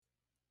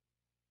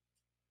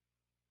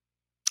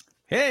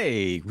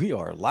Hey, we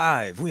are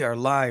live. We are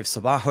live.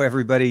 Sabaho,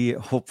 everybody.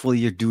 Hopefully,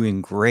 you're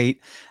doing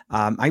great.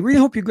 I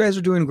really hope you guys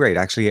are doing great.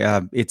 Actually,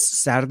 it's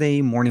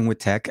Saturday Morning with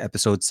Tech,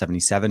 episode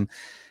 77.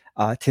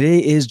 Today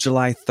is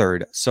July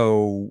 3rd.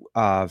 So,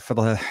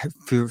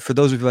 for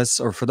those of us,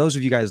 or for those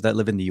of you guys that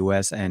live in the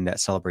US and that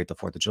celebrate the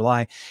 4th of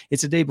July,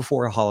 it's a day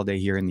before a holiday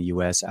here in the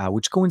US,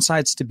 which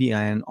coincides to be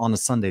on a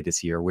Sunday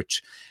this year,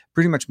 which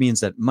pretty much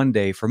means that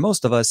Monday for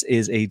most of us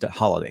is a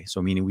holiday.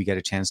 So, meaning we get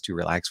a chance to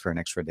relax for an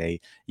extra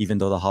day, even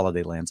though the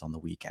holiday lands on the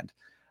weekend.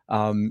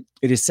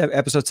 It is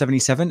episode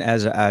 77,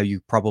 as you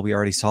probably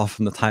already saw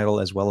from the title,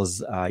 as well as,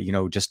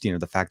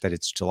 the fact that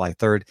it's July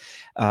 3rd.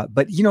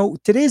 But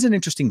today is an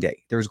interesting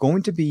day. There's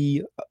going to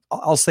be,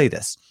 I'll say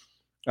this.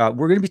 We're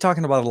going to be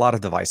talking about a lot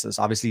of devices.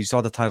 Obviously, you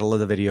saw the title of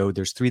the video.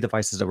 There's 3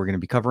 devices that we're going to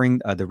be covering.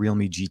 The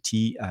Realme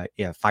GT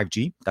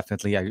 5G.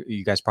 Definitely.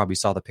 You guys probably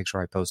saw the picture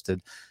I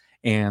posted.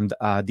 And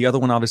the other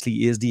one,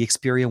 obviously, is the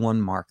Xperia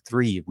 1 Mark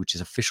III, which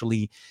is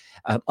officially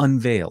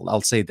unveiled.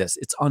 I'll say this.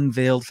 It's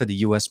unveiled for the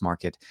U.S.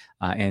 market,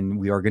 and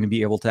we are going to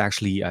be able to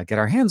actually get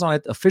our hands on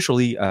it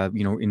officially,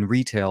 in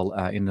retail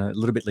in a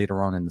little bit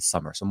later on in the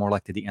summer, so more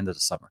like to the end of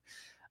the summer.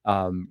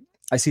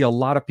 I see a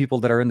lot of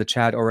people that are in the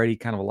chat already,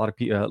 kind of a lot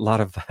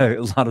of a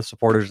lot of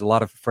supporters, a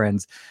lot of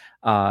friends.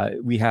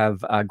 We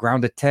have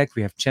Grounded Tech,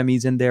 we have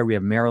Chemi's in there, we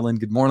have Marilyn.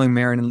 Good morning,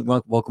 Marilyn.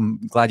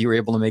 Welcome. Glad you were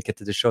able to make it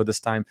to the show this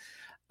time.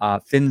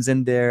 Finn's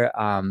in there.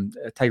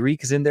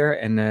 Tyreek is in there.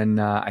 And then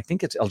I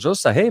think it's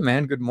Eljosa. Hey,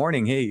 man. Good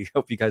morning. Hey,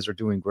 hope you guys are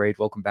doing great.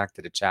 Welcome back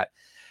to the chat.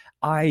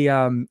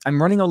 I'm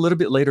running a little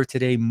bit later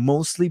today,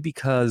 mostly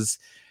because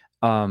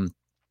I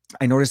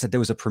noticed that there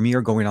was a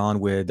premiere going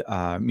on with,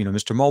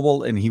 Mr.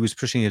 Mobile, and he was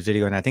pushing his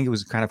video. And I think it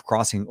was kind of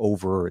crossing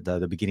over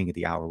the beginning of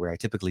the hour, where I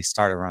typically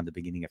start around the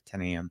beginning of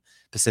 10 a.m.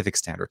 Pacific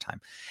Standard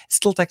Time. It's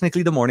still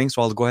technically the morning,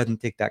 so I'll go ahead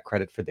and take that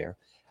credit for there.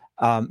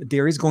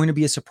 There is going to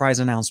be a surprise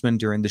announcement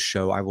during the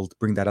show. I will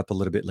bring that up a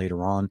little bit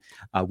later on.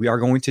 We are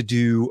going to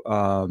do.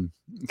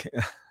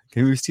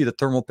 Can we see the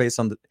thermal paste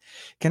on the?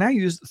 Can I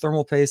use the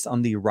thermal paste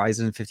on the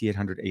Ryzen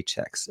 5800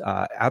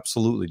 HX?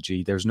 Absolutely,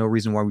 G. There's no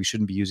reason why we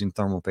shouldn't be using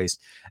thermal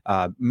paste.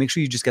 Make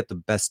sure you just get the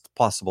best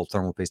possible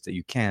thermal paste that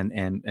you can,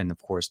 and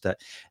of course that.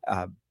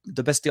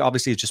 The best,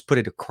 obviously, is just put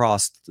it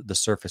across the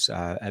surface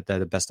at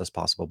the best as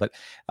possible. But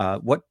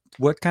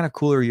what kind of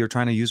cooler you're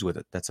trying to use with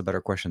it? That's a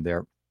better question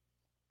there.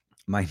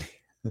 My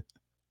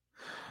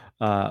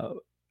uh,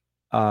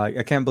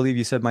 I can't believe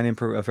you said my name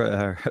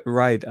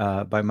right.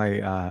 By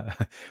my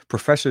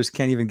professors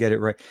can't even get it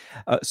right.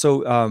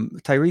 So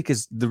Tyreek,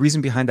 is the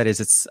reason behind that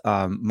is it's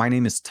my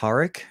name is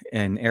Tariq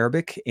in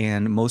Arabic,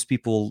 and most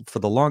people for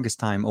the longest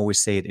time always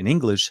say it in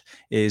English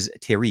is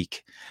Tariq.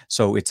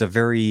 So it's a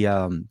very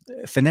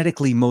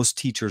phonetically, most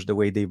teachers, the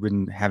way they've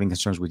been having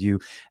concerns with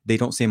you, they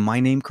don't say my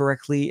name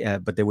correctly,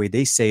 but the way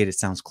they say it, it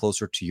sounds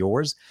closer to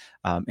yours.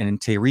 And in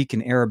Tariq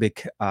in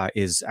Arabic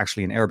is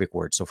actually an Arabic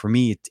word. So for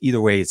me, either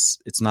way,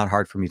 it's not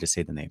hard for me to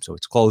say the name. So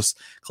it's close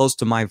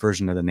to my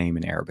version of the name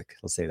in Arabic.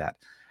 Let's say that.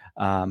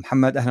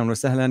 Muhammad, ahlan wa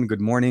sahlan.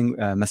 Good morning.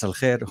 Masal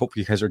khair. Hope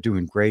you guys are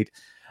doing great.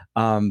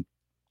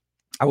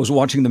 I was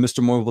watching the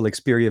Mr. Mobile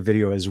Xperia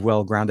video as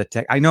well. Grounded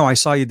Tech. I know I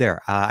saw you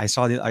there. I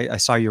saw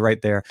you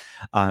right there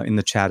in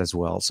the chat as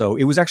well. So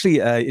it was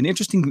actually an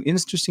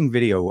interesting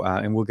video,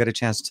 and we'll get a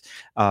chance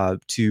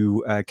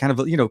to kind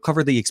of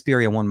cover the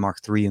Xperia 1 Mark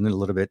III in a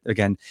little bit.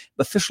 Again,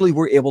 officially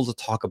we're able to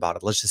talk about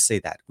it. Let's just say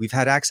that we've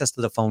had access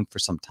to the phone for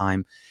some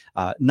time,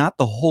 not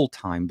the whole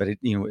time, but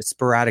it's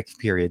sporadic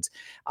periods.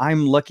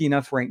 I'm lucky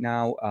enough right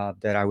now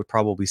that I would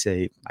probably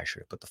say I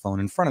should have put the phone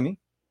in front of me.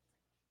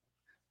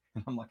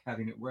 I'm like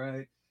having it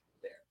right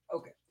there.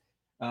 Okay.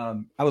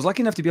 I was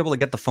lucky enough to be able to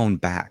get the phone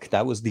back.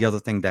 That was the other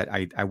thing that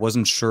I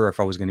wasn't sure if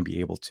I was going to be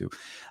able to.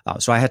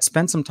 So I had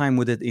spent some time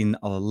with it in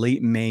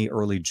late May,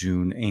 early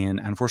June, and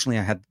unfortunately,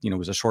 I had it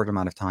was a short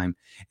amount of time,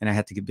 and I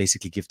had to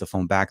basically give the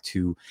phone back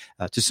to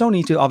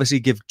Sony to obviously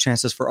give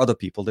chances for other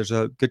people. There's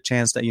a good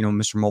chance that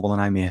Mr. Mobile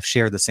and I may have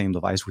shared the same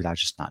device without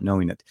just not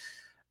knowing it.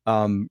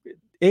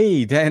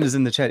 Hey, Dan is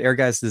in the chat.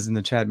 Airgeist is in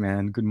the chat,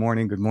 man. Good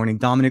morning. Good morning.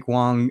 Dominic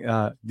Wong,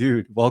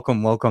 dude,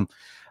 welcome. But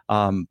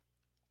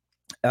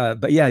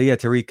yeah,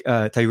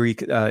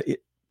 Tyreek,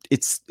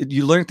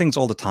 you learn things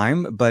all the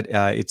time, but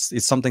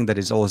it's something that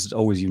is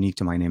always unique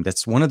to my name.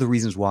 That's one of the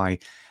reasons why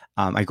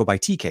I go by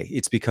TK.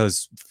 It's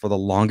because for the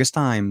longest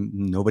time,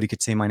 nobody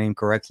could say my name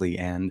correctly.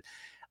 And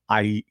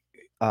I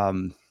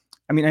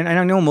mean, and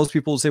I know most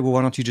people will say, well,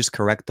 why don't you just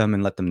correct them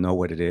and let them know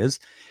what it is?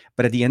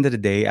 But at the end of the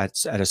day,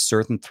 at a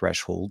certain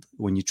threshold,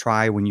 when you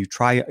try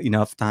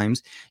enough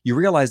times, you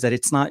realize that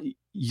it's not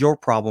your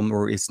problem,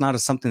 or it's not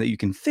something that you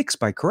can fix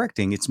by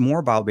correcting. It's more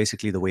about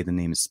basically the way the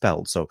name is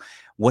spelled. So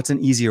what's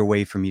an easier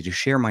way for me to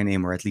share my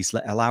name, or at least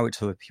allow it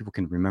so that people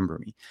can remember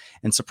me?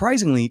 And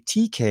surprisingly,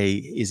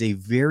 TK is a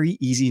very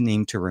easy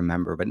name to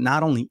remember, but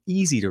not only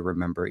easy to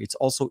remember, it's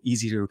also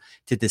easy to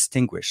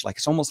distinguish. Like,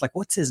 it's almost like,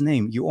 what's his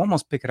name? You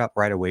almost pick it up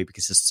right away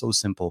because it's so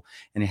simple,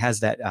 and it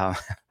has that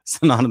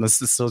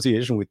synonymous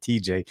association with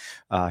TJ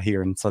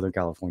here in Southern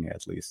California,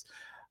 at least.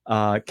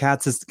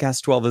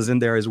 Cats 12 is in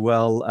there as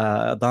well.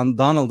 Donald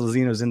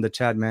Lozino's in the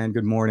chat, man.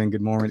 Good morning.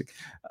 Good morning.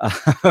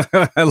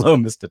 Hello,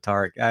 Mr.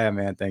 Tarek. Yeah,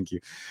 man. Thank you.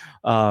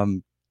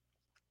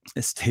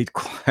 It stayed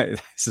quiet.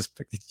 I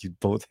suspected you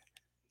both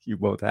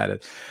had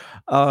it.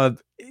 Uh,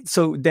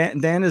 so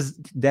Dan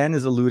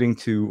is alluding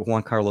to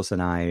Juan Carlos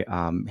and I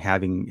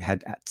having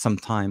had some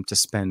time to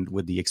spend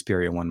with the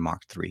Xperia One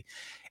Mark III.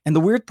 And the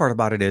weird part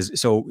about it is,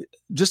 so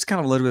just kind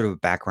of a little bit of a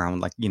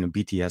background, like,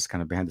 BTS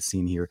kind of behind the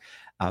scene here.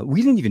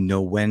 We didn't even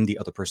know when the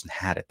other person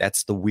had it.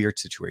 That's the weird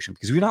situation,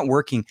 because we're not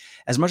working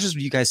as much as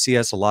you guys see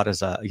us a lot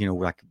as we're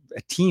like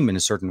a team in a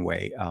certain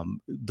way.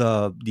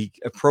 The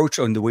approach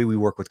and the way we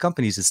work with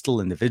companies is still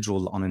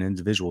individual on an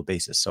individual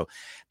basis. So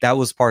that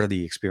was part of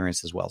the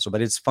experience as well. So,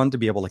 but it's fun to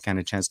be able to kind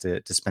of chance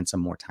to spend some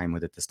more time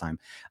with it this time.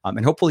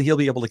 And hopefully he'll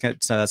be able to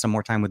get some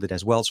more time with it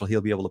as well. So he'll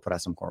be able to put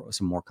out some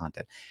more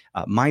content.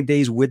 My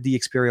days with the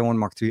Xperia One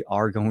Mark III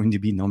are going to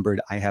be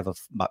numbered. I have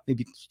about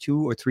maybe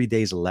 2 or 3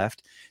 days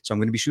left. So I'm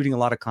going to be shooting a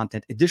lot of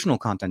content, additional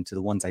content to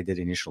the ones I did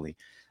initially.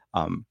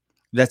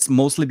 That's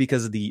mostly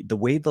because of the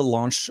way the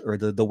launch, or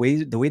the way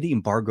the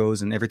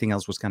embargoes and everything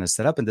else was kind of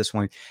set up in this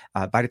one.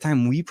 By the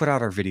time we put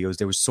out our videos,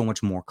 there was so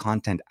much more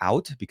content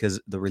out because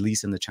the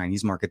release in the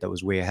Chinese market that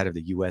was way ahead of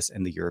the US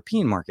and the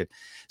European market.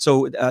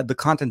 So the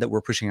content that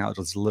we're pushing out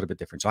was a little bit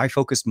different. So I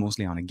focused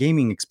mostly on a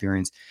gaming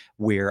experience,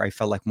 where I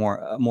felt like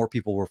more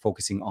people were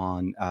focusing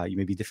on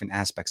maybe different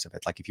aspects of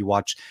it. Like if you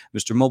watch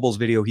Mr. Mobile's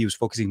video, he was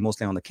focusing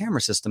mostly on the camera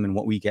system and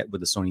what we get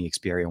with the Sony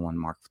Xperia One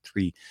Mark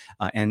III,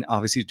 and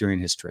obviously during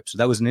his trip. So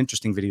that was an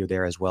interesting video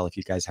there as well, if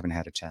you guys haven't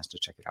had a chance to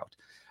check it out.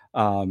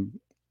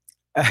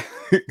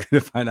 Gonna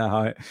find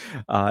out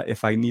how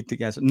if I need to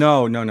guess.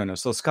 No.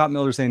 So Scott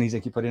Miller saying he's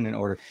like, you put in an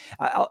order.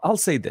 I'll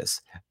say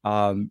this.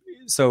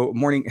 So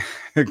morning,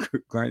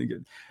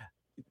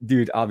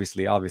 dude.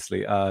 Obviously,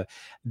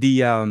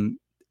 the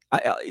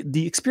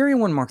the Xperia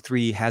One Mark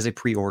III has a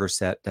pre-order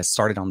set that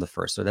started on the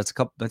 1st. So that's a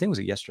couple, I think it was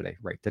yesterday,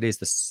 right? Today's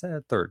the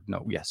 3rd.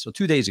 No, yes. So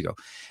 2 days ago.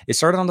 It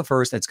started on the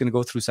 1st. It's going to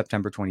go through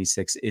September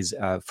 26th is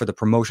for the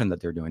promotion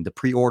that they're doing. The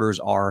pre-orders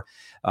are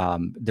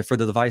for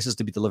the devices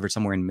to be delivered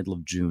somewhere in the middle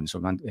of June. So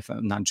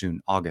not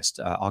June, August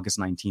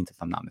 19th, if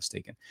I'm not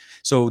mistaken.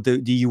 So the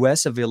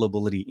US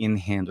availability in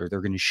hand, or they're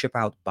going to ship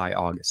out by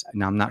August.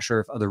 Now, I'm not sure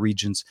if other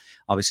regions,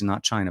 obviously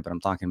not China, but I'm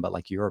talking about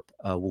like Europe,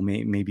 will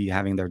maybe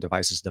having their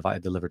devices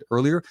delivered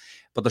earlier.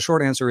 But the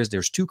short answer is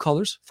there's 2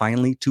 colors.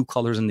 Finally, 2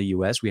 colors in the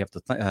US. We have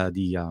I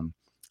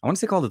want to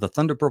say called it the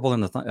Thunder Purple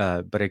and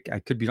but I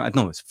could be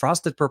no, it's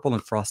Frosted Purple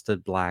and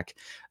Frosted Black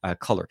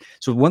color.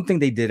 So one thing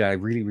they did I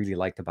really, really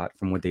liked about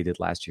from what they did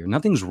last year.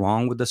 Nothing's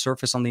wrong with the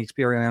surface on the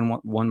Xperia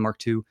One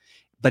Mark II,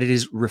 but it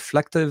is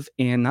reflective.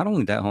 And not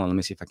only that, hold on, let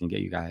me see if I can get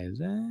you guys.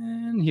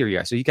 And here you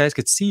are. So you guys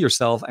could see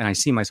yourself, and I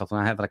see myself,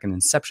 and I have like an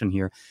inception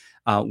here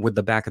with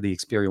the back of the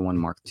Xperia One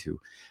Mark II.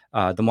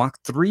 The Mark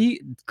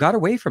III got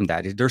away from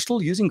that. They're still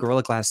using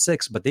Gorilla Glass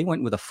 6, but they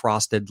went with a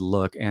frosted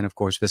look and, of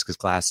course, viscous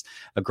glass,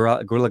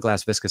 Gorilla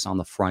Glass viscous on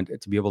the front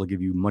to be able to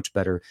give you much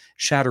better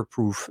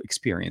shatterproof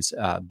experience.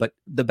 But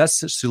the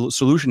best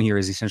solution here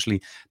is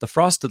essentially the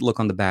frosted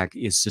look on the back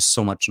is just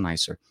so much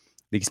nicer.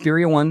 The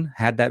Xperia 1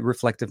 had that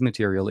reflective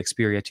material.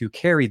 Xperia 2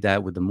 carried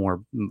that with the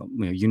more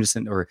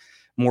unison or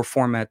more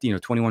format,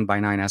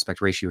 21:9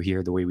 aspect ratio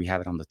here, the way we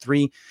have it on the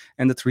 3.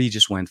 And the 3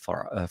 just went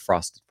for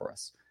frosted for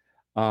us.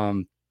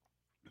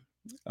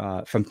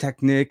 From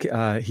Technic,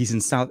 he's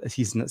in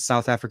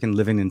South African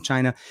living in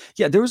China.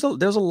 Yeah, there's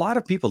a lot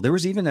of people. There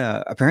was even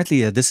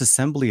apparently a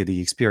disassembly of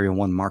the Xperia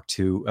One Mark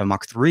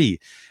III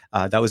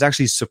that was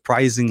actually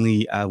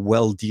surprisingly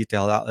well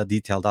detailed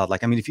out.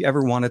 Like, I mean, if you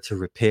ever wanted to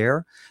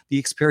repair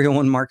the Xperia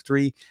One Mark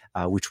III,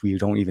 which we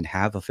don't even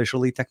have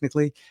officially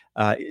technically,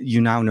 you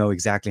now know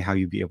exactly how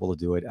you'd be able to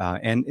do it.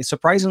 And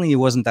surprisingly, it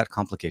wasn't that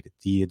complicated.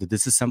 The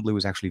disassembly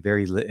was actually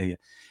very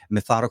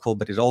methodical,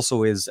 but it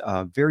also is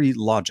very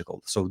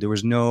logical. So there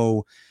was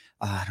no,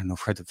 I don't know,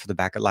 for the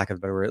back, lack of a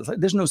better word,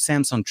 there's no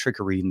Samsung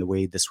trickery in the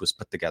way this was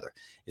put together.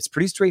 It's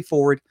pretty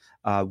straightforward.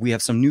 We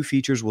have some new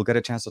features. We'll get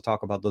a chance to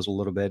talk about those a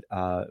little bit.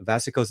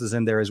 Vasicos is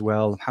in there as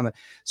well.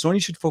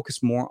 Sony should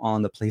focus more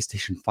on the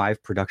PlayStation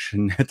 5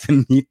 production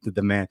to meet the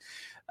demand.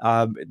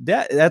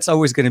 That's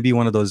always going to be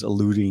one of those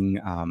eluding.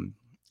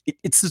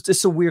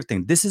 It's a weird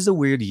thing. This is a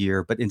weird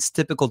year, but it's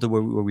typical to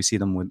where we see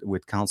them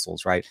with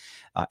consoles, right?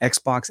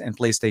 Xbox and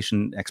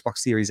PlayStation, Xbox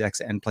Series X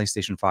and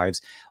PlayStation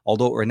 5s,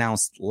 although were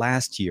announced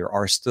last year,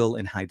 are still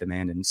in high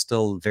demand and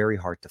still very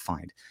hard to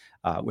find.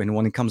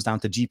 When it comes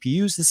down to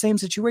GPUs, the same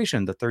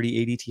situation. The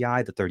 3080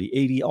 Ti, the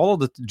 3080, all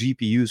of the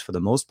GPUs for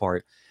the most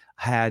part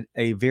had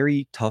a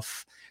very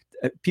tough.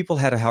 People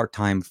had a hard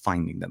time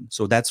finding them.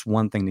 So that's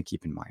one thing to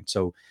keep in mind.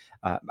 So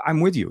I'm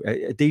with you.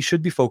 They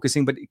should be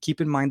focusing, but keep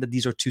in mind that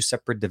these are 2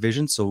 separate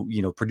divisions. So,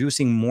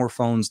 producing more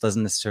phones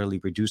doesn't necessarily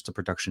reduce the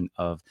production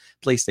of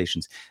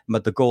PlayStations.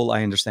 But the goal,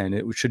 I understand,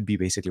 it should be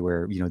basically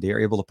where, they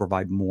are able to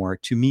provide more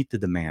to meet the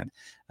demand,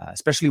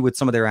 especially with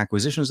some of their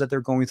acquisitions that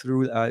they're going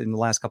through in the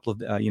last couple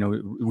of,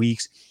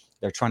 weeks.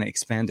 They're trying to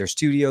expand their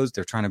studios.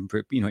 They're trying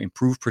to,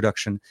 improve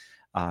production.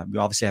 You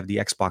obviously have the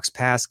Xbox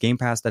Pass, Game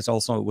Pass. That's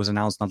also was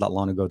announced not that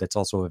long ago. That's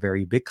also a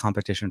very big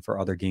competition for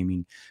other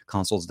gaming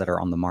consoles that are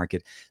on the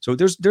market. So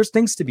there's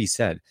things to be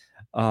said.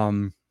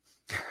 Um,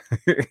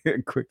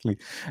 quickly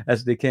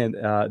as they can.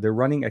 They're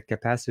running at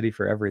capacity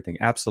for everything.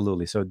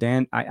 Absolutely. So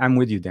Dan, I'm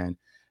with you, Dan.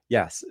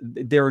 Yes,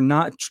 they're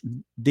not.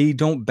 They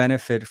don't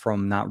benefit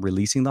from not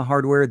releasing the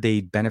hardware.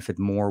 They benefit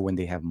more when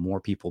they have more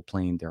people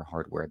playing their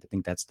hardware. I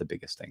think that's the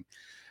biggest thing.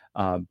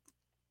 Uh,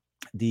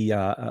 the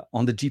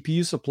on the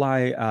GPU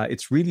supply,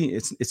 it's really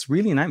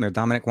a nightmare.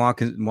 Dominic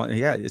Walk,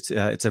 yeah,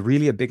 it's a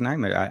really a big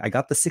nightmare. I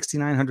got the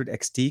 6900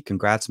 XT.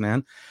 Congrats,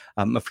 man!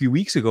 A few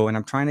weeks ago, and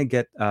I'm trying to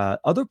get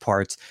other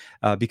parts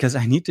because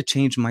I need to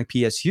change my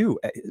PSU,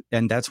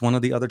 and that's one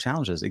of the other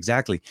challenges.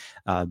 Exactly,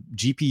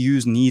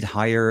 GPUs need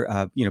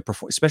higher,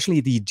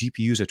 especially the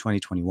GPUs of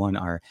 2021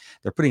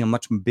 they're putting a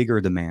much bigger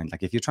demand.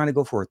 Like if you're trying to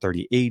go for a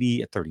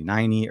 3080, a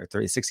 3090,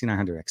 or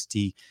 6900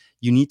 XT,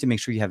 you need to make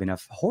sure you have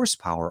enough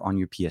horsepower on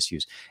your PSUs.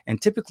 And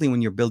typically,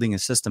 when you're building a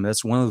system,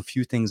 that's one of the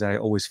few things that I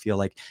always feel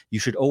like you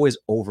should always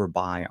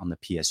overbuy on the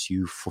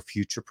PSU for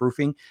future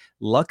proofing.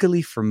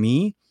 Luckily for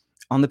me,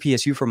 on the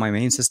PSU for my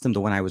main system, the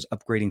one I was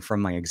upgrading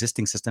from my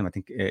existing system, I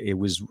think it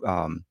was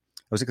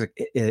like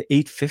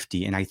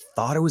 850, and I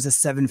thought it was a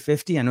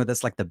 750. I know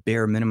that's like the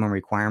bare minimum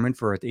requirement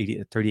for a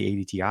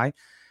 3080 Ti.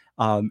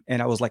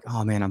 And I was like,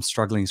 oh man, I'm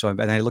struggling.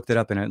 And I looked it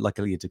up, and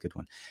luckily it's a good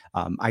one.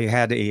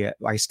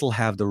 I still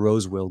have the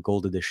Rosewell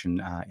Gold Edition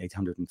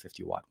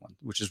 850 watt one,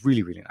 which is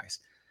really, really nice.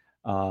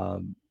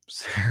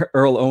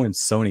 Earl Owens,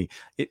 Sony.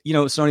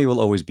 Sony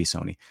will always be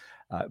Sony.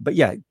 But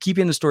yeah,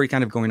 keeping the story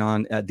kind of going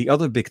on. The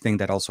other big thing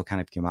that also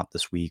kind of came out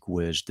this week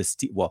was the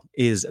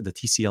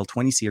TCL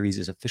 20 series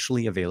is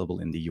officially available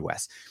in the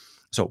US.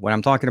 So what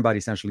I'm talking about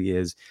essentially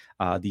is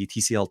the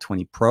TCL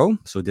 20 Pro.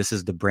 So this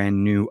is the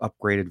brand new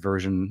upgraded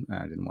version.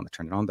 I didn't want to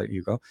turn it on, but here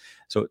you go.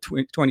 So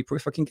 20 Pro,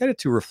 if I can get it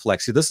to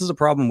reflect. See, this is a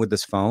problem with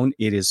this phone.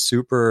 It is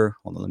super,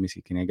 hold on, let me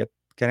see. Can I get,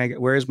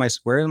 where is my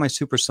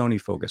super Sony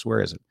focus? Where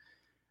is it?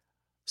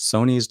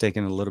 Sony is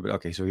taking a little bit.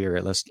 Okay, so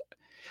here,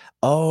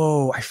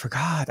 oh, I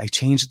forgot. I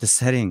changed the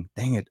setting.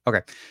 Dang it.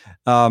 Okay.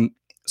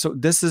 So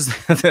this is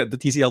the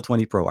TCL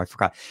 20 Pro. I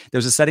forgot.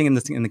 There's a setting in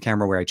the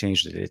camera where I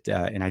changed it,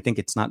 and I think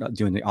it's not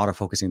doing the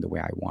autofocusing the way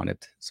I want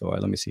it. So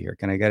let me see here.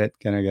 Can I get it?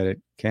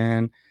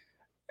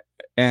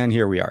 And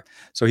here we are.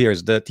 So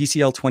here's the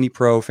TCL 20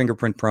 Pro,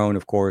 Fingerprint Pro, and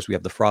of course we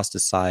have the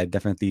frosted side.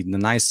 Definitely the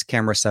nice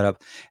camera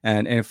setup.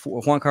 And if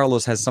Juan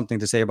Carlos has something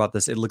to say about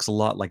this, it looks a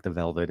lot like the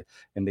Velvet,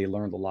 and they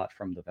learned a lot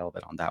from the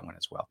Velvet on that one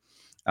as well.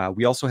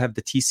 We also have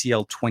the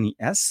TCL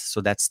 20S,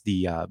 so that's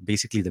the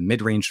basically the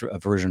mid-range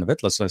version of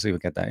it. Let's see if we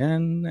get that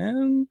in.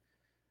 And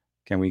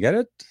can we get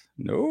it?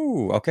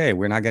 No. Okay,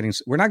 we're not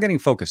getting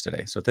focused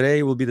today. So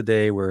today will be the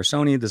day where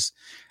Sony,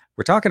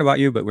 we're talking about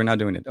you, but we're not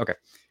doing it. Okay,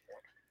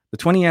 the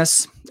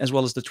 20S as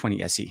well as the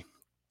 20 SE.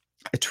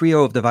 A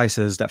trio of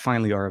devices that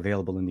finally are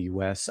available in the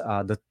US.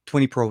 The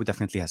 20 Pro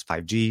definitely has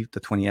 5G. The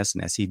 20S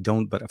and SE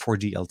don't, but a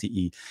 4G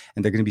LTE.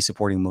 And they're going to be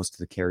supporting most of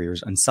the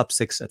carriers on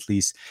sub-6 at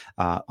least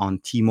on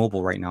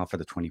T-Mobile right now for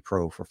the 20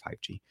 Pro for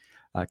 5G.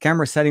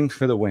 Camera settings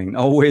for the wing.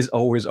 Always,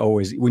 always,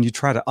 always. When you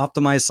try to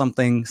optimize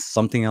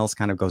something else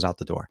kind of goes out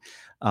the door.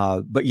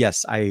 But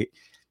yes,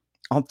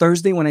 on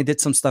Thursday, when I did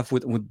some stuff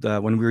when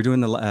we were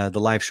doing the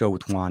live show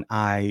with Juan,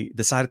 I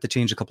decided to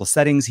change a couple of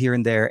settings here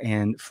and there,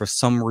 and for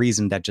some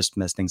reason that just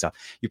messed things up.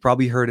 You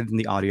probably heard it in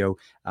the audio.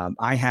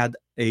 I had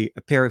a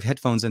pair of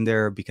headphones in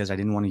there because I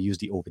didn't want to use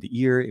the over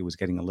the ear. It was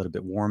getting a little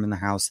bit warm in the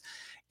house.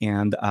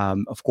 And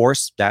of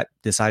course, that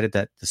decided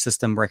that the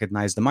system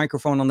recognized the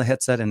microphone on the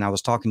headset, and I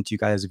was talking to you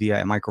guys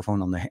via a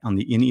microphone on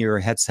the in-ear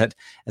headset,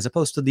 as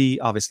opposed to the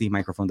obviously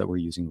microphone that we're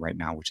using right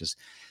now, which is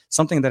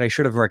something that I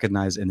should have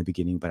recognized in the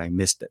beginning, but I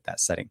missed that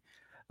setting.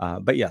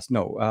 But yes,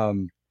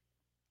 no.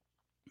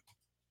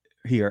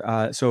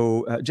 Here,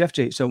 Jeff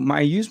J. So I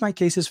use my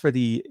cases for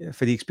the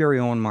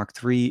Xperia One Mark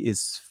III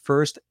is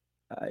first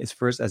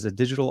as a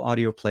digital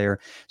audio player.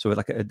 So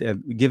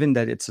given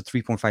that it's a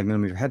 3.5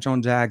 millimeter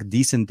headphone jack,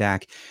 decent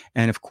DAC,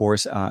 and of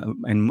course,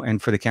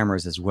 and for the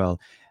cameras as well.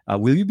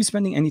 Will you be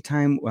spending any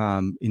time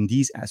in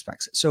these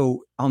aspects?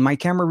 So on my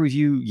camera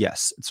review,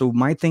 yes. So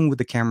my thing with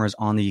the cameras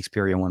on the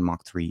Xperia One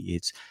Mark III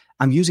is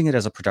I'm using it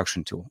as a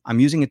production tool.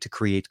 I'm using it to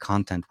create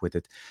content with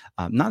it,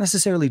 not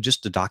necessarily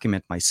just to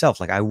document myself.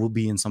 Like I will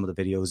be in some of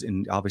the videos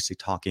and obviously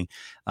talking,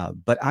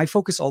 but I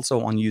focus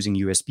also on using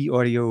USB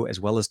audio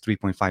as well as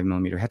 3.5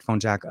 millimeter headphone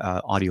jack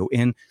audio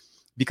in,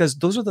 because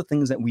those are the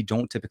things that we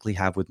don't typically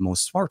have with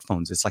most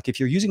smartphones. It's like if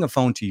you're using a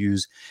phone to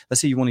use,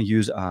 let's say you want to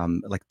use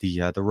like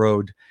the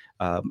Rode,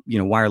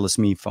 wireless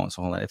Me phone.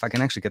 So hold on, if I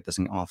can actually get this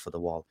thing off of the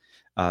wall.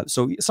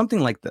 So something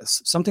like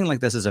this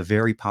is a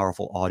very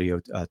powerful audio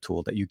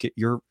tool that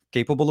you're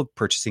capable of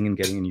purchasing and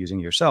getting and using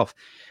yourself.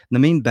 And the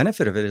main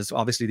benefit of it is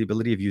obviously the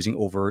ability of using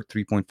over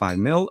 3.5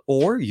 mil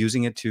or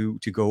using it to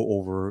go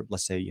over,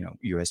 let's say,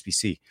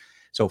 USB-C.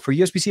 So for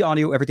USB-C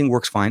audio, everything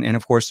works fine. And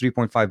of course,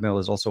 3.5 mil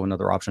is also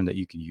another option that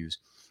you can use.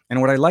 And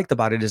what I liked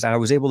about it is that I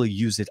was able to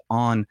use it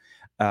on,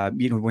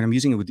 when I'm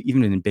using it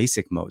even in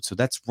basic mode. So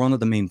that's one of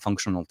the main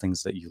functional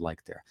things that you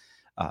like there.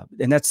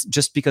 And that's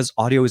just because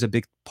audio is a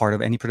big part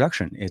of any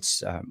production.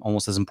 It's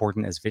almost as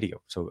important as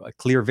video. So a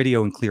clear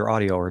video and clear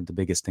audio are the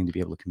biggest thing to be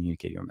able to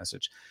communicate your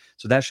message.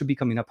 So that should be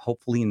coming up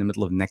hopefully in the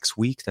middle of next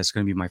week. That's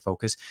going to be my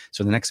focus.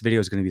 So the next video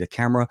is going to be the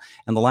camera.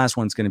 And the last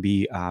one's going to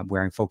be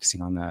where I'm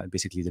focusing on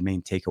basically the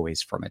main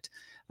takeaways from it.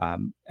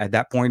 At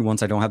that point,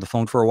 once I don't have the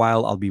phone for a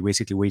while, I'll be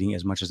basically waiting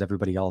as much as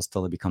everybody else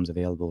till it becomes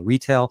available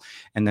retail.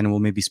 And then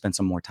we'll maybe spend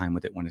some more time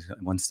with it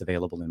once it's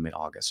available in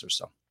mid-August or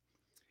so.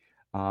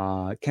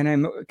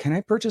 Can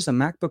I purchase a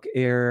MacBook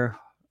Air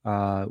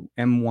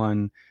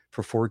M1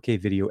 for 4K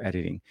video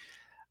editing?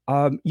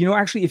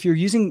 Actually, if you're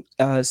using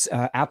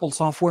Apple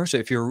software, so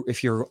if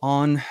you're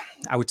on,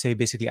 I would say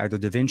basically either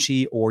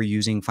DaVinci or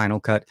using Final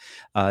Cut,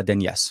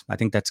 then yes, I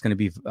think that's going to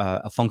be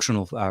a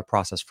functional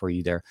process for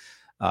you there.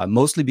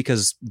 Mostly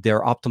because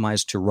they're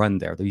optimized to run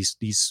there.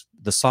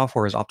 The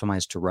software is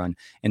optimized to run,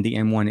 and the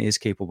M1 is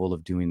capable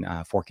of doing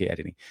 4K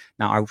editing.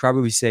 Now, I would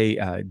probably say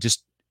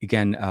just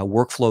again,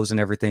 workflows and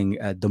everything,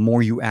 the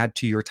more you add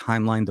to your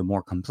timeline, the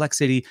more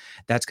complexity,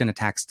 that's going to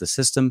tax the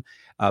system.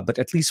 But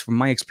at least from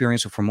my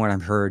experience or from what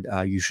I've heard,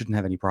 you shouldn't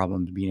have any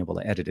problem being able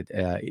to edit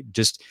it.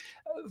 Just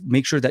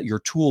make sure that your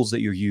tools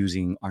that you're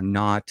using are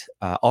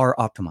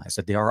optimized,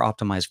 that they are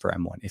optimized for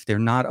M1. If they're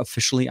not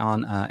officially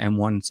on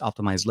M1's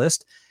optimized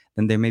list,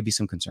 then there may be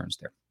some concerns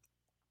there.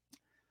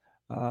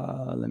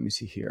 Let me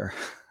see here.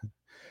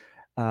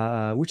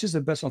 Which is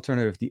the best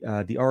alternative?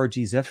 The ROG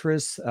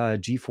Zephyrus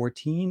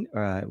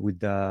G14 with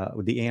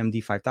the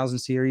AMD 5000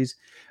 series,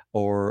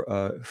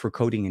 or for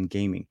coding and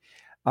gaming?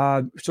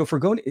 So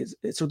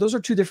those are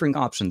two different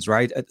options,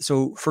 right?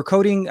 So for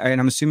coding,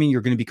 and I'm assuming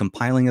you're going to be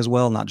compiling as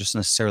well, not just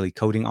necessarily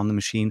coding on the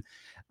machine.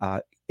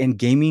 In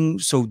gaming,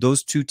 so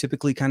those two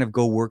typically kind of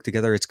work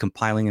together. It's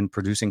compiling and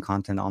producing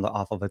content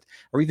off of it,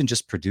 or even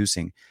just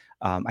producing.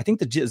 I think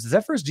the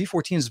Zephyrus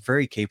G14 is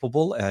very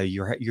capable.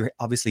 You're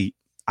obviously,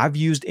 I've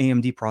used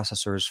AMD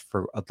processors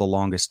for the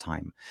longest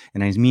time,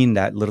 and I mean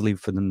that literally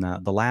for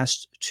the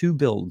last two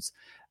builds.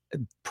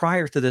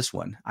 Prior to this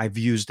one, I've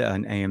used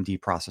an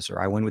AMD processor.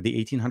 I went with the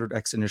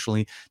 1800X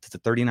initially to the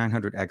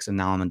 3900X, and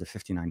now I'm in the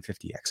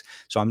 5950X.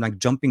 So I'm like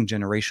jumping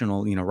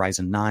generational,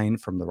 Ryzen 9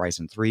 from the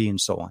Ryzen 3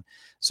 and so on.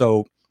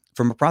 So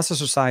from a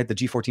processor side, the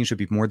G14 should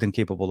be more than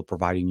capable of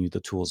providing you the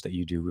tools that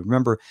you do.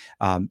 Remember,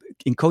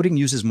 encoding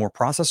uses more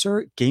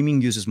processor,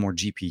 gaming uses more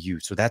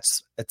GPU. So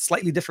that's a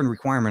slightly different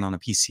requirement on a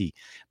PC.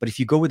 But if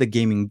you go with a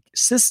gaming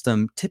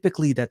system,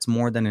 typically that's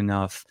more than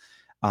enough,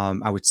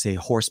 I would say,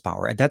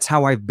 horsepower. And that's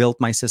how I've built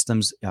my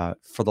systems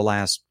for the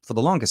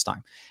longest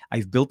time.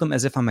 I've built them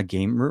as if I'm a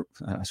gamer.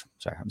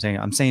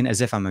 I'm saying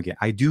as if I'm a gamer.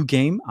 I do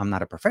game. I'm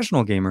not a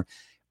professional gamer,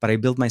 but I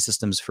build my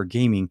systems for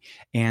gaming,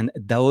 and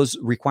those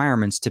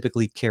requirements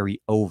typically carry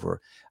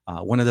over.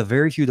 One of the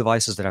very few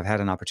devices that I've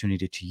had an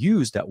opportunity to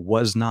use that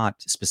was not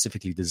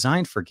specifically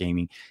designed for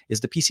gaming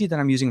is the PC that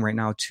I'm using right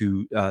now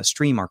to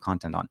stream our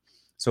content on.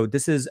 So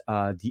this is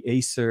the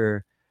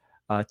Acer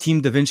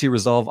Team DaVinci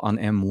Resolve on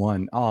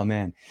M1. Oh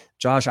man,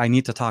 Josh, I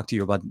need to talk to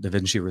you about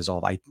DaVinci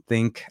Resolve. I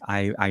think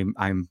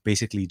I'm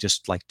basically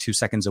just like 2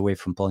 seconds away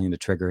from pulling the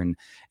trigger and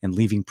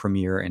leaving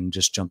Premiere and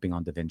just jumping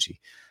on DaVinci.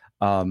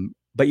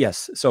 But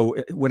yes, so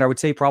what I would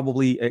say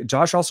probably,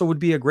 Josh also would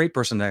be a great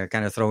person to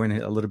kind of throw in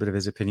a little bit of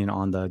his opinion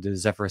on the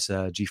Zephyrus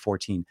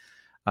G14.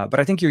 But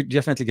I think you're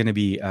definitely going to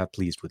be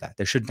pleased with that.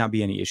 There should not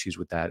be any issues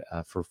with that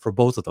for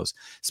both of those.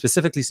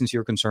 Specifically, since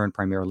your concern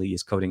primarily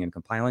is coding and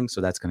compiling, so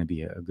that's going to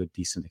be a good,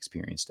 decent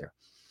experience there.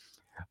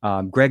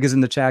 Greg is in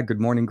the chat. Good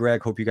morning,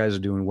 Greg. Hope you guys are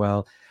doing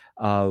well.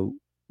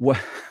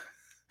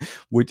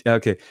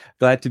 Okay,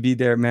 glad to be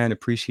there, man.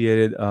 Appreciate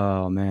it.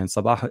 Oh man,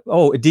 Sabah.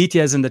 Oh,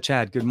 Aditya is in the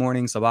chat. Good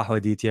morning, Sabah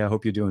Aditya.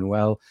 Hope you're doing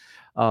well.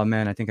 Oh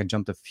man, I think I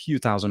jumped a few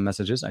thousand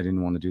messages. I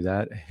didn't want to do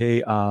that.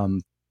 Hey,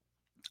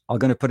 I'm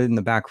going to put it in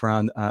the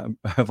background. I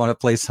want to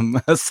play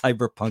some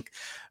Cyberpunk.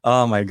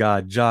 Oh my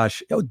God,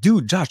 Josh. Oh,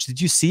 dude, Josh,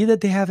 did you see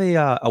that they have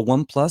a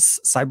OnePlus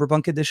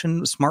Cyberpunk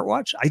edition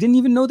smartwatch? I didn't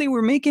even know they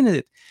were making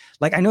it.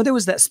 Like, I know there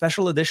was that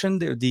special edition,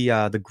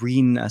 the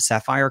green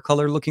sapphire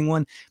color looking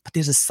one, but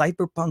there's a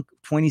Cyberpunk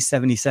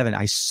 2077.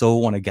 I so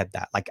want to get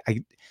that. Like,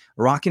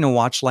 rocking a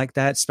watch like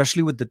that,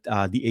 especially with the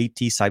AT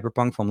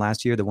Cyberpunk from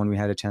last year, the one we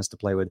had a chance to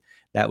play with,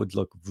 that would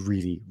look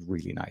really,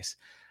 really nice.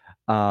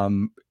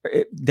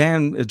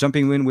 Dan,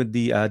 jumping in with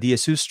the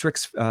Asus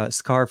Strix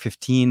Scar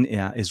 15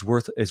 is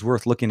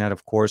worth looking at,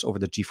 of course, over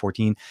the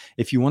G14.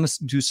 If you want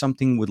to do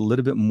something with a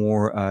little bit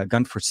more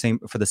gun for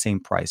the same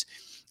price,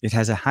 it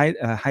has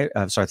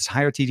it's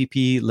higher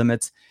TDP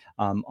limits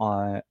on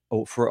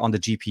the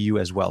GPU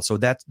as well. So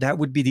that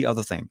would be the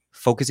other thing.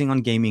 Focusing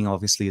on gaming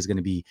obviously is going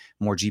to be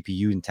more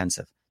GPU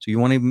intensive. So you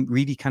want to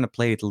really kind of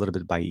play it a little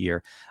bit by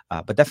ear,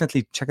 but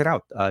definitely check it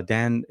out.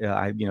 Dan,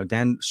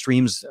 Dan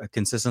streams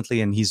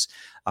consistently, and he's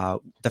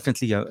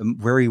definitely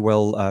very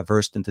well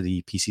versed into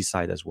the PC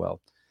side as well.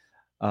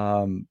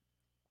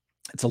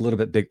 It's a little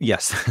bit big,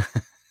 yes.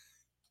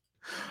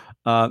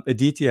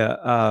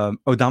 Aditya,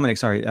 Dominic,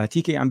 sorry,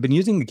 TK. I've been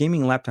using the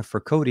gaming laptop for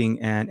coding,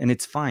 and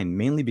it's fine,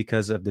 mainly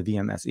because of the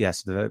VMS.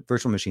 Yes, the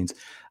virtual machines.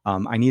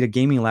 I need a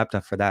gaming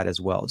laptop for that as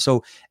well.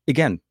 So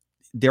again,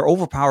 they're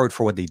overpowered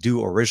for what they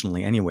do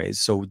originally anyways,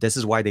 so this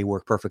is why they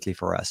work perfectly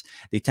for us.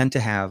 They tend to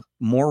have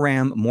more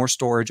RAM, more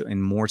storage,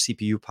 and more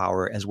CPU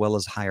power, as well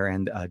as higher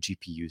end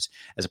GPUs,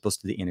 as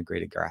opposed to the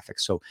integrated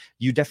graphics. So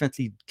you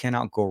definitely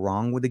cannot go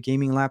wrong with a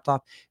gaming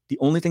laptop. The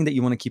only thing that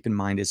you want to keep in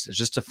mind is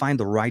just to find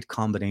the right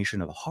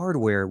combination of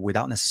hardware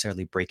without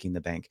necessarily breaking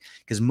the bank,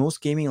 because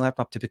most gaming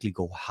laptops typically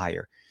go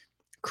higher.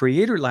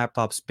 Creator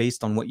laptops,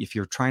 based on what, if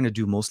you're trying to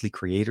do mostly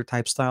creator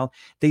type style,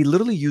 they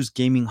literally use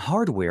gaming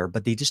hardware,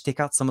 but they just take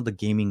out some of the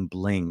gaming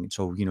bling.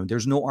 So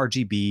there's no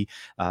RGB.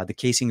 The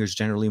casing is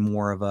generally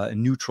more of a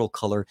neutral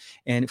color,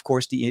 and of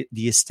course the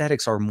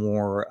aesthetics are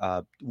more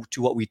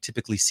to what we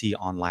typically see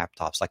on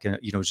laptops, like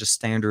just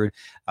standard.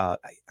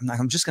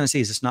 I'm just gonna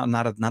say, is it's not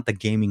the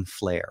gaming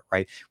flair,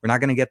 right? We're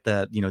not gonna get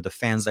the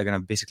fans that are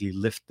gonna basically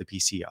lift the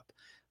PC up.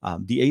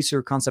 The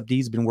Acer Concept D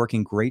has been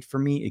working great for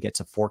me. It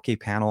gets a 4K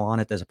panel on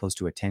it as opposed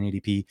to a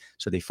 1080p,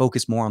 so they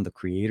focus more on the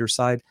creator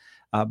side.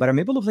 But I'm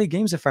able to play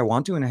games if I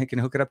want to, and I can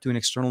hook it up to an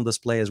external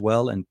display as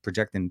well and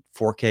project in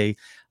 4K.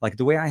 Like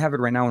the way I have it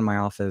right now in my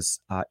office,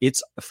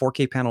 it's a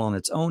 4K panel on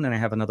its own, and I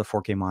have another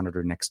 4K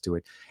monitor next to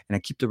it. And I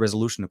keep the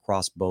resolution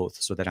across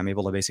both so that I'm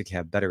able to basically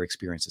have better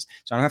experiences.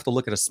 So I don't have to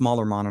look at a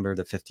smaller monitor,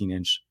 the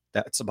 15-inch,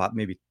 that's about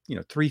maybe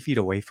 3 feet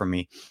away from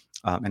me,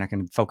 and I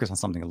can focus on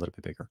something a little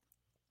bit bigger.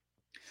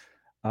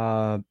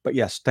 But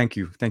yes, thank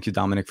you,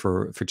 Dominic,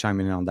 for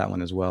chiming in on that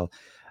one as well.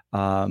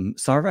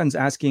 Sarvan's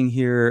asking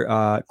here,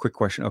 quick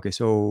question. Okay,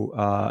 so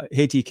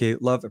hey TK,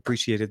 love,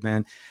 appreciated,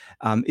 man.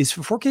 Is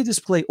 4K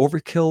display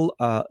overkill,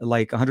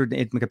 like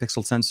 108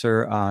 megapixel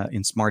sensor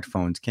in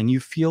smartphones? Can you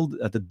feel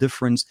the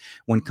difference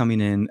when coming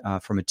in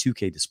from a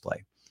 2K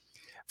display?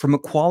 From a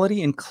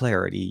quality and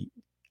clarity,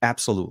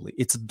 absolutely,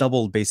 it's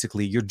double.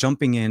 Basically, you're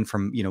jumping in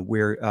from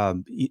where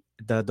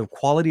the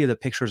quality of the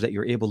pictures that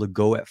you're able to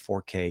go at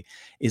 4K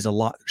is a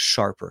lot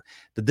sharper.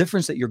 The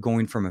difference that you're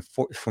going from a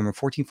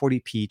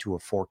 1440p to a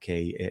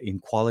 4K in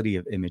quality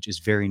of image is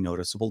very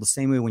noticeable. The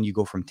same way when you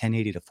go from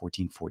 1080 to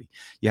 1440,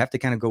 you have to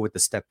kind of go with the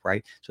step,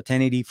 right? So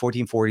 1080,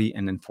 1440,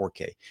 and then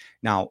 4K.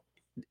 Now,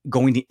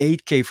 going to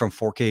 8K from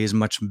 4K is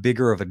much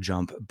bigger of a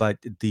jump, but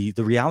the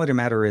reality of the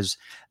matter is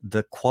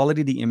the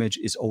quality of the image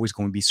is always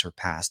going to be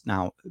surpassed.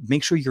 Now,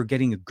 make sure you're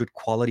getting a good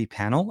quality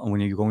panel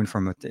when you're going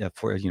from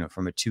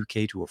from a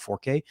 2K to a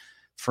 4K.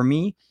 For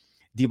me,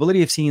 the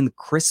ability of seeing the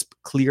crisp,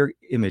 clear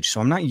image. So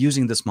I'm not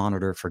using this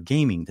monitor for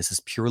gaming. This is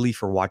purely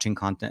for watching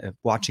content,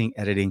 watching,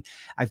 editing.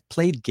 I've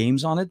played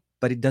games on it,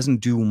 but it doesn't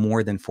do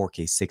more than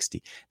 4K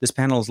 60. This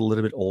panel is a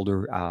little bit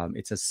older.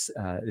 It's a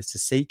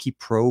Seiki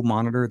Pro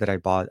monitor that I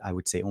bought, I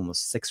would say,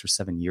 almost 6 or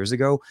 7 years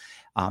ago,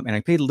 and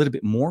I paid a little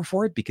bit more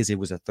for it because it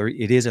is a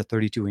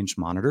 32-inch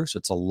monitor, so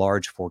it's a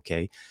large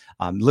 4K,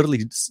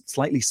 literally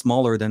slightly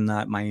smaller than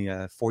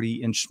my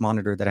 40-inch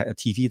monitor a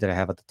TV that I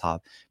have at the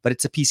top, but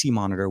it's a PC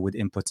monitor with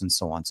inputs and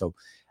so on. So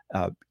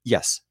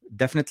yes,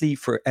 definitely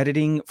for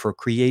editing, for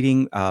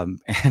creating, and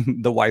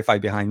the Wi-Fi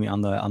behind me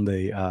on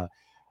the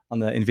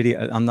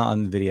NVIDIA. I'm not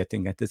on NVIDIA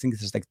thing. I think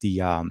this is like the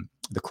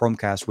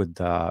Chromecast with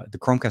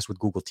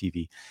Google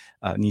TV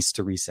needs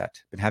to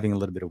reset. Been having a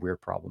little bit of weird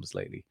problems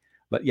lately,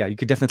 but yeah, you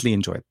could definitely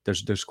enjoy it.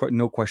 There's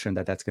no question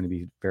that that's going to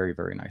be very,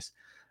 very nice.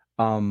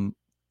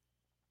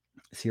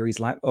 Series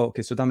Lab. Oh,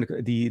 okay. So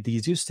Dominic, the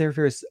Zeus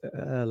Zephyrus.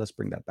 Let's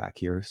bring that back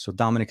here. So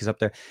Dominic is up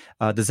there.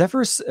 The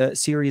Zephyrus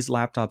series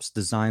laptops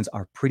designs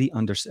are pretty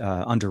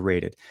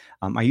underrated.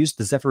 I used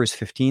the Zephyrus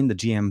 15, the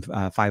GM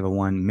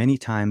 501, many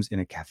times in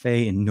a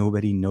cafe, and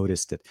nobody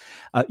noticed it.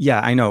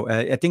 Yeah, I know.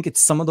 I think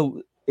it's some of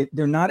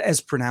they're not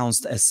as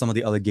pronounced as some of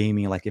the other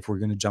gaming. Like if we're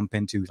going to jump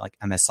into like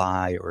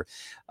MSI or,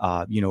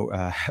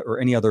 or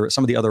any other,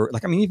 some of the other,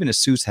 like, I mean, even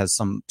Asus has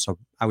some. So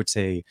I would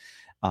say.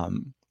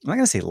 I'm not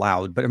going to say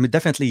loud, but I mean,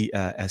 definitely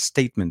a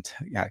statement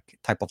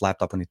type of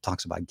laptop when it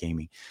talks about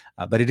gaming.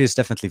 But it is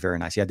definitely very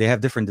nice. Yeah, they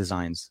have different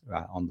designs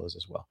on those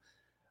as well.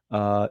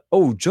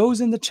 Oh, Joe's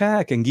in the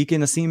chat and Geeky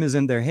Nassim is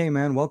in there. Hey,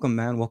 man, welcome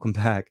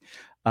back.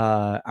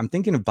 I'm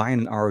thinking of buying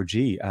an ROG.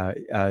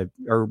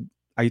 Or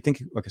are you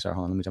thinking? Okay, sorry,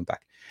 hold on. Let me jump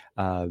back.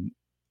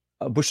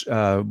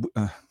 Bushra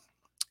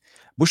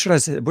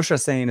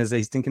saying is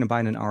he's thinking of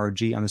buying an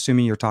ROG. I'm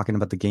assuming you're talking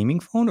about the gaming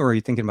phone, or are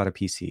you thinking about a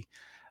PC?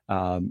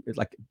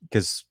 Like,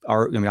 because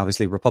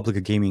obviously Republic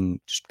of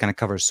Gaming just kind of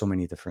covers so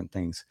many different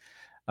things.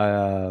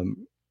 Hold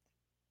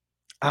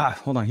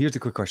on, here's a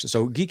quick question.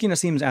 So Geeky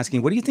Nassim is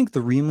asking, what do you think the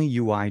Realme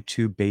UI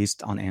 2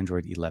 based on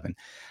Android 11?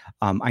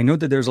 I know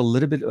that there's a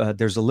little bit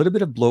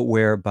of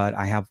bloatware, but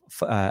I have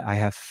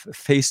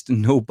faced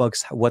no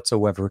bugs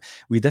whatsoever.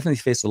 We definitely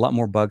faced a lot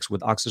more bugs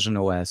with Oxygen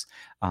OS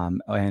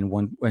and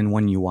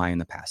One UI in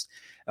the past.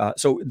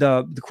 So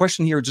the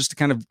question here, just to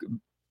kind of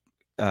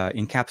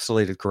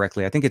encapsulated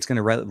correctly, I think it's going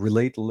to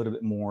relate a little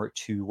bit more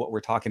to what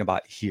we're talking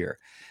about here.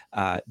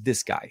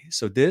 This guy.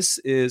 So this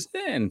is,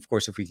 and of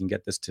course, if we can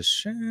get this to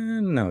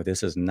no,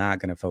 this is not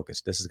going to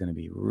focus. This is going to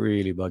be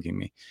really bugging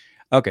me.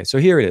 Okay, so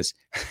here it is.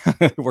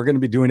 We're going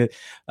to be doing it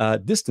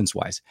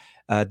distance-wise.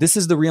 This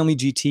is the Realme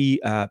GT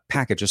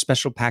package, a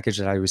special package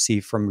that I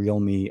received from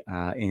Realme,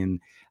 and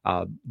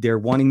they're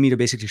wanting me to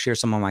basically share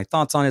some of my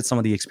thoughts on it, some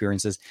of the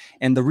experiences.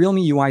 And the Realme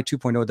UI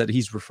 2.0 that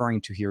he's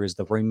referring to here is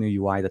the Realme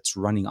UI that's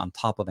running on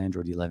top of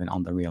Android 11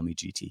 on the Realme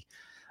GT.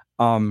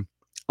 Um,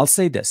 I'll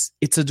say this: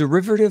 it's a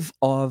derivative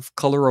of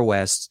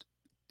ColorOS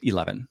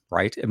 11,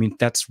 right? I mean,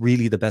 that's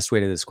really the best way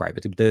to describe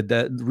it.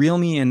 The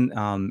Realme and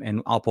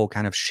Oppo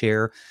kind of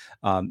share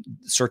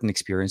certain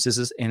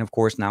experiences, and of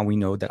course, now we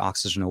know that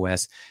Oxygen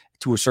OS,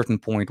 to a certain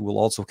point, will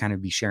also kind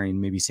of be sharing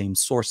maybe same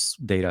source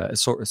data,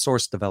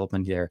 source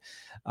development there.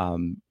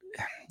 Um,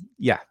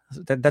 yeah,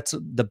 that's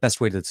the best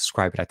way to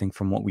describe it, I think,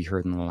 from what we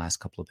heard in the last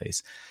couple of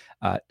days.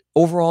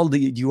 Overall,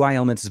 the UI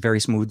element is very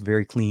smooth,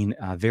 very clean,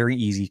 very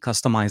easy,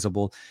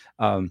 customizable.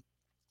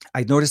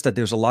 I noticed that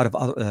there's a lot of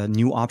other,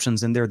 new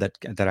options in there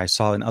that I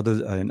saw in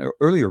other in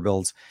earlier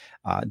builds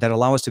that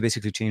allow us to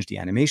basically change the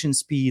animation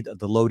speed,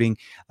 the loading.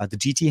 The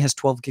GT has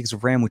 12 gigs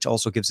of RAM, which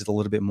also gives it a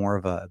little bit more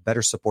of a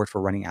better support for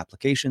running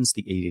applications.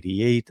 The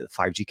 888, the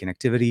 5G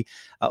connectivity,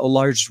 a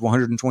large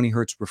 120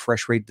 hertz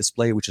refresh rate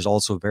display, which is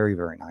also very,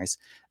 very nice,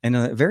 and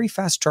a very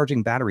fast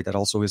charging battery that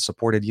also is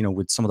supported,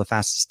 with some of the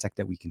fastest tech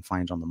that we can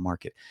find on the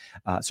market.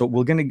 So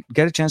we're going to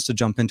get a chance to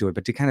jump into it,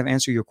 but to kind of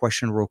answer your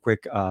question real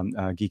quick,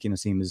 Geeky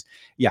Nassim, is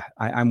yeah,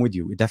 I'm with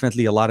you.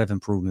 Definitely a lot of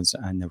improvements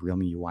in the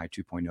Realme UI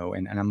 2.0,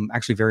 and I'm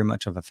actually very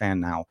much of a fan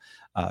now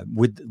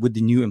with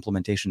the new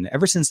implementation.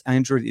 Ever since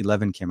Android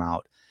 11 came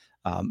out,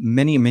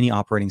 many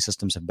operating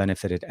systems have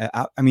benefited.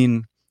 I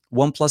mean,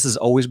 OnePlus has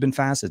always been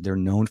fast; they're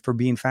known for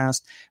being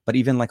fast. But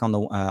even like on the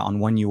on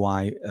One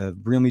UI,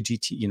 Realme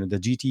GT, the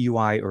GT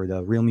UI or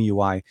the Realme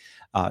UI,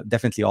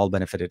 definitely all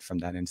benefited from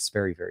that, and it's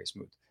very, very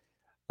smooth.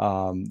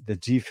 The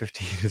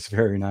G15 is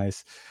very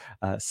nice.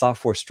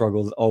 Software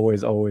struggles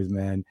always,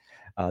 man.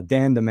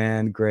 Dan the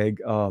man, Greg.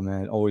 Oh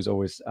man, always.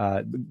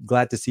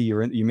 Glad to see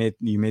you made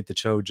the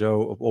show,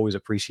 Joe. Always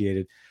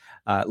appreciated.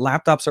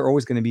 Laptops are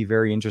always going to be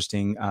very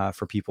interesting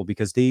for people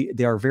because they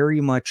are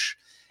very much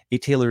a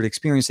tailored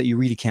experience that you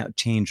really can't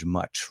change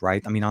much,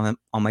 right? I mean, on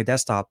my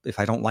desktop, if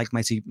I don't like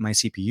my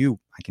CPU,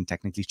 I can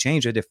technically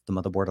change it if the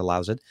motherboard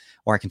allows it,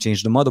 or I can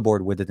change the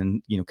motherboard with it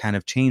and kind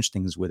of change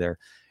things with there.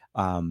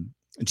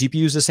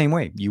 GPU is the same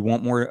way. You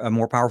want a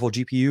more powerful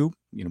GPU,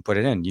 put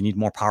it in. You need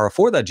more power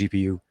for that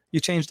GPU, you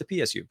change the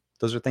PSU.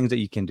 Those are things that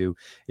you can do.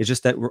 It's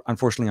just that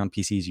unfortunately on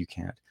PCs you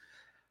can't.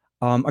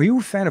 Are you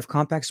a fan of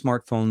compact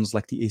smartphones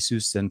like the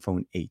Asus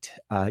Zenfone 8?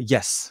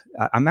 Yes,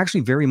 I'm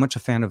actually very much a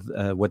fan of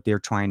what they're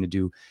trying to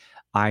do.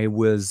 I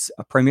was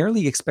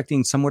primarily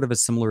expecting somewhat of a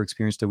similar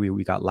experience that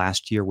we got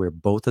last year, where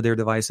both of their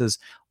devices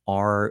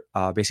are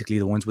basically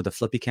the ones with the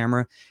flippy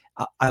camera.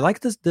 I like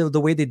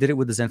the way they did it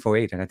with the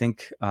Zenfone 8, and I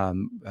think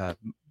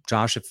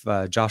Josh,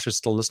 if Josh is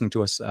still listening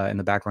to us in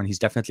the background, he's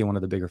definitely one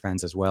of the bigger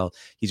fans as well.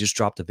 He just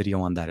dropped a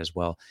video on that as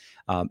well.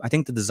 I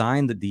think the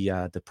design,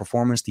 the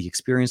performance, the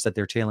experience that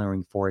they're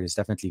tailoring for it is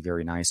definitely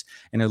very nice,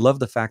 and I love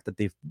the fact that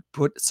they've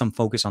put some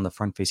focus on the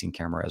front-facing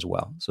camera as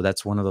well. So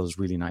that's one of those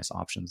really nice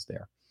options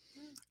there.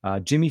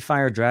 Jimmy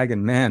Fire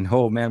Dragon, man,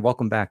 oh man,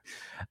 welcome back.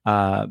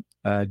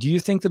 Do you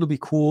think that'll be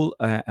cool?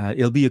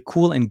 It'll be a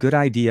cool and good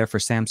idea for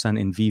Samsung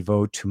and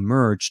Vivo to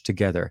merge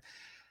together.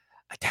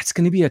 That's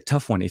going to be a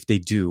tough one if they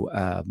do.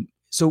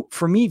 So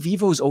for me,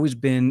 Vivo's always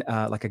been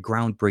like a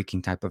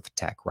groundbreaking type of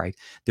tech, right?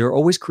 They're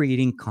always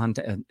creating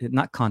content,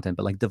 not content,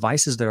 but like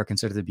devices that are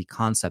considered to be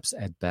concepts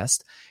at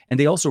best. And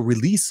they also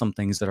release some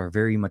things that are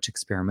very much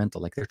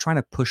experimental, like they're trying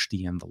to push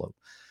the envelope.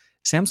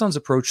 Samsung's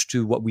approach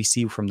to what we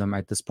see from them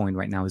at this point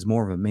right now is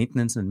more of a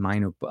maintenance and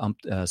minor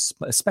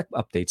spec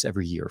updates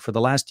every year. For the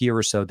last year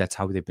or so, that's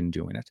how they've been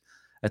doing it.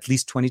 At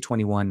least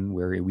 2021,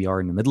 where we are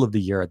in the middle of the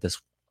year at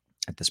this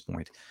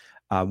point.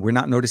 We're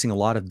not noticing a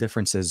lot of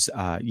differences,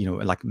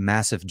 like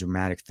massive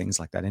dramatic things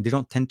like that. And they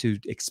don't tend to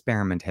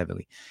experiment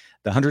heavily.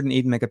 The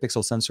 108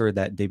 megapixel sensor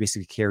that they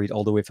basically carried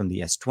all the way from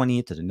the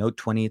S20 to the Note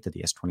 20 to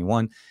the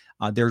S21,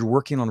 they're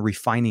working on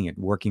refining it,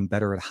 working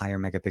better at higher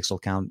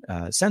megapixel count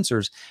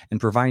sensors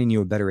and providing you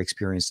a better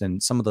experience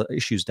than some of the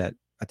issues that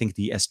I think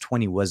the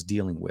S20 was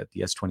dealing with,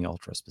 the S20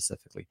 Ultra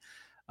specifically.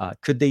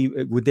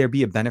 Would there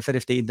be a benefit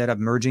if they ended up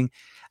merging?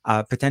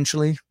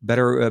 Potentially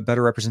better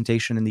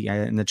representation in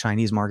the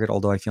Chinese market.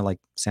 Although I feel like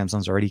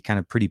Samsung's already kind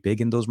of pretty big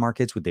in those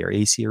markets with their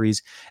A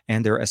series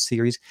and their S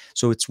series.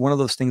 So it's one of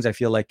those things I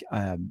feel like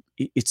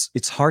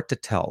it's hard to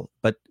tell.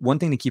 But one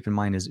thing to keep in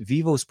mind is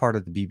Vivo is part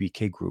of the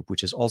BBK group,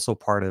 which is also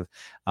part of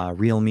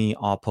Realme,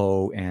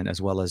 Oppo, and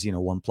as well as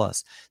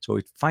OnePlus. So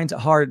it finds it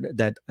hard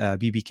that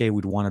BBK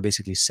would want to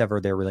basically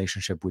sever their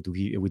relationship with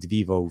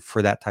Vivo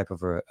for that type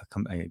of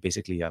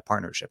basically a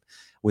partnership,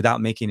 without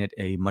making it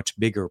a much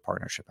bigger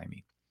partnership. I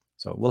mean.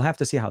 So we'll have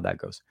to see how that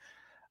goes.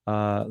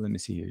 Let me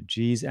see here.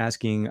 G's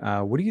asking,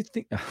 what do you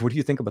think? What do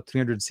you think about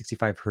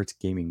 365 hertz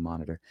gaming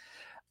monitor?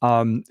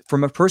 From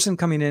a person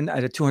coming in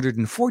at a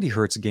 240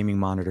 hertz gaming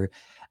monitor,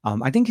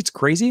 I think it's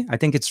crazy. I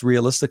think it's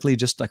realistically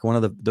just like one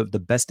of the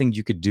best things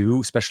you could do,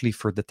 especially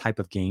for the type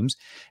of games.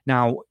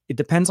 Now, it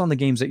depends on the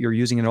games that you're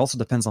using, and it also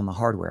depends on the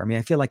hardware. I mean,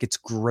 I feel like it's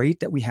great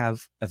that we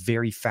have a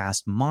very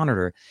fast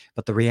monitor,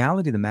 but the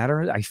reality of the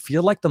matter is, I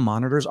feel like the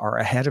monitors are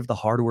ahead of the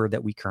hardware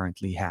that we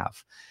currently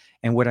have.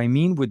 And what I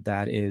mean with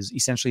that is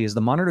essentially is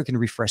the monitor can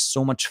refresh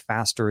so much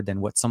faster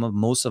than what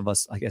most of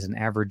us, like as an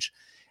average,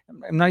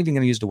 I'm not even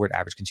going to use the word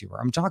average consumer.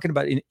 I'm talking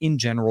about in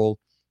general,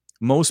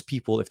 most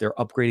people, if they're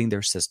upgrading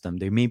their system,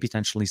 they may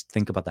potentially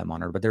think about that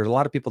monitor, but there's a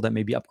lot of people that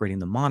may be upgrading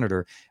the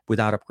monitor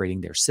without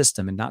upgrading their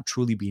system and not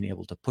truly being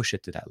able to push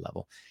it to that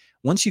level.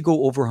 Once you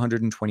go over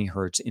 120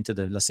 hertz into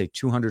the, let's say,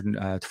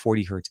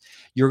 240 hertz,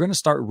 you're going to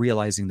start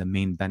realizing the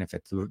main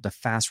benefit, the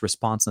fast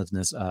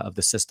responsiveness of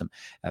the system.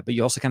 But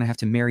you also kind of have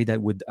to marry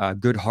that with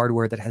good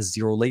hardware that has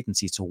zero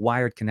latency. So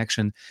wired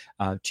connection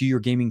to your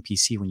gaming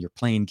PC when you're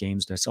playing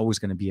games, that's always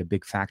going to be a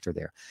big factor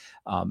there.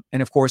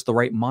 And of course, the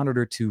right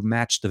monitor to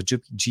match the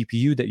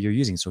GPU that you're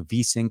using. So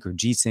VSync or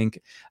G-Sync,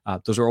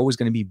 those are always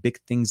going to be big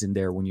things in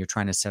there when you're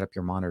trying to set up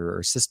your monitor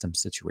or system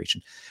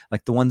situation.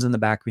 Like the ones in the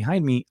back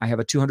behind me, I have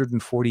a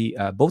 240.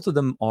 Both of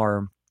them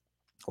are,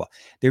 well,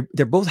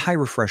 they're both high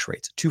refresh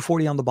rates.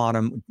 240 on the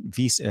bottom,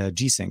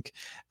 G-Sync,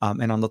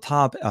 and on the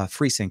top,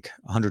 FreeSync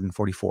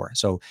 144.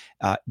 So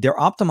they're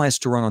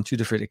optimized to run on two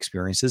different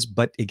experiences.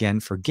 But again,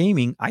 for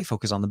gaming, I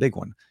focus on the big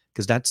one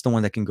because that's the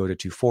one that can go to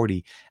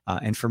 240.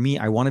 And for me,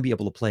 I want to be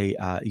able to play,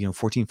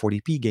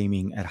 1440p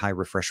gaming at high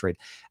refresh rate.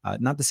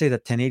 Not to say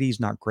that 1080 is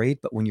not great,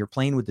 but when you're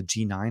playing with the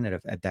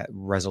G9 at that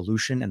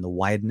resolution and the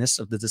wideness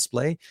of the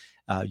display,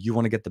 you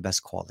want to get the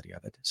best quality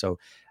of it. So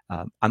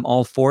I'm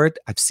all for it.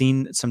 I've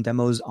seen some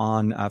demos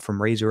on from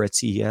Razer at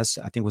CES.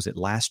 I think was it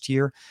last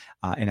year,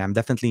 and I'm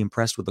definitely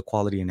impressed with the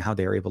quality and how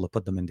they're able to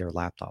put them in their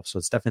laptops. So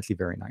it's definitely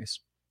very nice.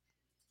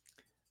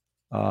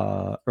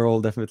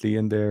 Earl definitely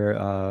in there.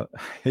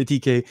 Hey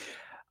TK,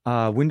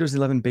 Windows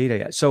 11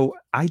 beta. So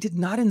I did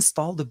not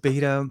install the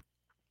beta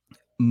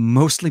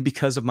mostly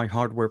because of my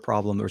hardware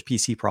problem or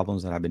PC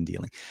problems that I've been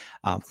dealing.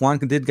 Juan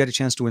did get a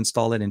chance to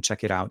install it and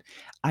check it out.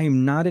 I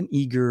am not an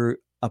eager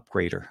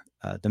upgrader.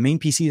 The main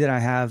PC that I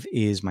have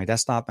is my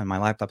desktop, and my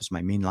laptop is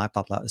my main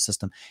laptop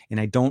system, and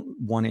I don't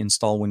want to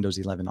install Windows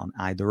 11 on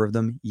either of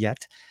them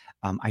yet.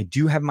 I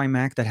do have my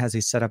Mac that has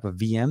a setup of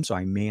VM, so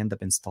I may end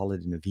up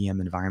installing it in a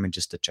VM environment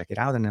just to check it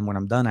out. And then when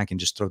I'm done, I can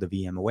just throw the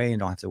VM away and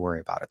don't have to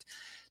worry about it.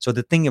 So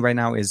the thing right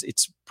now is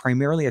it's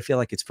primarily, I feel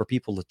like it's for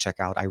people to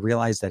check out. I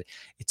realize that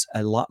it's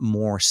a lot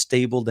more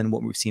stable than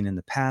what we've seen in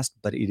the past,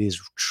 but it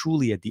is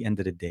truly at the end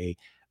of the day,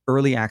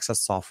 early access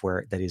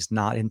software that is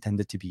not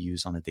intended to be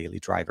used on a daily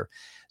driver.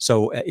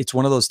 So it's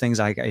one of those things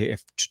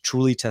if to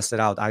truly test it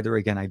out, either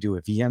again, I do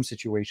a VM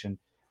situation,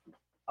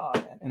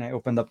 and I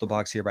opened up the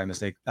box here by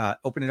mistake.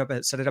 Open it up,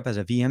 set it up as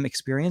a VM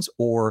experience,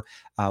 or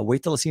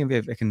wait till I see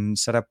if I can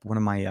set up one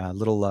of my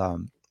little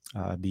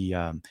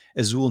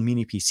Azul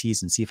mini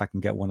PCs and see if I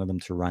can get one of them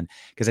to run,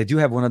 because I do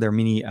have one of their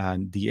mini.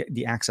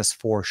 The Access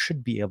 4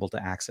 should be able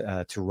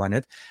to run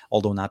it,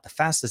 although not the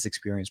fastest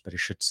experience, but it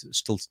should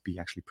still be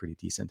actually pretty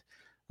decent.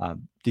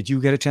 Did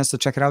you get a chance to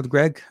check it out,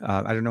 Greg?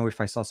 I don't know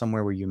if I saw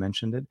somewhere where you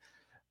mentioned it.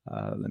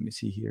 Let me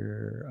see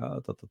here.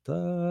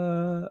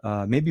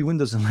 Maybe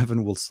Windows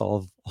 11 will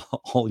solve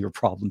all your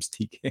problems,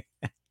 TK.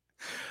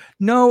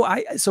 No,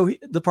 so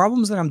the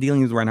problems that I'm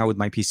dealing with right now with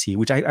my PC,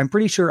 which I'm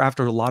pretty sure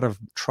after a lot of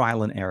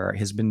trial and error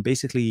has been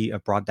basically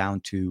brought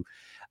down to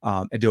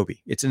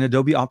Adobe. It's an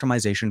Adobe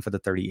optimization for the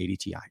 3080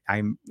 Ti.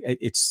 I'm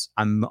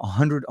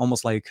 100,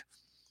 almost like,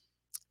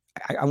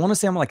 I want to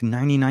say I'm like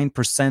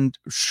 99%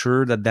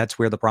 sure that that's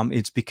where the problem is.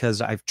 It's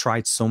because I've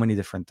tried so many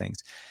different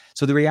things.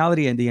 So the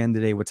reality at the end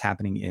of the day, what's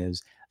happening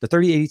is the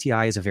 3080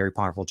 Ti is a very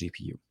powerful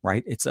GPU,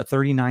 right? It's a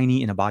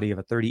 3090 in a body of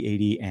a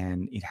 3080,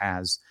 and it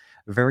has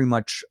very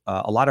much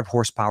a lot of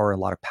horsepower, a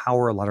lot of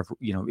power, a lot of,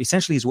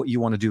 essentially is what you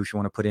want to do if you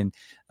want to put in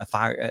a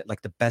fire,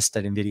 like the best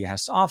that NVIDIA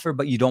has to offer,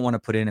 but you don't want to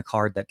put in a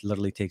card that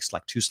literally takes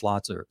like 2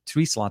 slots or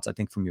 3 slots, I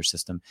think, from your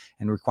system,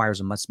 and requires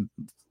a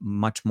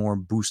much more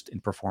boost in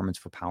performance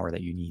for power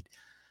that you need.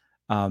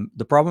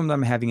 The problem that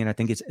I'm having, and I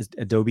think it's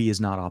Adobe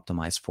is not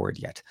optimized for it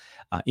yet.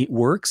 It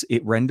works,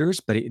 it renders,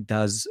 but it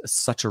does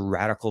such a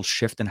radical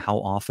shift in how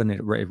often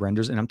it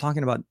renders. And I'm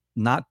talking about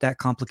not that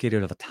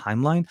complicated of a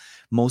timeline,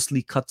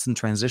 mostly cuts and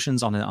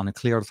transitions on a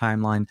clear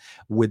timeline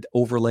with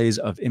overlays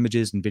of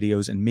images and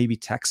videos and maybe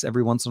text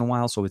every once in a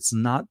while. So it's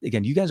not,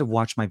 again, you guys have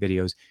watched my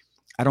videos.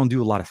 I don't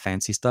do a lot of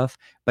fancy stuff,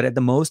 but at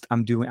the most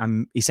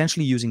I'm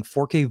essentially using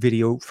 4K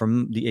video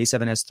from the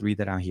A7S III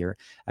that I here.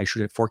 I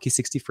shoot at 4K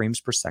 60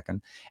 frames per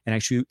second, and I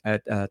shoot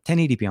at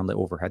 1080p on the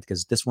overhead,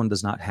 because this one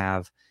does not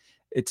have.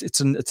 It's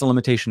a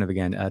limitation of,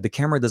 again, the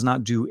camera does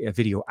not do a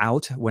video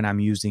out when I'm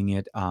using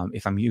it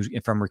if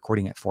I'm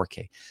recording at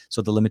 4K.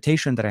 So the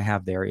limitation that I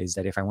have there is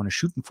that if I want to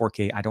shoot in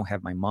 4K, I don't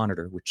have my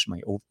monitor, which my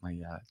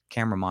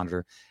camera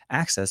monitor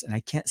access, and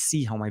I can't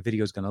see how my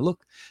video is going to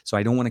look. So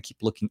I don't want to keep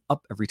looking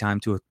up every time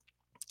to a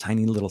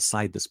tiny little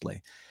side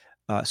display.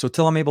 So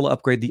till I'm able to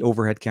upgrade the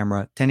overhead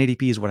camera,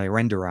 1080p is what I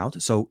render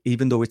out. So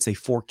even though it's a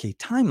 4K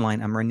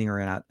timeline, I'm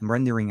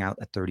rendering out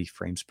at 30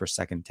 frames per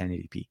second,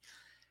 1080p.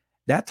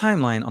 That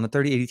timeline on the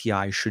 3080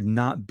 Ti should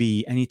not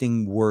be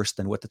anything worse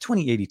than what the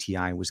 2080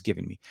 Ti was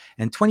giving me.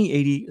 And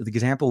 2080, the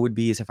example would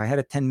be is if I had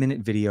a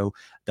 10-minute video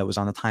that was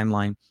on the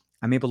timeline,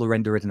 I'm able to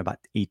render it in about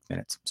 8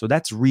 minutes. So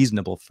that's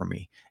reasonable for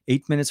me.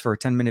 8 minutes for a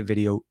 10-minute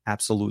video,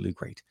 absolutely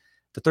great.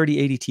 The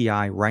 3080 Ti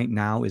right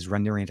now is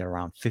rendering at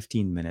around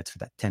 15 minutes for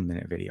that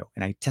 10-minute video.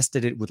 And I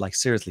tested it with like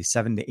seriously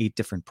 7 to 8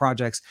 different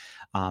projects.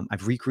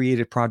 I've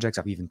recreated projects.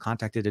 I've even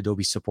contacted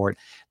Adobe support.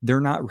 They're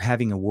not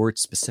having a word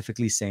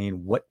specifically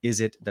saying what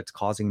is it that's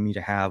causing me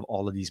to have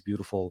all of these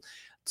beautiful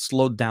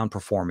slowed down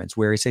performance,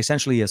 where it's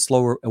essentially a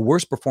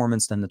worse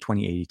performance than the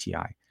 2080 Ti.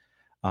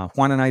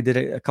 Juan and I did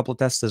a couple of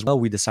tests as well.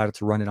 We decided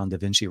to run it on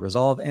DaVinci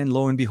Resolve, and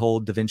lo and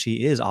behold,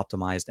 DaVinci is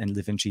optimized and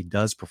DaVinci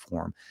does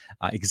perform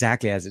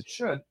exactly as it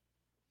should.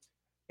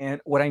 And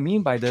what I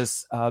mean by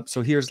this,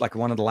 so here's like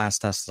one of the last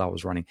tests I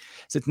was running.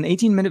 So it's an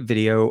 18-minute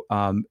video.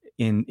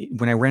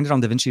 When I ran it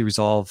on DaVinci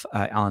Resolve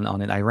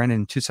on it, I ran it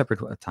in 2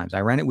 separate times. I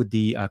ran it with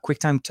the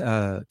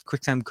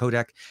QuickTime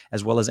codec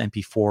as well as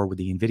MP4 with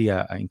the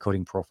NVIDIA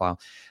encoding profile.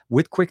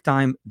 With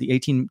QuickTime, the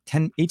 18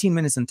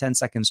 minutes and 10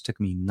 seconds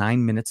took me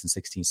 9 minutes and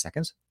 16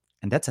 seconds.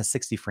 And that's at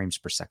 60 frames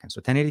per second.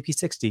 So 1080p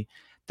 60,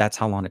 that's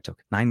how long it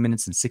took. 9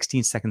 minutes and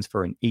 16 seconds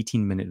for an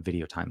 18-minute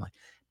video timeline.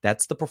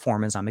 That's the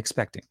performance I'm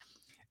expecting.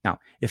 Now,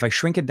 if I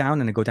shrink it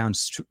down and I go down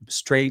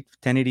straight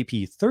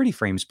 1080p 30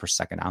 frames per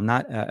second,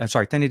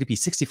 1080p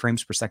 60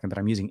 frames per second, but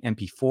I'm using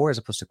MP4 as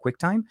opposed to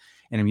QuickTime,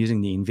 and I'm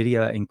using the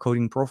NVIDIA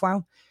encoding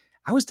profile,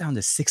 I was down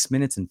to 6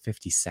 minutes and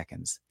 50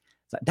 seconds.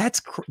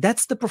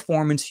 That's the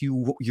performance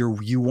you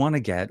want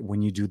to get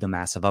when you do the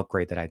massive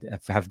upgrade that I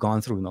have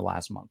gone through in the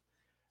last month.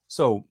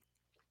 So,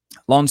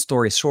 long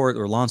story short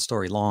or long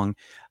story long,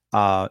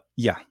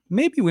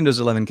 maybe Windows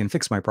 11 can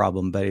fix my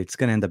problem, but it's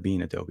going to end up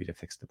being Adobe to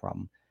fix the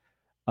problem.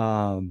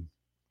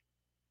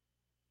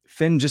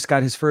 Finn just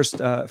got his first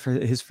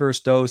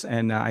dose,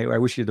 and I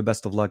wish you the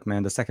best of luck,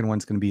 man. The second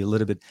one's going to be a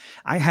little bit.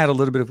 I had a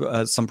little bit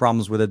of some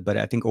problems with it, but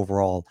I think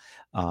overall,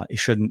 it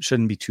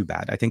shouldn't be too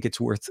bad. I think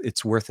it's worth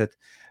it.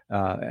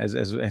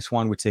 As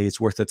Juan would say, it's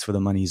worth it for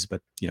the monies,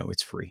 but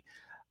it's free.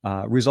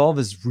 Resolve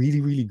is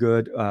really, really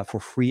good for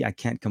free. I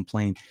can't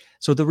complain.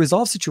 So the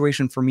Resolve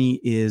situation for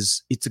me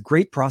is it's a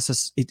great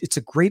process. It's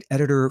a great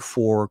editor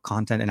for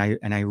content,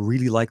 and I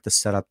really like the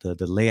setup, the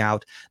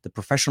layout, the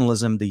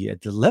professionalism, the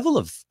level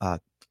of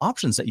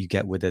options that you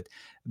get with it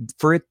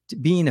for it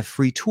being a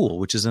free tool,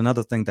 which is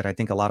another thing that I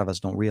think a lot of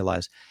us don't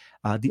realize.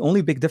 The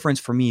only big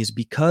difference for me is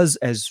because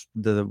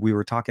we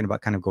were talking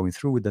about kind of going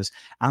through with this,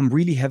 I'm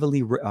really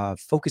heavily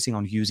focusing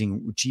on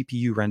using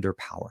GPU render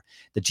power.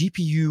 The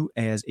GPU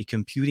as a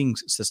computing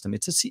system,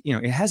 it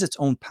has its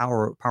own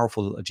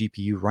powerful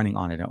GPU running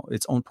on it,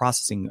 its own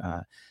processing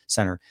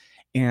center.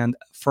 And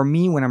for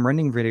me, when I'm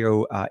rendering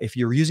video, if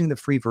you're using the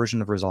free version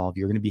of Resolve,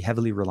 you're going to be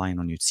heavily relying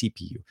on your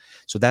CPU.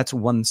 So that's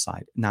one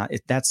side. Now,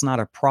 that's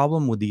not a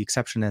problem, with the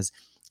exception as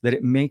that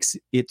it makes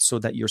it so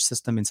that your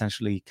system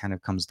essentially kind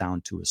of comes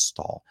down to a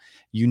stall.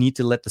 You need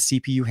to let the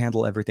CPU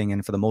handle everything.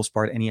 And for the most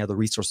part, any other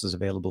resources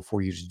available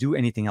for you to do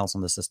anything else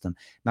on the system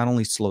not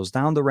only slows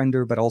down the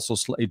render, but also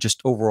it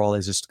just overall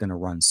is just going to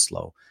run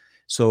slow.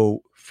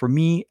 So for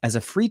me, as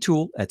a free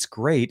tool, that's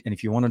great. And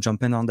if you want to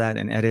jump in on that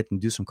and edit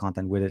and do some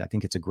content with it, I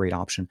think it's a great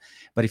option.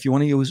 But if you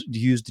want to use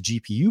the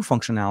GPU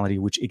functionality,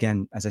 which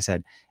again, as I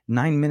said,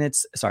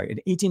 an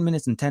 18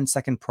 minutes and 10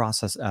 second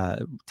process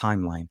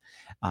timeline.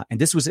 And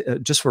this was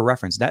just for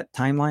reference, that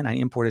timeline I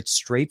imported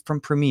straight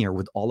from Premiere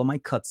with all of my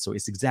cuts. So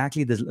it's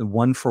exactly the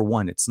one for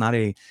one. It's not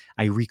I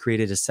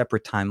recreated a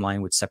separate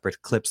timeline with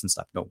separate clips and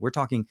stuff. No, we're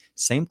talking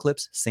same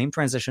clips, same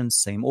transitions,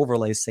 same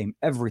overlays, same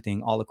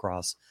everything all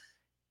across.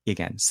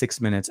 Again,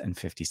 6 minutes and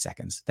 50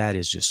 seconds. That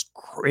is just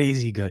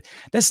crazy good.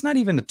 That's not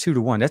even a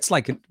 2-to-1. That's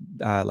like a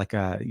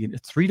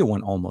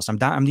 3-to-1 almost.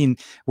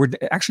 We're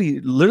actually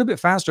a little bit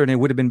faster than it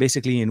would have been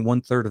basically in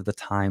 1/3 of the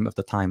time of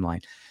the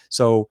timeline.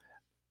 So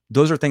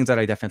those are things that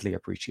I definitely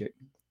appreciate.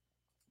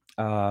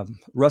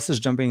 Russ is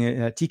jumping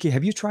in. TK,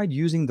 have you tried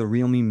using the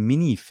Realme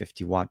Mini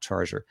 50-watt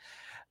charger?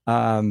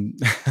 Hold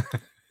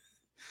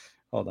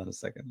on a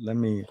second.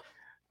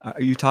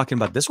 Are you talking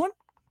about this one?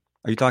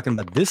 Are you talking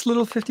about this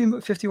little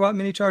 50-watt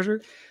mini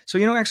charger? So,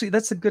 actually,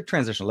 that's a good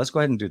transition. Let's go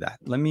ahead and do that.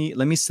 Let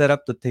me set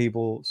up the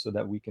table so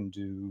that we can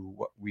do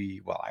what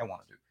I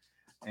want to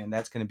do. And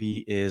that's going to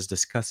be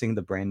discussing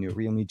the brand new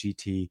Realme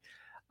GT.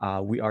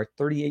 We are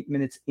 38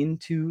 minutes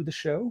into the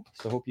show,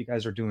 so hope you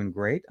guys are doing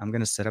great. I'm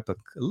going to set up a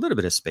little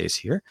bit of space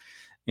here.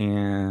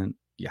 And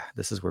yeah,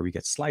 this is where we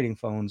get sliding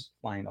phones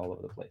flying all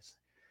over the place.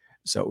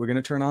 So we're going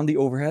to turn on the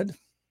overhead.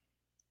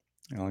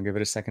 I'll give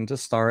it a second to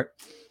start.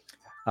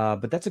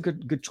 But that's a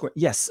good choice.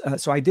 Yes.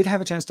 So I did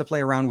have a chance to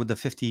play around with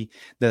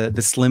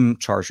the slim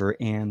charger,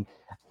 and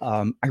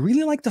I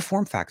really like the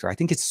form factor. I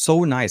think it's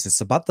so nice.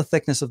 It's about the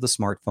thickness of the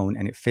smartphone,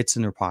 and it fits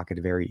in your pocket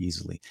very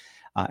easily.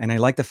 And I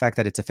like the fact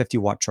that it's a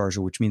 50-watt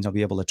charger, which means I'll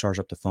be able to charge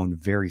up the phone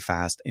very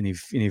fast in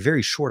a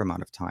very short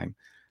amount of time.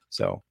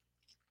 So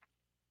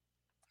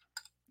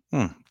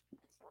Hmm.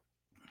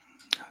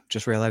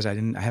 Just realized I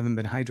haven't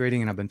been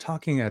hydrating, and I've been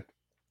talking at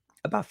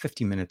about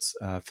 50 minutes,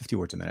 50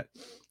 words a minute.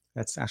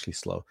 That's actually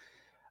slow.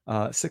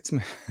 6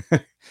 minutes.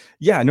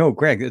 Yeah, no,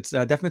 Greg, it's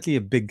definitely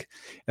a big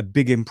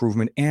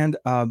improvement. And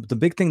the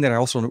big thing that I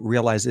also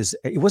realized is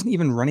it wasn't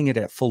even running it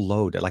at full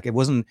load. Like it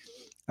wasn't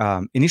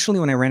initially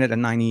when I ran it at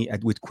 90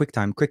 with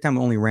QuickTime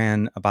only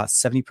ran about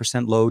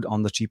 70% load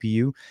on the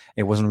GPU.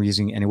 It wasn't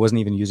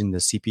even using the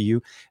CPU.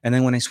 And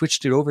then when I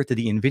switched it over to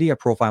the NVIDIA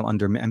profile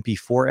under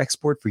MP4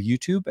 export for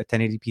YouTube at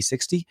 1080p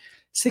 60,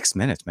 6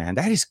 minutes, man,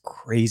 that is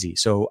crazy.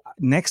 So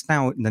the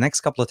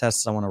next couple of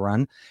tests I want to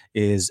run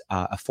is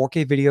a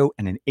 4K video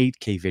and an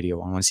 8K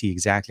video. I want to see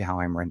exactly how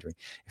I'm rendering.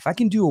 If I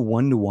can do a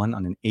 1-to-1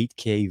 on an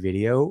 8K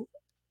video,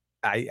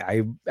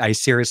 I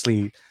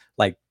seriously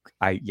like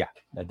yeah,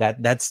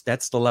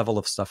 that's the level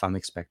of stuff I'm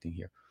expecting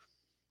here.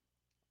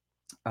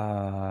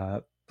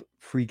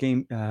 Free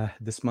game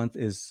this month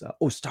is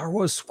Star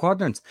Wars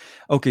Squadrons.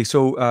 Okay,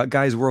 so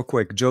guys, real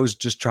quick, Joe's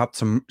just dropped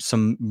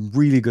some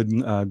really good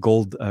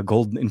gold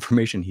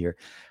information here.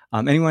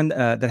 Anyone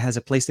that has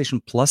a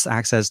PlayStation Plus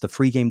access, the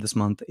free game this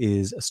month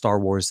is Star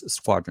Wars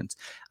Squadrons.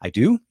 I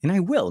do, and I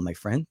will, my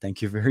friend.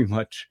 Thank you very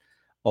much.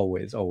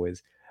 Always,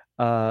 always.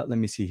 Let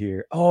me see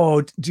here.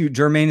 Oh, dude,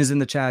 Jermaine is in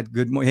the chat.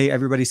 Good morning. Hey,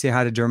 everybody, say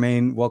hi to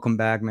Jermaine. Welcome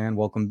back, man.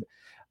 Welcome,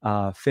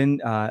 Finn.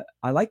 I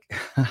like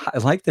I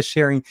like the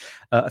sharing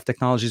of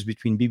technologies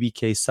between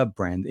BBK sub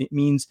brand. It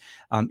means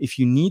if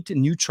you need a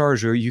new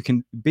charger, you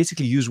can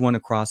basically use one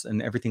across,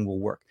 and everything will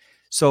work.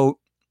 So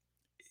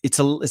it's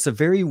a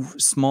very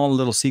small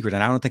little secret,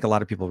 and I don't think a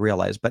lot of people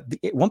realize. But the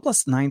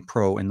OnePlus 9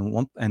 Pro and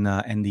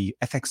the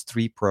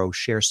FX3 Pro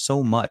share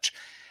so much.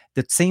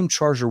 The same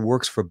charger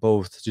works for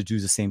both to do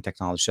the same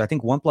technology. So I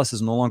think OnePlus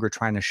is no longer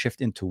trying to shift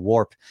into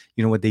Warp,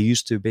 what they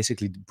used to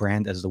basically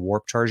brand as the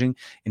Warp charging.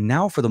 And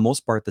now, for the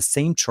most part, the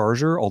same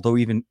charger, although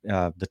even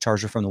the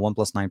charger from the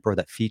OnePlus 9 Pro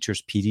that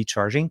features PD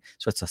charging,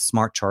 so it's a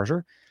smart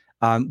charger,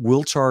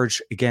 will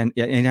charge again,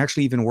 and it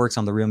actually even works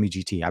on the Realme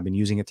GT. I've been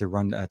using it to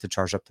run to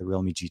charge up the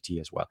Realme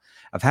GT as well.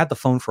 I've had the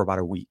phone for about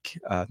a week.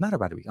 Not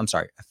about a week. I'm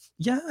sorry.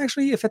 Yeah,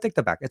 actually, if I take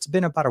that back, it's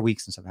been about a week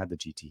since I've had the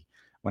GT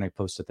when I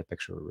posted the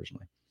picture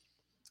originally.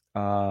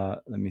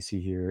 Let me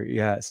see here.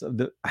 Yeah, so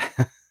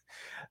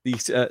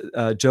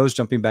Joe's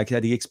jumping back.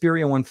 Yeah, the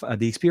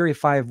Xperia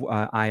 5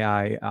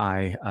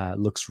 II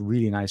looks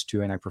really nice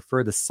too, and I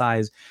prefer the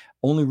size.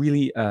 Only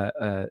really,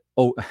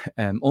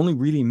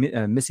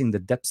 missing the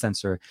depth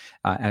sensor,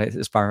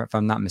 as far if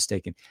I'm not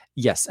mistaken.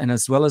 Yes, and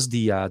as well as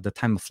the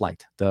time of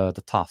flight, the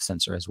TOF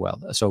sensor as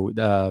well. So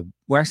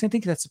actually, I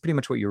think that's pretty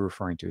much what you're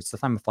referring to. It's the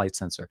time of flight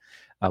sensor,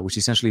 which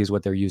essentially is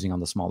what they're using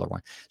on the smaller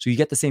one. So you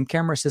get the same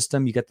camera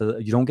system. You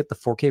don't get the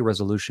 4K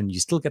resolution.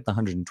 You still get the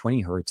 120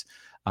 hertz.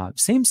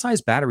 Same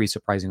size battery,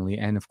 surprisingly,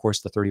 and of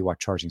course the 30-watt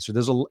charging. So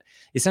there's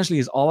essentially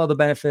is all of the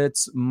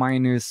benefits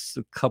minus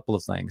a couple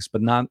of things,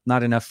 but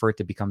not enough for it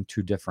to become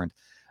too different.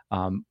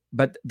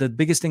 But the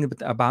biggest thing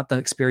about the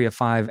Xperia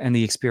 5 and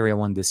the Xperia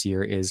 1 this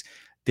year is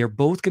they're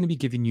both going to be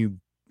giving you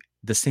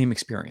the same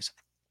experience.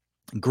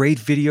 Great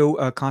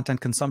video content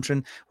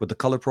consumption with the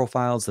color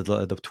profiles, the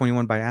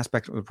 21 by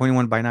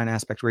 9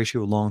 aspect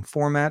ratio long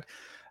format.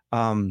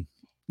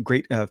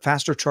 Great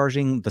faster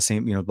charging, the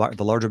same,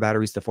 the larger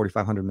batteries, the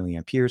 4,500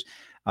 milliamperes,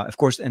 of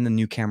course, and the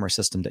new camera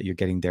system that you're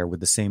getting there with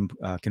the same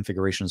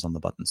configurations on the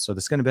buttons. So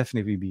this is going to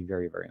definitely be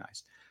very, very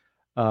nice.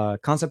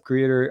 Concept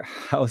creator,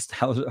 how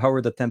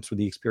are the temps with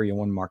the Xperia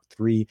 1 Mark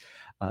III?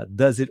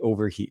 Does it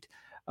overheat?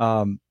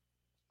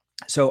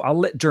 So I'll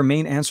let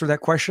Jermaine answer that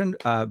question,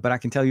 but I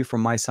can tell you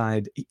from my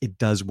side, it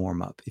does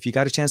warm up. If you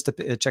got a chance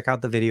to check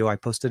out the video, I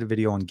posted a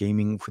video on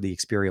gaming for the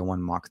Xperia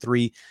 1 Mark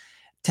III.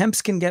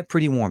 Temps can get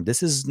pretty warm.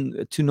 This is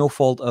to no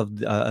fault of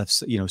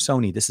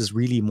Sony. This is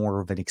really more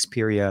of an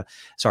Xperia.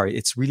 Sorry,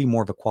 it's really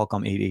more of a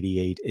Qualcomm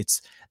 888.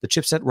 It's the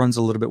chipset runs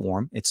a little bit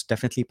warm. It's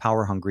definitely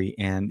power hungry,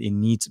 and it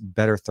needs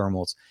better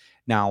thermals.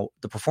 Now,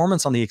 the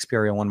performance on the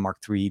Xperia 1 Mark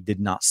III did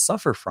not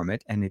suffer from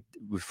it, and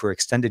for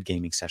extended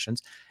gaming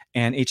sessions.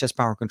 And HS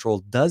Power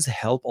Control does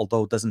help,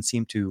 although it doesn't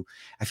seem to.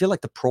 I feel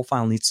like the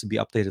profile needs to be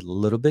updated a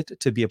little bit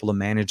to be able to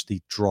manage the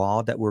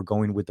draw that we're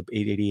going with the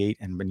 888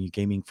 and when you're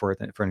gaming for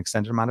an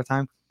extended amount of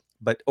time.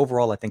 But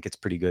overall, I think it's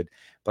pretty good.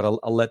 But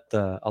I'll let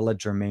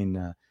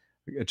Jermaine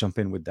jump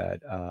in with that.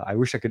 I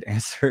wish I could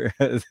answer.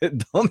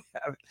 Don't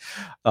have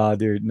it,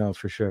 dude. No,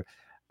 for sure.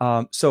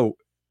 So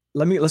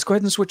let's go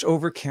ahead and switch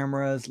over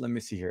cameras. Let me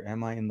see here.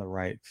 Am I in the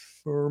right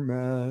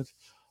format?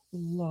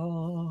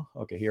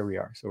 Okay, here we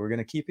are. So we're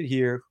gonna keep it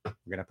here.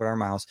 We're gonna put our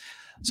mouse.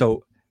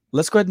 So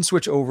let's go ahead and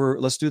switch over.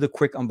 Let's do the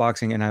quick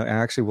unboxing, and I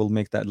actually will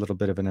make that little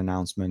bit of an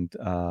announcement.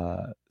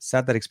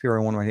 Sad that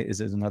Xperia 1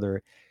 is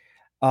another.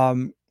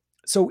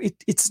 So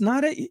it's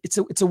not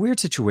it's a weird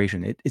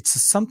situation. It's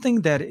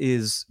something that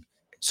is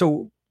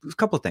so. A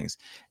couple of things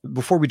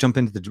before we jump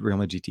into the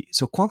Realme GT.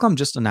 So Qualcomm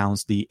just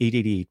announced the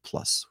 888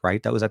 Plus,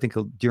 right? That was, I think,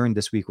 during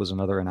this week was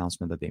another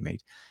announcement that they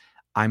made.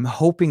 I'm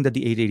hoping that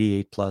the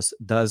 888 Plus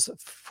does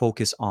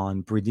focus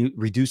on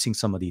reducing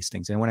some of these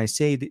things. And when I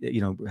say,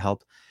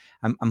 help,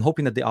 I'm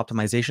hoping that the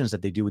optimizations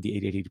that they do with the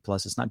 8880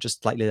 Plus is not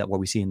just slightly that what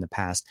we see in the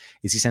past.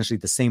 It's essentially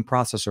the same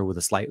processor with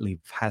a slightly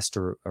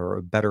faster or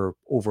a better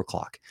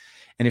overclock.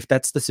 And if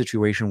that's the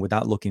situation,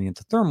 without looking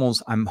into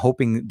thermals, I'm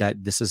hoping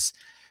that this is.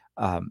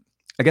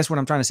 I guess what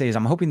I'm trying to say is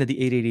I'm hoping that the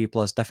 888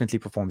 Plus definitely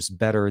performs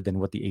better than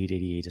what the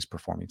 888 is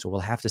performing. So we'll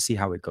have to see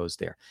how it goes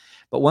there.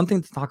 But one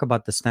thing to talk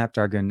about the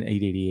Snapdragon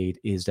 888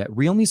 is that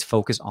Realme's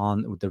focus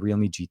on with the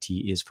Realme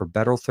GT is for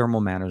better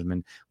thermal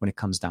management when it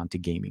comes down to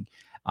gaming.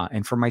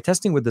 And for my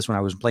testing with this, when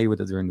I was playing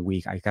with it during the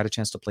week, I got a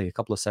chance to play a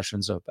couple of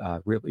sessions of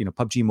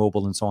PUBG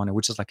Mobile and so on,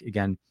 which is like,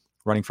 again,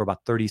 running for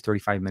about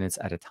 35 minutes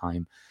at a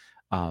time.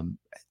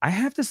 I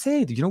have to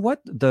say, you know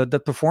what? The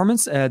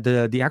performance,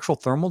 the actual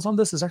thermals on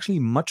this is actually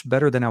much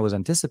better than I was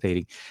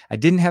anticipating. I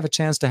didn't have a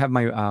chance to have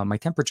my my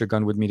temperature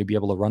gun with me to be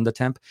able to run the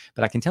temp,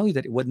 but I can tell you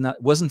that it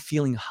wasn't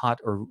feeling hot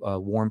or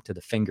warm to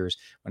the fingers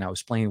when I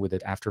was playing with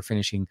it after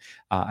finishing,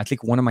 I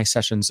think, one of my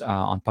sessions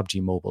on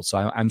PUBG Mobile. So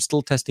I'm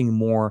still testing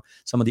more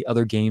some of the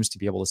other games to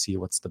be able to see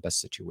what's the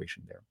best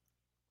situation there.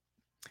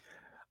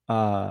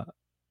 Uh,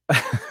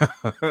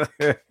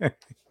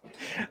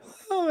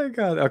 oh my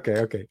god.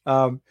 Okay.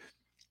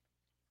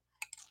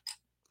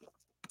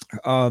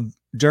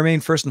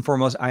 Jermaine, first and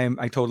foremost,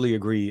 I totally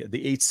agree. The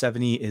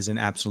 870 is an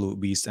absolute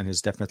beast and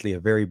is definitely a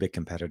very big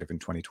competitive in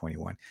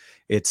 2021.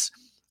 It's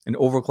an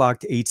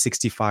overclocked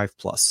 865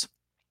 plus,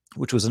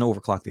 which was an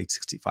overclocked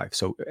 865.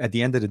 So at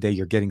the end of the day,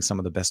 you're getting some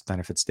of the best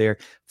benefits there.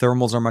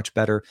 Thermals are much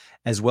better,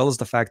 as well as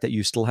the fact that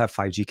you still have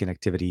 5G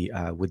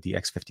connectivity with the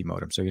X50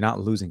 modem. So you're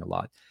not losing a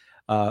lot.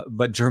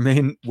 But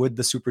Jermaine, with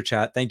the super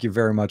chat, thank you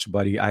very much,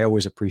 buddy. I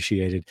always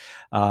appreciate it.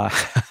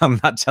 I'm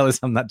not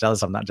jealous. If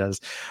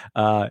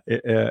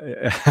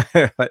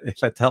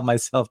I tell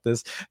myself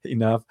this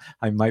enough,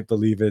 I might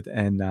believe it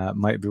and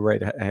might be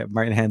right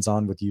hands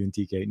on with you and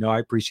TK. No, I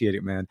appreciate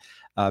it, man.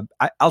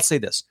 I'll say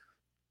this.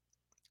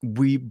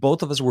 We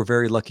both of us were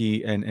very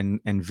lucky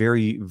and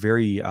very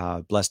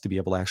blessed to be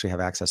able to actually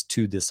have access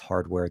to this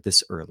hardware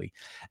this early,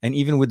 and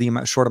even with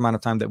the short amount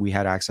of time that we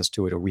had access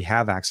to it, or we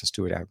have access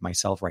to it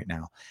myself right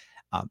now,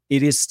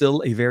 it is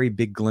still a very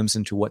big glimpse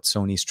into what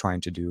Sony's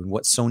trying to do and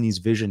what Sony's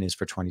vision is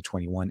for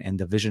 2021, and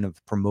the vision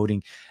of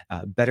promoting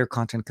better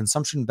content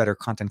consumption, better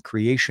content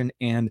creation,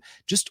 and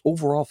just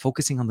overall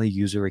focusing on the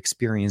user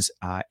experience.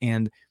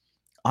 And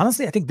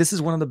honestly, I think this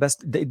is one of the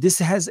best. This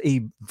has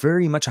a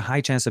very much a high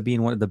chance of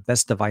being one of the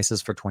best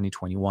devices for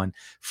 2021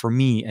 for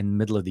me in the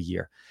middle of the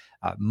year,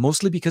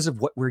 mostly because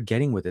of what we're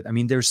getting with it. I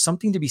mean, there's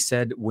something to be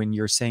said when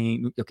you're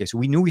saying, okay, so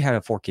we knew we had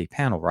a 4K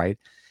panel, right?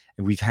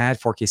 And we've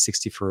had 4K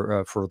 60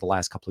 for the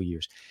last couple of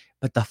years,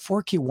 but the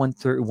 4K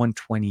 130,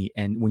 120,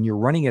 and when you're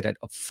running it at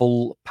a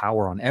full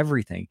power on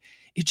everything,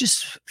 it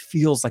just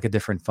feels like a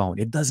different phone.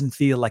 It doesn't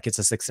feel like it's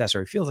a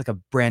successor. It feels like a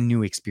brand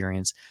new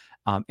experience.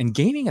 And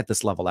gaming at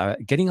this level,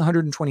 getting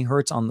 120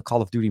 hertz on the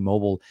Call of Duty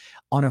Mobile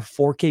on a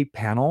 4K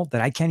panel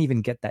that I can't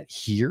even get that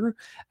here.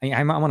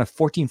 I'm on a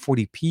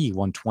 1440p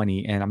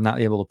 120, and I'm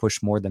not able to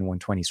push more than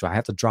 120, so I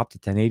have to drop to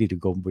 1080 to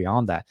go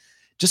beyond that.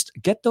 Just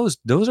get those.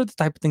 Those are the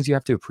type of things you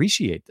have to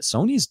appreciate.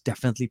 Sony is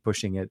definitely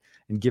pushing it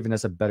and giving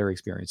us a better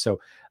experience.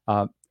 So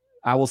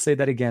I will say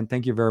that again.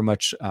 Thank you very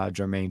much,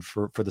 Jermaine,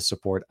 for the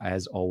support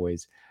as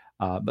always.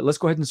 But let's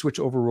go ahead and switch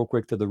over real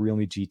quick to the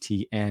Realme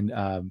GT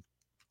and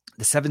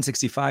the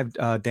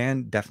 765,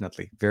 Dan,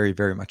 definitely very,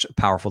 very much a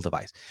powerful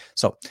device.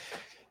 So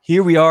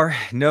here we are.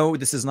 No,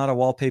 this is not a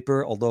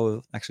wallpaper,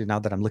 although actually now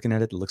that I'm looking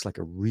at it, it looks like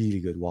a really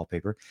good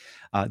wallpaper.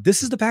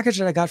 This is the package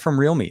that I got from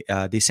Realme.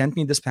 They sent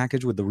me this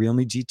package with the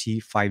Realme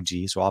GT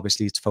 5G. So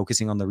obviously it's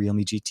focusing on the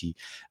Realme GT.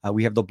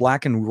 We have the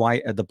black and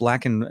white, the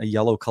black and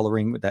yellow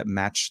coloring that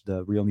match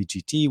the Realme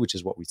GT, which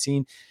is what we've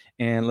seen.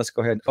 And let's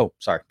go ahead. Oh,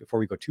 sorry, before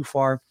we go too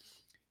far.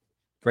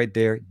 Right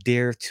there,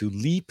 Dare to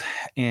Leap.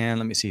 And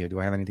let me see here. Do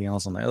I have anything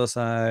else on the other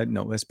side?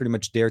 No, that's pretty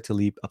much Dare to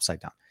Leap upside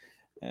down.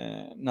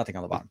 Nothing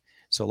on the bottom.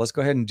 So let's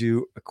go ahead and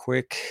do a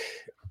quick.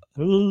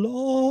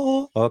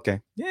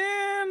 Okay.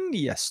 And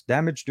yes,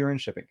 damage during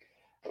shipping.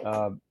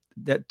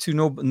 That to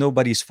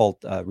nobody's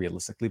fault,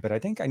 realistically, but I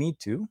think I need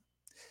to.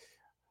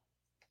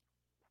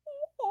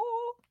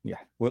 Yeah,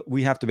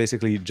 we have to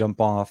basically jump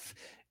off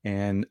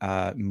and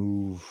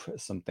move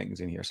some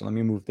things in here. So let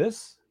me move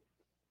this.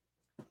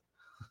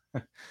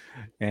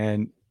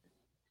 And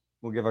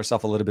we'll give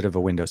ourselves a little bit of a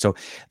window. So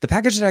the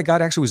package that I got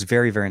actually was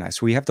very, very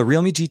nice. We have the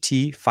Realme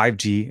GT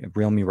 5G,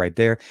 Realme right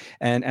there.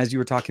 And as you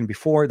were talking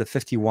before, the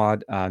 50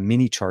 watt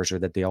mini charger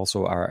that they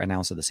also are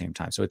announced at the same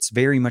time. So it's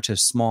very much a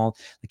small,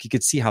 like you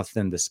could see how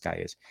thin this guy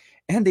is.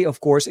 And they, of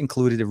course,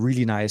 included a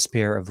really nice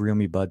pair of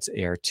Realme Buds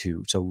Air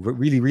 2. So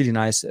really, really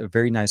nice,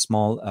 very nice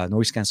small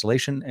noise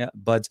cancellation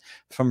buds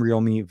from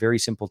Realme. Very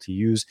simple to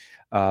use.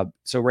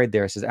 So right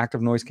there, it says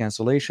active noise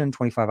cancellation,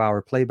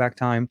 25-hour playback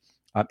time.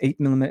 88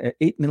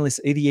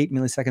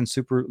 millisecond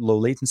super low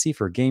latency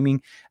for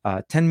gaming,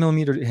 10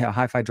 millimeter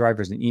hi-fi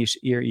drivers in each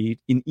ear,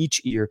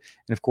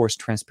 and of course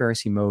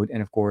transparency mode,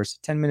 and of course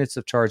 10 minutes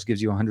of charge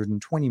gives you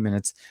 120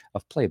 minutes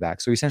of playback.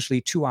 So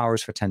essentially 2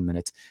 hours for 10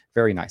 minutes.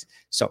 Very nice.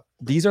 So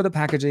these are the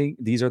packaging.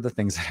 These are the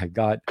things that I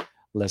got.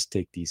 Let's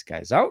take these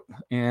guys out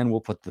and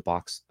we'll put the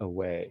box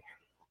away.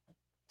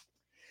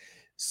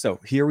 So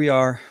here we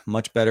are,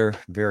 much better,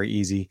 very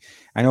easy.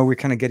 I know we're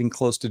kind of getting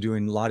close to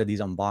doing a lot of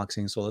these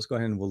unboxings, so let's go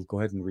ahead and we'll go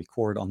ahead and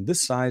record on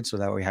this side so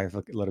that we have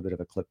a little bit of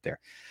a clip there.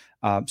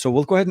 So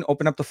we'll go ahead and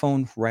open up the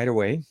phone right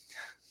away.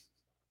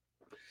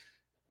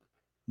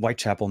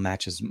 Whitechapel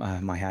matches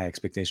my high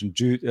expectation.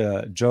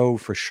 Joe,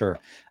 for sure.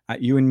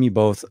 You and me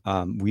both.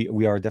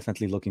 We are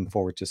definitely looking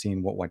forward to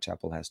seeing what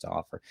Whitechapel has to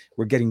offer.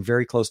 We're getting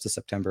very close to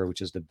September,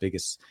 which is the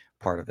biggest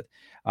part of it.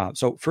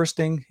 So first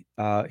thing,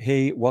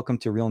 hey, welcome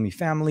to Realme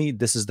family.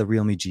 This is the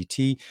Realme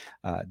GT.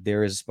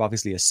 There is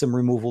obviously a SIM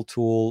removal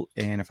tool,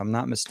 and if I'm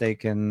not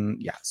mistaken,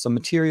 yeah, some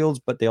materials,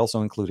 but they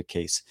also include a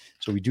case.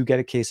 So we do get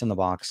a case in the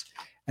box.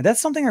 And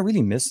that's something I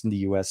really miss in the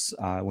US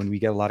when we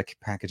get a lot of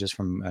packages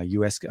from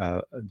US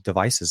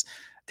devices.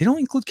 They don't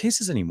include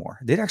cases anymore.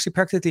 They'd actually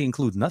practically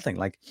include nothing.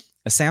 Like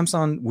a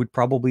Samsung would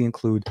probably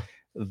include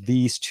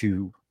these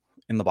two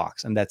in the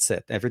box, and that's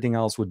it. Everything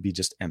else would be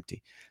just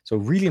empty. So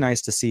really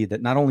nice to see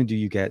that not only do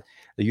you get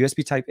the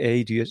USB Type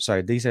A,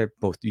 these are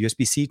both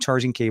USB-C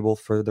charging cable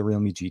for the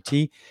Realme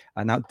GT.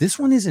 Now this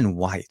one is in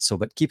white,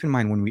 but keep in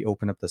mind when we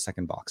open up the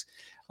second box.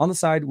 On the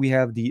side, we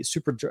have the so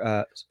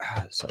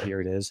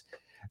here it is.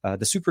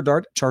 The Super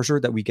Dart charger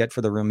that we get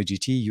for the Realme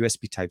GT,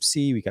 USB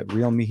Type-C. We got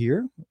Realme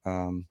here.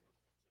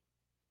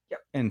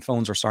 And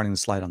phones are starting to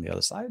slide on the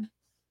other side.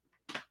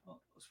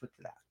 Let's put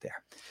that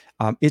there.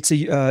 It's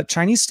a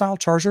Chinese-style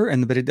charger,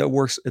 but it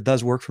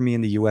does work for me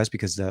in the US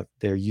because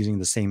they're using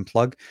the same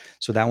plug.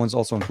 So that one's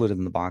also included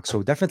in the box.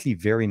 So definitely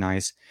very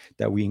nice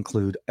that we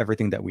include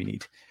everything that we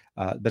need.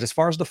 But as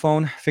far as the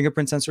phone,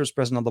 fingerprint sensor is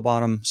present on the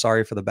bottom.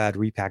 Sorry for the bad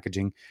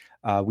repackaging.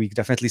 We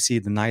definitely see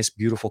the nice,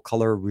 beautiful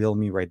color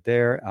Realme right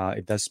there.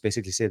 It does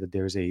basically say that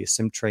there's a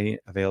SIM tray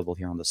available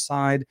here on the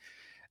side.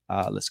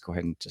 Let's go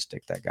ahead and just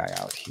take that guy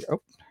out here.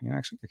 Oh, yeah,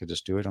 actually, I could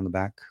just do it on the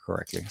back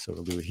correctly. So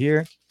we'll do it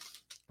here.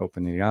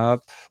 Open it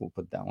up. We'll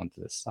put that one to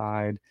the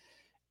side.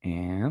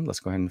 And let's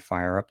go ahead and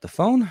fire up the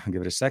phone. I'll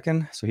give it a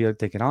second. So here,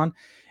 take it on.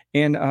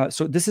 And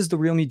so this is the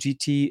Realme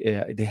GT.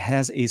 It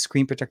has a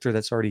screen protector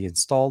that's already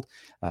installed.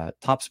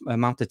 Top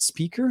mounted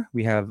speaker.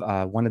 We have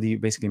one of the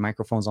basically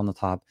microphones on the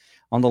top.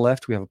 On the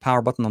left, we have a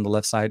power button on the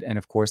left side. And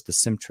of course, the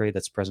SIM tray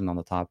that's present on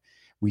the top.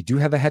 We do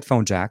have a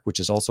headphone jack, which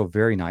is also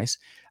very nice.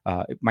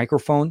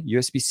 Microphone,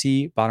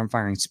 USB-C, bottom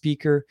firing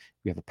speaker.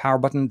 We have a power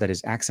button that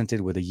is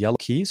accented with a yellow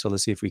key. So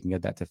let's see if we can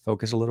get that to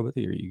focus a little bit.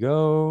 Here you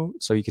go.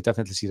 So you can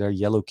definitely see that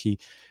yellow key.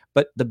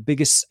 But the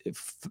biggest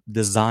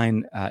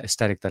design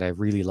aesthetic that I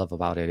really love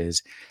about it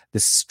is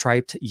this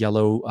striped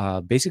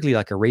yellow, basically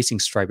like a racing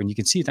stripe. And you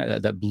can see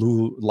that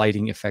blue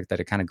lighting effect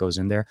that it kind of goes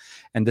in there.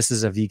 And this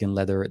is a vegan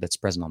leather that's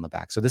present on the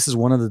back. So this is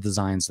one of the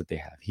designs that they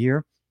have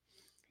here.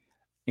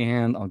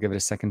 And I'll give it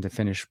a second to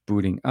finish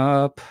booting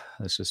up.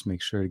 Let's just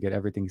make sure to get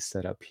everything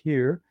set up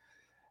here.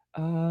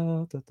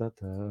 Here,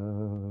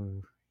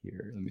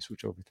 let me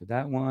switch over to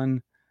that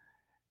one.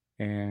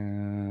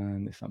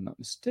 And if I'm not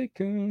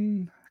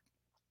mistaken,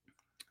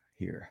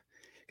 here,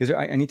 because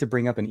I need to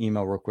bring up an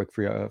email real quick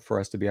for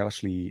us to be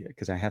actually,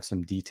 because I have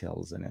some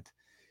details in it.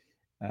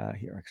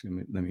 Here,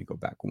 actually, let me go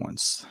back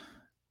once.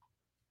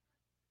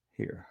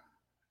 Here.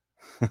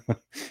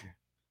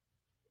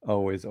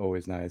 Always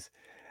nice.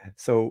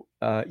 So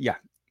yeah,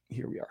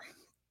 here we are.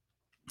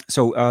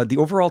 So the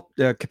overall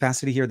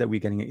capacity here that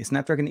we're getting is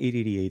Snapdragon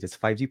 888. It's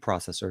 5G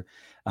processor,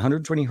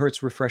 120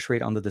 hertz refresh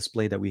rate on the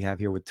display that we have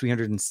here with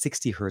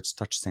 360 hertz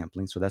touch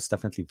sampling. So that's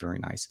definitely very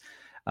nice.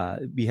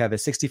 We have a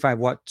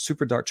 65-watt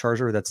Super Dart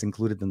charger that's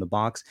included in the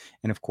box,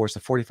 and of course a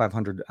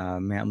 4,500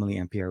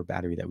 milliampere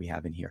battery that we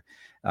have in here.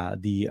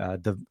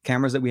 The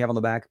cameras that we have on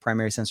the back,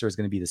 primary sensor is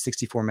going to be the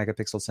 64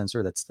 megapixel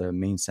sensor. That's the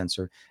main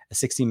sensor. A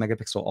 16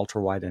 megapixel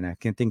ultra wide, and I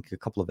can think a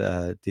couple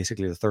of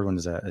basically the third one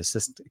is an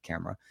assist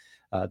camera.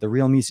 The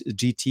Realme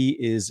GT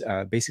is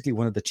basically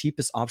one of the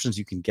cheapest options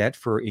you can get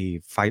for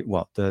the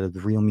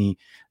Realme,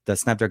 the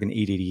Snapdragon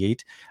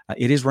 888.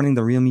 It is running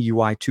the Realme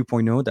UI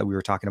 2.0 that we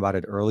were talking about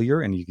it earlier,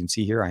 and you can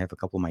see here I have a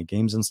couple of my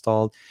games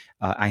installed.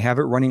 I have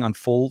it running on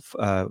full,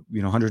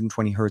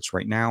 120 hertz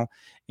right now,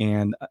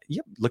 and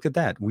yep, look at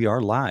that. We are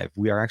live.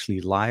 We are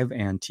actually live,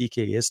 and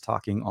TK is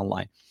talking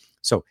online.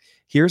 So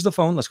here's the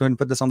phone. Let's go ahead and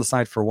put this on the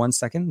side for 1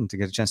 second to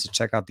get a chance to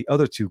check out the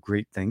other two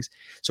great things.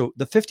 So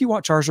the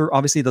 50-watt charger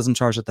obviously doesn't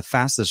charge at the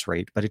fastest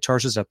rate, but it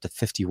charges up to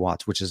 50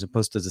 watts, which is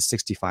opposed to the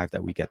 65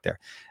 that we get there.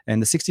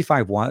 And the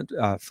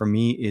 65-watt for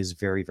me is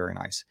very, very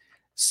nice.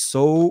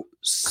 So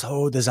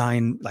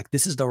designed, like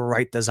this is the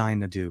right design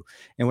to do.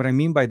 And what I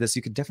mean by this,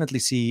 you could definitely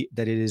see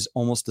that it is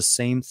almost the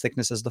same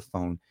thickness as the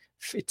phone.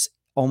 Fits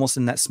almost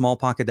in that small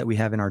pocket that we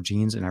have in our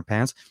jeans and our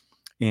pants.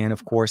 And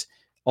of course,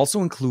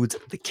 also includes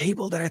the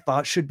cable that I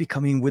thought should be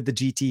coming with the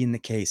GT in the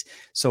case.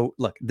 So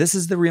look, this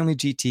is the Realme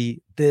GT.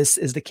 This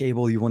is the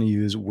cable you want to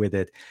use with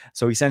it.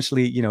 So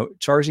essentially,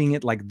 charging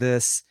it like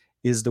this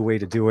is the way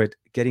to do it.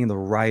 Getting the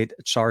right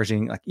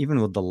charging, like even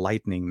with the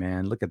lightning,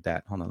 man, look at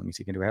that. Hold on, let me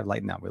see. Can we have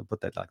light now? We'll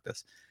put that like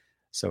this.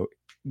 So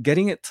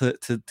getting it to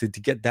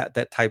get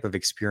that type of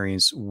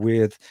experience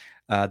with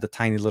the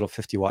tiny little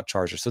 50-watt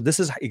charger. So this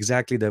is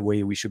exactly the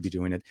way we should be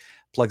doing it.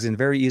 Plugs in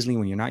very easily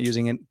when you're not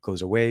using it,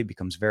 goes away,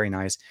 becomes very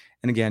nice.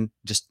 And again,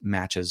 just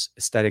matches.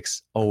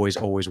 Aesthetics always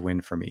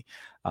win for me.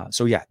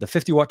 So yeah, the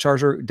 50-watt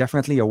charger,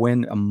 definitely a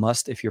win, a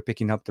must if you're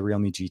picking up the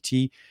Realme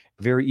GT.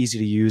 Very easy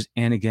to use.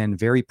 And again,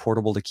 very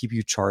portable to keep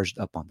you charged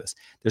up on this.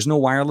 There's no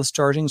wireless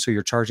charging, so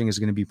your charging is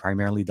going to be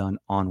primarily done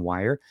on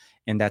wire.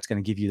 And that's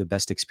going to give you the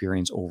best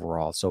experience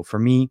overall. So for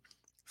me,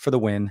 for the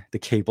win, the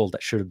cable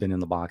that should have been in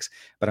the box,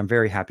 but I'm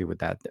very happy with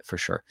that for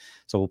sure.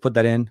 So we'll put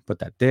that in, put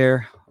that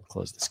there. I'll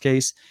close this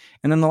case.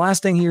 And then the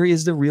last thing here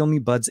is the Realme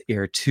Buds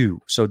Air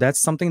 2. So that's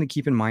something to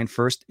keep in mind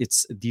first.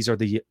 These are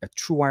the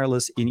true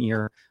wireless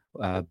in-ear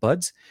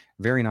buds.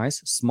 Very nice.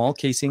 Small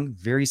casing,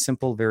 very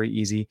simple, very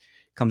easy.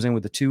 Comes in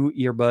with the 2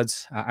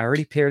 earbuds. I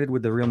already paired it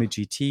with the Realme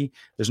GT.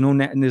 There's no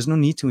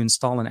need to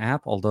install an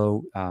app,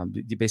 although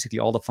basically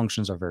all the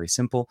functions are very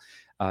simple.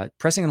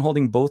 Pressing and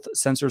holding both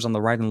sensors on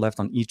the right and left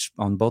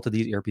on both of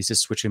these earpieces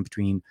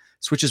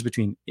switches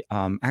between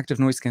active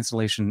noise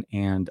cancellation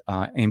and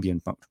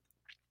ambient mode.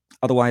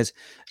 Otherwise,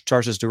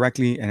 charges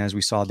directly, and as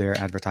we saw there,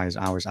 advertised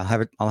hours.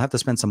 I'll have to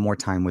spend some more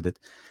time with it.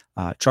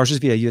 Charges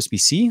via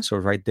USB-C, so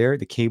right there,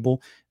 the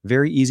cable,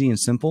 very easy and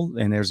simple.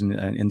 And there's an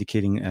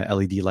indicating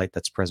LED light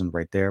that's present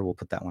right there. We'll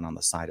put that one on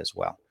the side as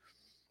well.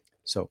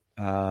 So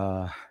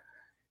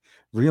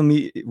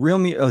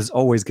Realme is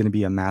always going to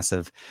be a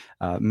massive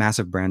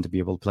brand to be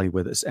able to play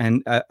with this.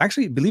 And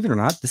actually, believe it or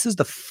not, this is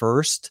the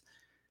first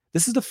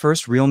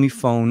Realme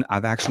phone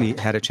I've actually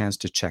had a chance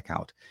to check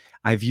out.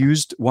 I've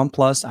used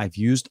OnePlus, I've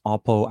used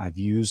Oppo, I've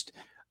used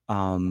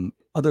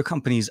other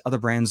companies, other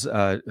brands'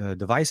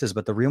 devices,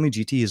 but the Realme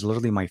GT is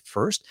literally my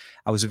first.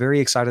 I was very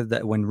excited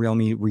that when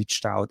Realme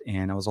reached out,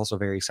 and I was also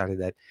very excited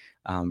that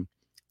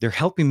they're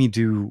helping me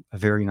do a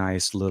very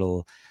nice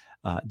little.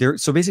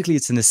 So basically,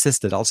 it's an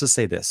assisted. I'll just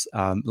say this.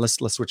 Let's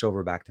switch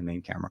over back to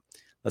main camera.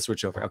 Let's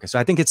switch over. Okay, so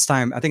I think it's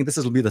time. I think this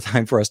will be the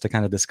time for us to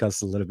kind of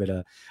discuss a little bit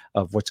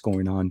of what's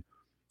going on.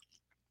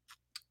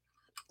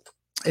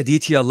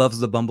 Aditya loves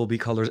the Bumblebee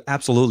colors.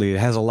 Absolutely. It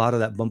has a lot of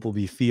that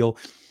Bumblebee feel.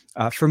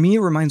 For me, it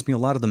reminds me a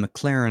lot of the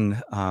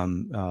McLaren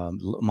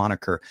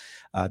moniker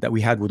that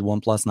we had with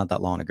OnePlus not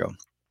that long ago.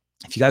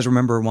 If you guys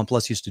remember,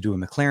 OnePlus used to do a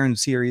McLaren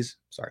series.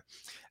 Sorry.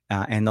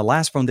 And the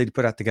last phone they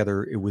put out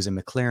together, it was a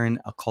McLaren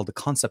called the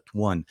Concept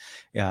One.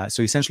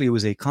 So essentially, it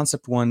was a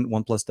Concept One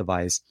OnePlus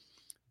device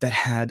that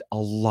had a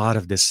lot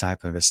of this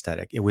type of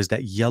aesthetic. It was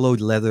that yellow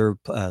leather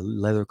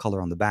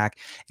color on the back,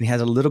 and it had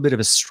a little bit of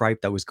a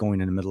stripe that was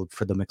going in the middle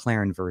for the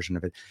McLaren version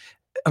of it.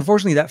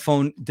 Unfortunately, that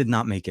phone did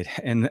not make it.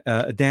 And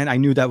Dan, I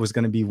knew that was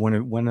going to be one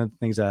of the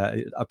things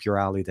up your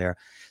alley there.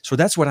 So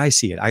that's what I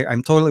see it.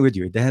 I'm totally with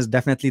you. It has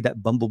definitely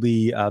that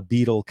Bumblebee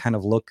Beetle kind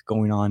of look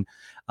going on.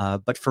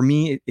 But for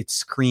me, it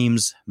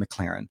screams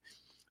McLaren.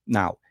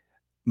 Now,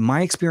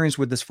 my experience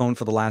with this phone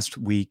for the last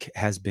week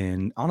has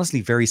been honestly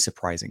very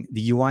surprising.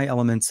 The UI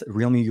elements,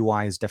 Realme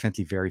UI is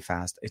definitely very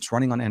fast. It's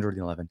running on Android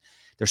 11.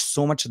 There's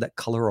so much of that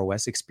Color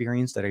OS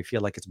experience that I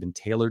feel like it's been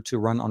tailored to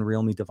run on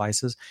Realme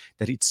devices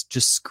that it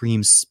just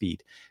screams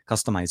speed.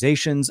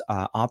 Customizations,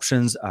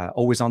 options,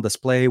 always on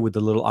display with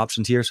the little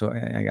options here. So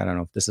I don't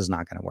know if this is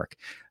not going to work.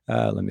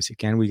 Let me see.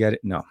 Can we get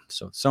it? No.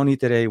 So Sony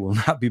today will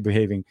not be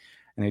behaving,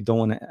 and I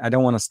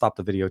don't want to stop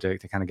the video to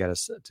kind of get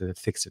us to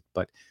fix it,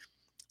 but.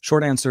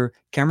 Short answer,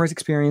 camera's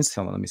experience.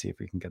 Hold on, let me see if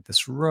we can get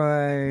this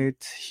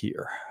right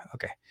here.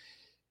 Okay.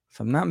 If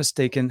I'm not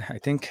mistaken, I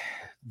think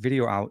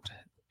video out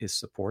is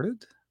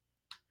supported.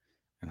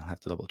 And I'll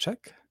have to double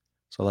check.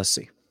 So let's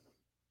see.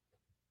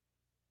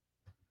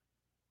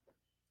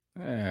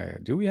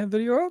 Do we have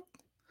video out?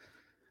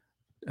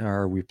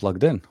 Are we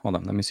plugged in? Hold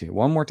on, let me see.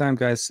 One more time,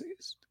 guys.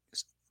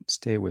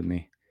 Stay with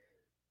me.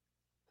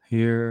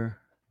 Here.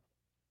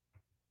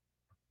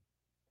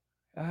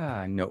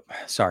 No,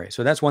 sorry.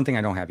 So that's one thing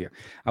I don't have here.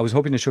 I was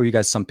hoping to show you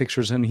guys some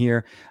pictures in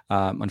here.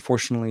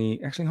 Unfortunately,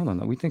 actually, hold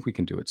on. We think we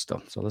can do it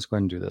still. So let's go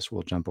ahead and do this.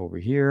 We'll jump over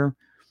here.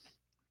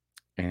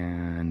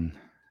 And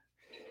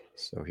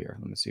so here,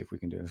 let me see if we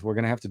can do this. We're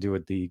going to have to do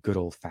it the good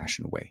old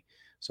fashioned way.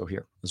 So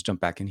here, let's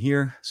jump back in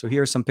here. So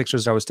here are some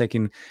pictures I was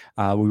taking.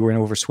 We went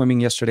over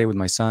swimming yesterday with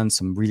my son.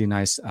 Some really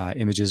nice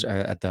images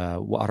at the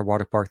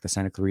water park, the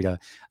Santa Clarita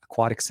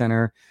Aquatic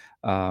Center.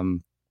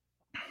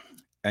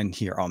 And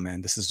here, oh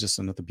man, this is just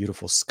another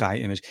beautiful sky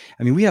image.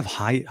 I mean, we have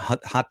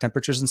hot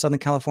temperatures in Southern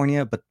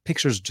California, but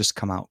pictures just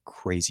come out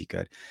crazy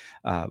good.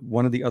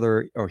 One of the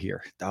other,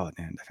 here, oh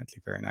man,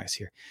 definitely very nice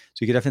here.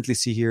 So you can definitely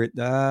see here,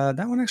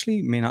 that one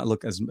actually may not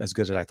look as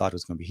good as I thought it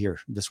was going to be here.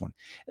 This one,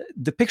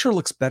 the picture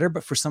looks better,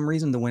 but for some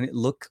reason, when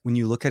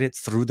you look at it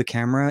through the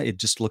camera, it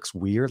just looks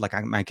weird. Like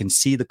I can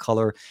see the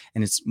color,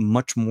 and it's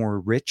much more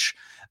rich.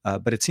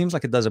 But it seems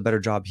like it does a better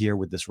job here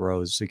with this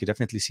rose. So you can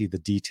definitely see the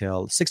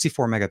detail.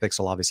 64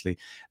 megapixel, obviously,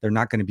 they're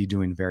not going to be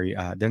doing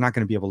they're not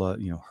going to be able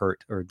to,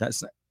 hurt, or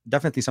that's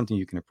definitely something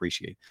you can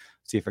appreciate.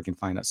 Let's see if I can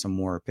find out some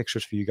more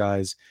pictures for you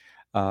guys.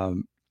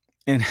 And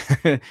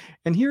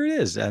and here it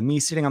is, me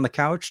sitting on the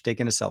couch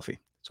taking a selfie.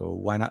 So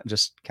why not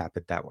just cap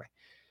it that way?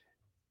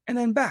 And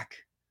then back,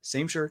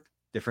 same shirt,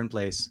 different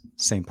place,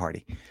 same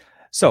party.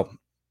 So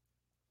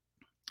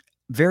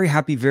very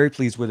happy, very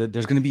pleased with it.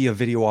 There's going to be a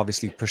video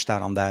obviously pushed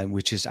out on that,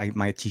 which is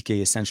my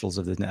TK essentials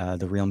of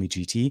the Realme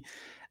GT.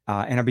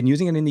 And I've been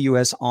using it in the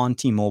US on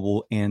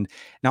T-Mobile. And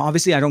now,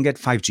 obviously, I don't get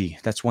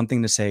 5G. That's one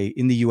thing to say.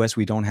 In the US,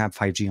 we don't have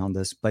 5G on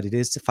this, but it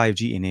is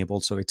 5G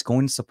enabled. So it's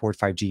going to support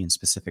 5G in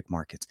specific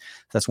markets.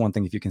 That's one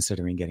thing if you're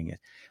considering getting it.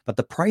 But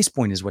the price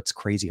point is what's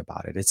crazy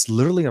about it. It's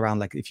literally around,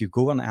 like, if you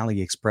go on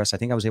AliExpress, I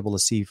think I was able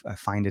to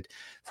find it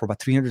for about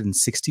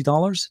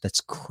 $360. That's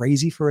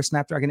crazy for a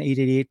Snapdragon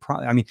 888.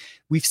 I mean,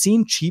 we've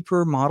seen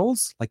cheaper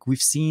models. Like we've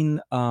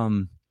seen,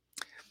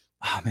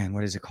 oh man,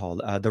 what is it called?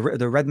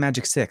 The Red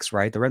Magic 6,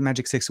 right? The Red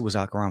Magic 6 was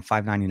like around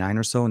 $599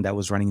 or so, and that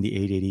was running the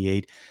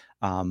 888.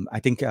 I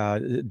think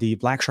the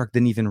Black Shark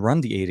didn't even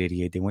run the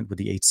 888. They went with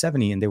the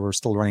 870, and they were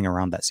still running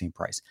around that same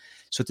price.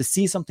 So to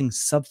see something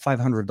sub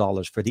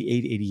 $500 for the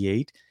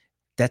 888,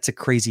 that's a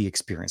crazy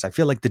experience. I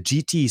feel like the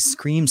GT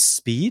screams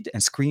speed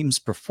and screams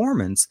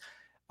performance,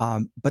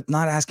 but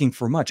not asking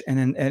for much.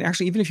 And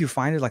actually, even if you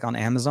find it like on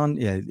Amazon,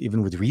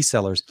 even with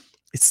resellers,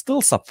 it's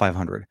still sub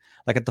 500,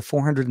 like at the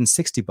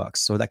 $460.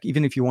 So like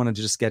even if you want to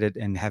just get it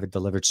and have it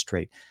delivered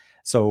straight.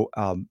 So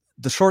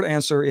the short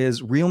answer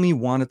is Realme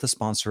wanted to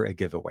sponsor a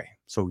giveaway.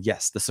 So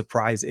yes, the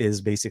surprise is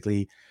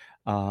basically,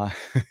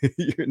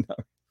 you know,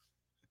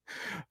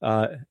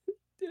 uh,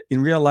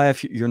 in real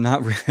life, you're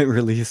not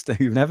released.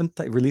 You haven't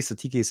released a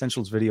TK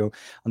Essentials video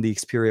on the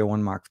Xperia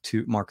 1 Mark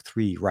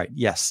III, right?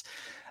 Yes.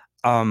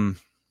 I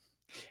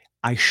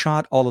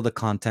shot all of the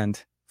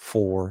content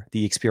for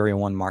the Xperia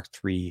 1 Mark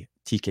III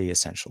TK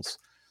Essentials.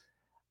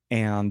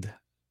 And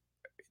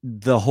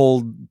the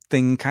whole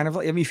thing kind of,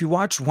 I mean, if you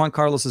watch Juan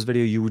Carlos's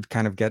video, you would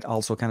kind of get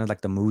also kind of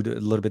like the mood a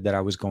little bit that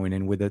I was going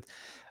in with it.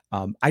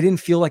 I didn't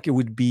feel like it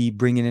would be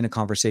bringing in a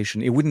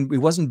conversation. It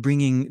wasn't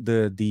bringing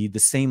the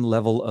same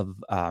level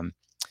of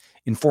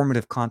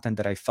informative content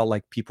that I felt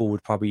like people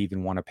would probably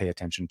even want to pay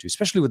attention to,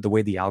 especially with the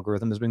way the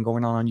algorithm has been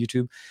going on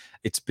YouTube.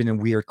 It's been a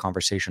weird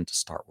conversation to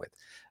start with.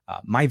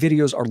 My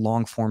videos are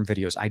long form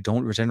videos. I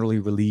don't generally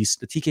release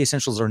the TK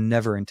Essentials are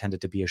never intended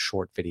to be a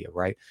short video,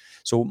 right?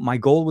 So my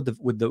goal with the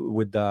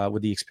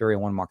Xperia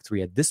 1 Mark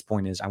III at this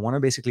point is I want to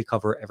basically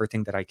cover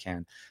everything that I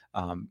can.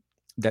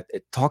 That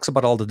it talks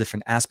about all the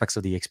different aspects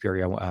of the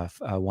Xperia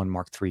 1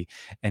 Mark III,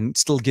 and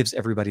still gives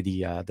everybody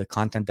the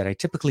content that I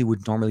typically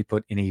would normally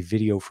put in a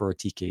video for a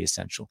TK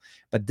Essential.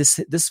 But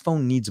this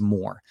phone needs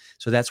more,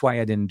 so that's why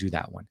I didn't do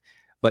that one.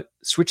 But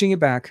switching it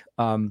back,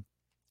 I'm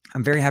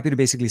very happy to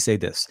basically say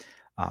this.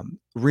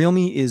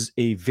 Realme is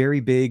a very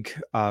big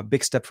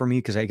step for me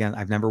because, again,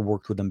 I've never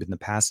worked with them in the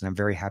past, and I'm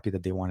very happy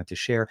that they wanted to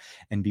share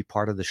and be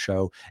part of the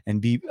show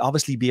and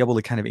obviously be able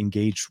to kind of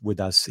engage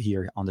with us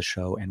here on the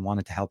show and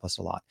wanted to help us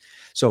a lot.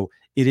 So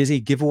it is a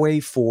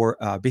giveaway for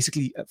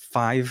basically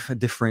five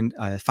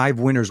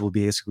winners will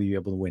basically be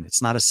able to win.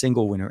 It's not a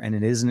single winner, and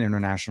it is an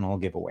international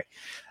giveaway.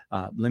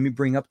 Let me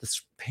bring up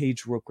this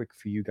page real quick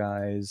for you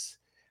guys.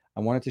 I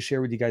wanted to share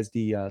with you guys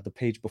the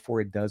page before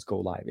it does go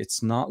live.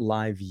 It's not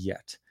live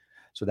yet.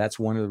 So that's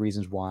one of the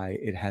reasons why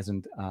it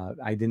hasn't,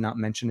 I did not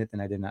mention it and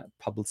I did not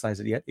publicize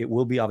it yet. It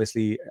will be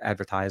obviously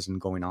advertised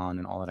and going on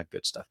and all of that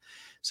good stuff.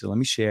 So let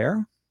me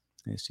share.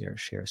 Let's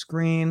share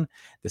screen.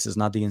 This is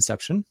not the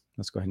inception.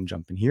 Let's go ahead and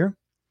jump in here.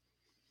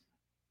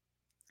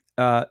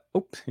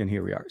 And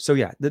here we are. So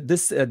yeah,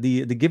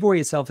 the giveaway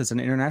itself is an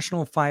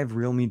international 5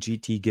 Realme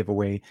GT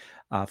giveaway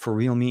for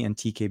Realme and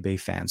TK Bay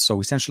fans. So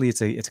essentially,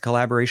 it's a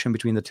collaboration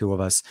between the two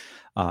of us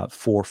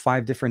for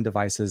 5 different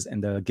devices,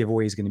 and the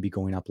giveaway is going to be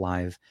going up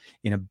live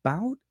in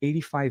about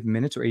 85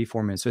 minutes or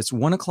 84 minutes. So it's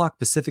 1 o'clock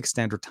Pacific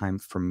Standard Time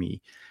for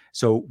me.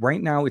 So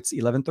right now it's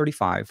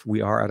 11:35. We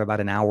are at about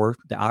an hour,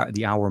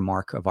 the hour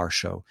mark of our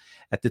show.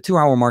 At the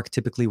 2-hour mark,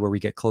 typically where we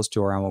get close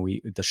to our hour,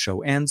 the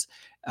show ends.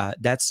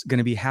 That's going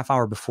to be half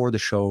hour before the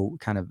show,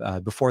 kind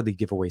of before the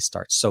giveaway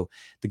starts. So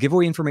the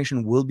giveaway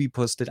information will be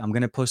posted. I'm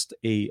going to post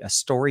a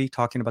story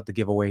talking about the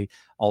giveaway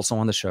also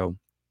on the show.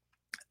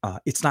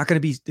 It's not going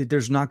to be,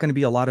 there's not going to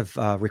be a lot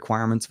of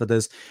requirements for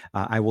this.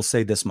 I will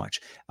say this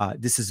much.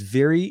 This is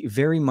very,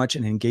 very much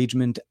an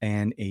engagement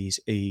and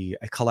a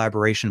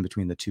collaboration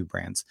between the two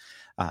brands.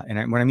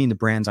 When I mean the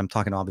brands, I'm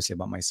talking obviously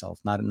about myself,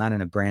 not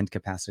in a brand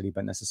capacity,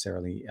 but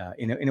necessarily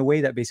in a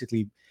way that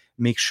basically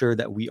makes sure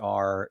that we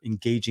are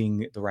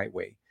engaging the right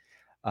way.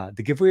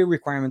 The giveaway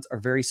requirements are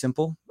very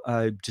simple.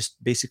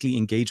 Just basically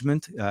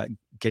engagement,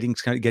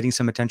 getting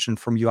some attention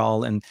from you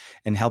all, and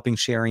helping,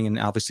 sharing, and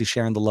obviously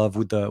sharing the love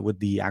with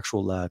the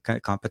actual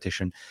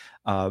competition.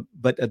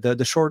 But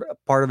the short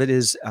part of it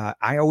is,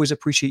 I always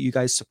appreciate you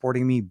guys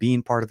supporting me,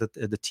 being part of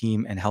the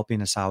team, and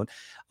helping us out.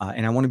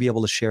 And I want to be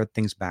able to share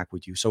things back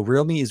with you. So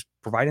Realme is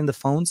providing the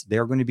phones.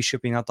 They're going to be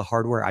shipping out the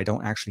hardware. I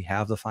don't actually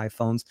have the 5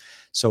 phones,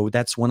 so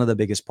that's one of the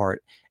biggest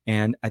part.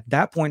 And at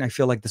that point, I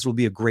feel like this will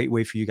be a great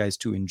way for you guys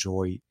to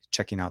enjoy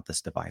checking out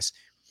this device.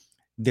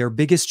 Their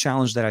biggest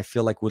challenge that I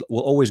feel like will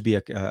always be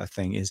a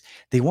thing is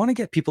they want to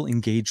get people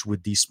engaged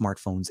with these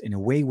smartphones in a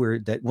way where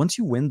that once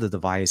you win the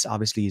device,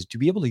 obviously, is to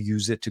be able to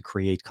use it to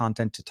create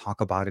content, to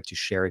talk about it, to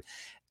share it.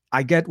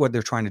 I get what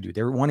they're trying to do.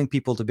 They're wanting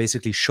people to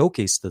basically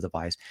showcase the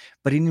device.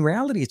 But in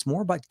reality, it's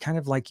more about kind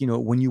of like,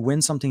 when you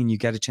win something and you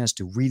get a chance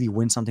to really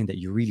win something that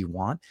you really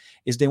want,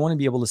 is they want to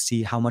be able to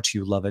see how much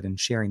you love it and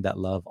sharing that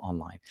love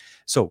online.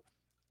 So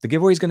the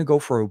giveaway is going to go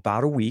for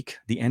about a week.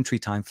 The entry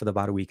time for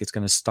about a week. It's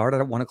going to start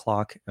at 1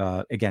 o'clock.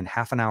 Again,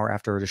 half an hour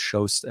after the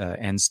show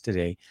ends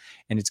today,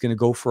 and it's going to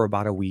go for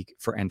about a week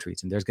for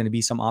entries. And there's going to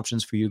be some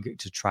options for you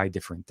to try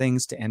different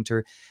things to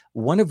enter.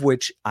 One of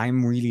which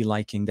I'm really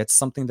liking. That's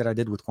something that I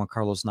did with Juan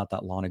Carlos not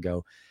that long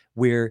ago,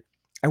 where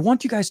I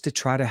want you guys to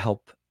try to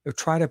help or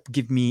try to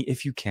give me,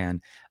 if you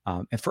can,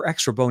 and for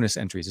extra bonus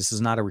entries. This is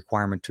not a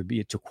requirement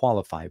to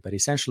qualify, but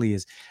essentially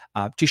is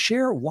to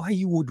share why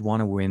you would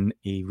want to win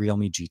a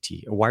Realme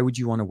GT, or why would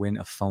you want to win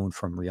a phone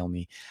from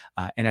Realme.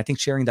 And I think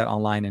sharing that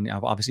online and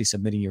obviously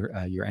submitting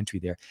your entry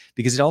there,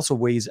 because it also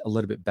weighs a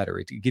little bit better.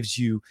 It gives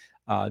you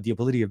the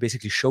ability of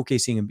basically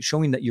showcasing and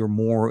showing that you're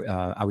more,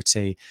 I would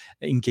say,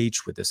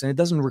 engaged with this. And it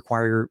doesn't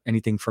require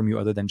anything from you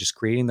other than just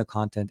creating the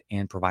content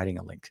and providing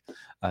a link.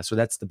 So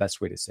that's the best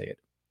way to say it.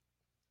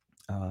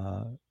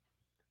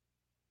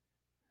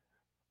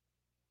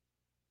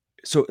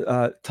 So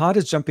Todd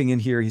is jumping in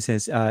here. He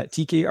says,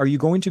 TK, are you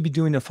going to be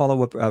doing a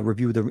follow-up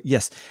review of the...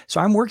 Yes. So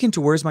I'm working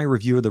towards my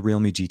review of the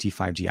Realme GT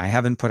 5G. I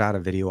haven't put out a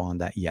video on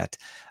that yet.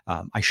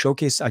 I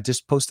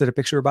just posted a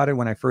picture about it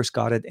when I first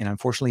got it. And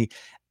unfortunately,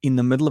 in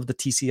the middle of the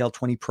TCL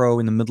 20 Pro,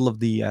 in the middle of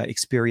the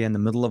Xperia, in the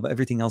middle of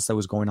everything else that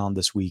was going on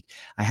this week,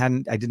 I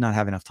did not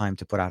have enough time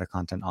to put out a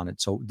content on it.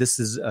 So this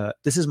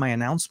is my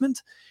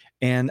announcement.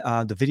 And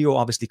the video,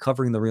 obviously,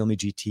 covering the Realme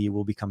GT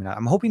will be coming out.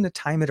 I'm hoping to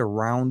time it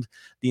around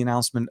the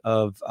announcement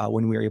of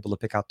when we are able to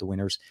pick out the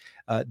winners.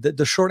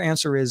 The short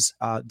answer is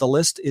the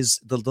list is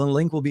the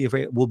link will be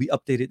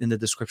updated in the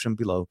description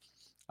below.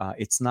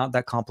 It's not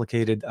that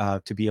complicated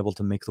to be able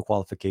to make the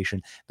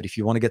qualification. But if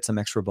you want to get some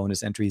extra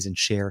bonus entries and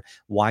share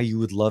why you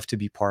would love to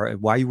be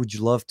why would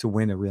you love to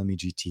win a Realme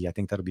GT, I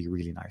think that'll be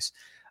really nice.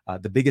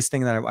 The biggest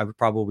thing that I would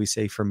probably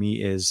say for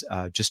me is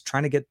just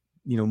trying to get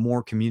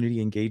more community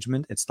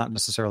engagement. It's not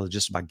necessarily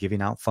just about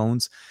giving out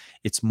phones.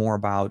 It's more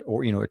about,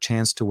 or a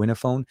chance to win a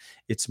phone.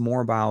 It's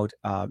more about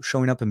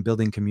showing up and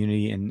building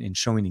community and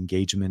showing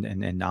engagement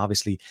and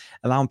obviously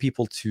allowing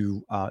people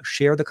to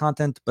share the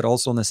content, but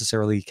also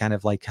necessarily kind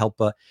of like help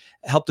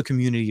the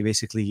community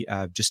basically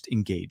just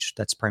engage.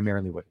 That's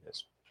primarily what it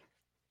is.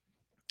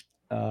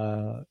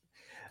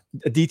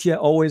 Aditya,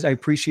 always, I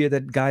appreciate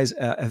that, guys.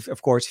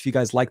 Of course, if you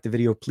guys like the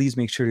video, please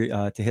make sure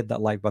to hit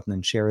that like button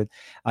and share it.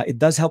 It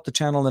does help the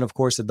channel, and of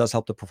course, it does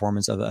help the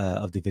performance of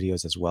the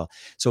videos as well.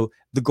 So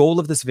the goal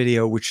of this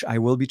video, which I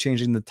will be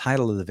changing the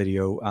title of the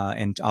video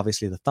and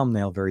obviously the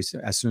thumbnail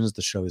as soon as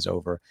the show is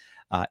over,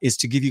 is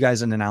to give you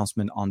guys an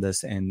announcement on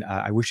this. And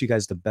I wish you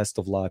guys the best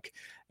of luck.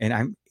 And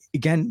I'm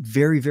again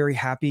very, very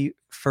happy.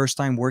 First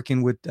time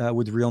working with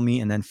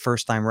Realme, and then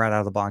first time right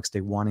out of the box,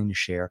 they wanting to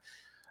share.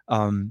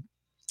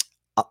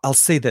 I'll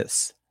say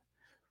this.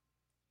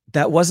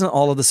 That wasn't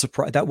all of the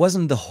surprise. That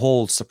wasn't the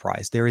whole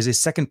surprise. There is a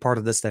second part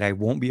of this that I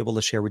won't be able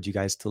to share with you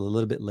guys till a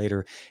little bit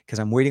later because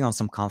I'm waiting on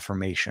some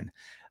confirmation.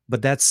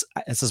 But that's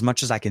as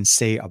much as I can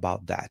say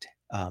about that.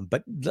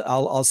 But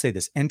I'll say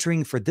this: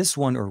 entering for this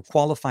one or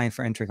qualifying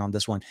for entering on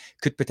this one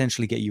could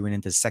potentially get you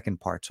into the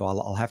second part. So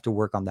I'll have to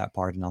work on that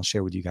part, and I'll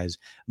share with you guys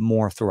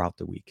more throughout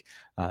the week.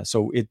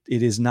 So it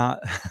is not,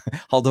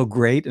 although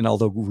great and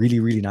although really,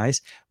 really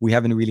nice, we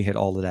haven't really hit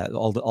all of that,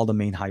 all the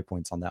main high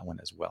points on that one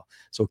as well.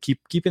 So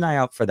keep an eye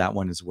out for that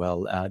one as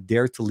well.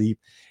 Dare to leap.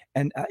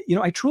 And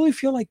I truly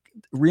feel like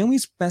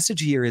Realme's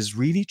message here is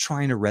really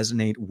trying to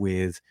resonate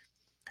with.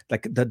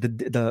 Like their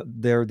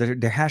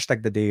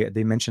hashtag that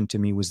they mentioned to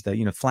me was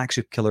the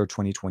flagship killer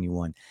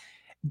 2021.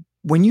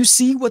 When you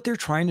see what they're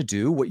trying to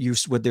do,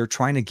 what they're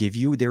trying to give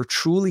you, they're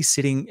truly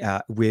sitting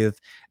with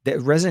that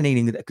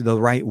resonating the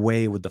right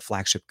way with the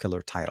flagship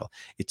killer title.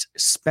 It's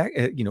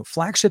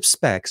flagship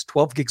specs,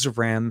 12 gigs of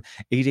RAM,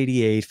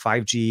 888,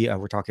 5G.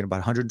 We're talking about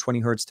 120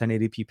 hertz,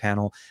 1080p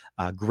panel,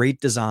 great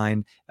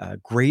design,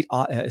 great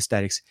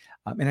aesthetics.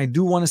 And I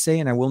do want to say,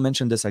 and I will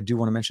mention this, I do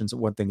want to mention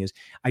one thing is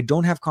I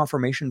don't have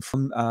confirmation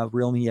from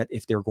Realme yet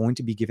if they're going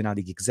to be giving out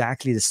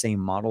exactly the same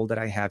model that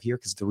I have here,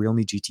 because the Realme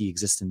GT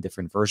exists in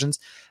different versions.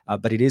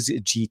 But it is a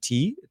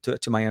GT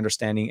to my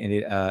understanding,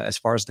 and as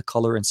far as the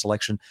color and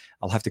selection,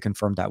 I'll have to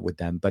confirm that with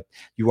them. But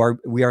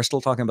we are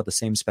still talking about the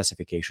same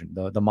specification.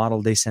 The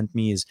model they sent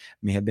me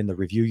may have been the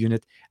review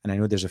unit, and I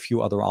know there's a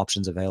few other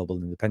options available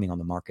depending on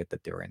the market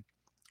that they're in.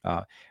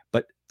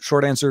 But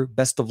short answer,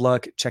 best of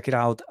luck. Check it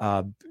out.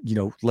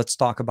 Let's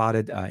talk about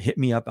it. Hit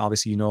me up.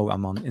 Obviously,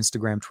 I'm on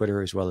Instagram,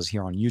 Twitter, as well as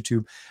here on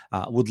YouTube.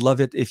 Would love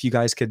it if you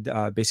guys could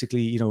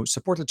basically,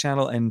 support the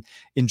channel and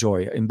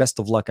enjoy. And best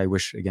of luck, I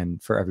wish, again,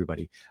 for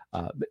everybody.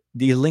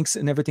 The links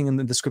and everything in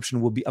the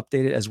description will be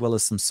updated, as well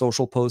as some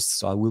social posts.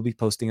 So I will be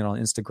posting it on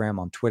Instagram,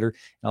 on Twitter,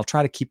 and I'll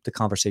try to keep the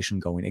conversation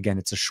going. Again,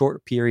 it's a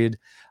short period.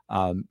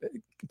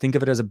 Think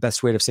of it as a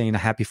best way of saying a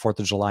happy 4th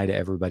of July to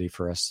everybody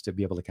for us to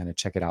be able to kind of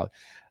check it out.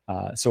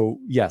 So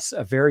yes,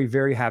 a very,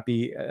 very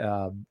happy,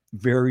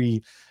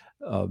 very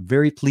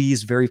very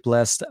pleased, very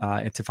blessed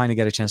to finally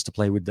get a chance to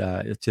play with,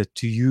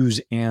 to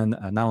use, and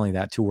not only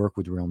that, to work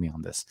with Realme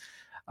on this.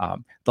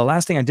 The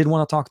last thing I did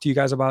want to talk to you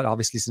guys about,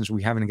 obviously, since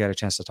we haven't got a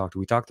chance to talk to,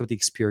 we talked about the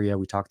Xperia,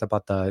 we talked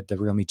about the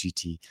Realme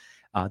GT,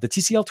 the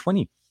TCL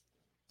 20,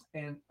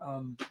 and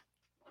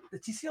the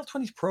TCL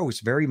 20 Pro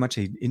is very much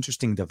an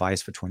interesting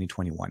device for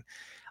 2021.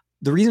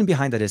 The reason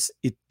behind that is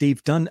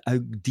they've done a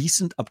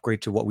decent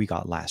upgrade to what we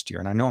got last year,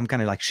 and I know I'm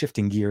kind of like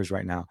shifting gears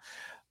right now.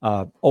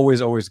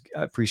 Always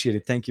appreciate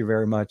it. Thank you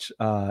very much.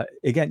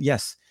 Again,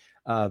 yes,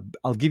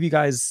 I'll give you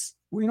guys.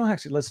 Well,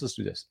 actually, let's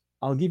do this.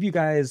 I'll give you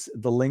guys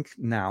the link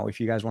now if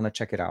you guys want to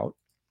check it out.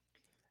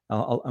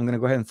 I'm going to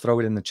go ahead and throw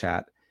it in the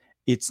chat.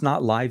 It's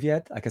not live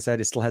yet. Like I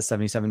said, it still has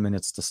 77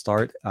 minutes to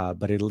start,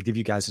 but it'll give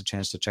you guys a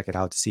chance to check it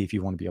out to see if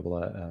you want to be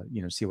able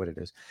to, see what it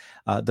is.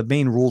 The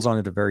main rules on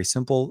it are very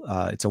simple.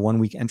 It's a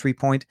 1-week entry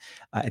point.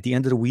 At the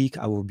end of the week,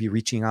 I will be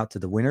reaching out to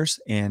the winners,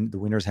 and the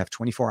winners have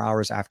 24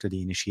 hours after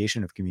the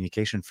initiation of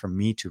communication from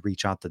me to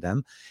reach out to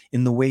them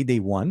in the way they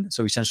won.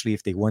 So essentially,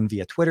 if they won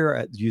via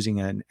Twitter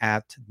using an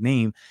 @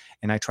 name,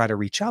 and I try to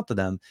reach out to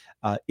them,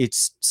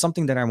 it's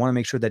something that I want to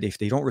make sure that if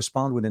they don't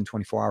respond within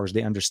 24 hours,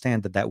 they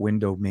understand that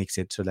window makes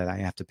it so that I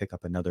have to pick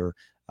up another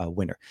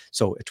winner.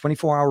 So a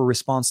 24-hour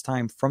response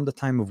time from the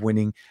time of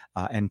winning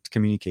and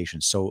communication.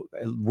 So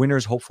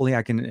winners, hopefully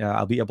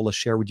I'll be able to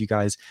share with you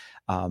guys.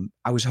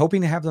 I was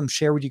hoping to have them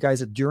share with you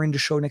guys during the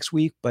show next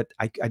week, but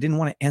I didn't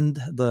want to end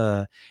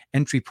the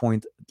entry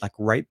point like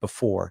right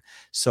before.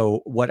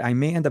 So what I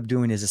may end up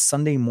doing is a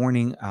Sunday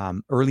morning,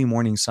 early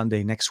morning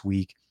Sunday next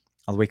week.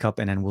 I'll wake up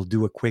and then we'll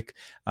do a quick,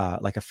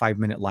 like a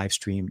 5-minute live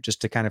stream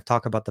just to kind of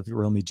talk about the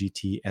Realme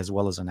GT as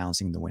well as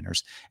announcing the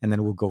winners. And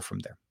then we'll go from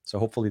there. So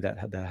hopefully that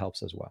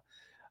helps as well.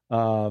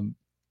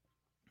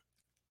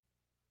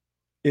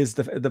 Is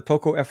the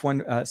Poco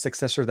F1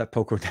 successor that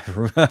Poco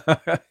never...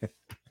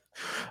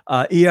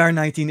 ER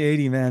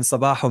 1980, man.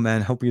 Sabaho,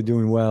 man. Hope you're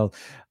doing well.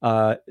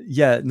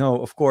 Yeah,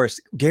 no, of course.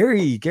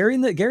 Gary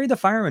the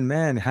fireman,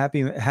 man.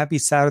 Happy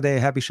Saturday.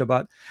 Happy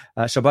Shabbat.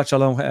 Shabbat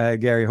Shalom,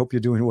 Gary. Hope you're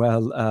doing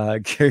well.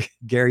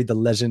 Gary the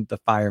legend, the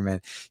fireman.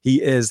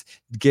 He is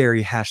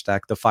Gary #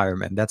 the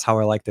fireman. That's how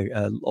I like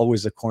to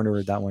always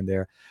corner that one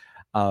there.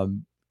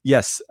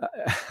 Yes.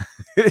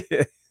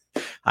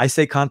 I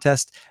say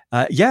contest.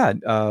 I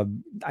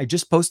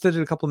just posted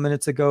it a couple of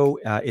minutes ago.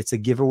 It's a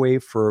giveaway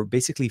for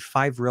basically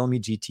 5 Realme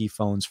GT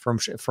phones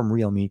from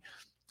Realme.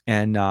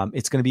 And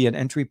it's going to be an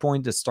entry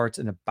point that starts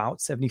in about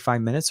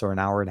 75 minutes or an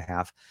hour and a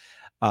half.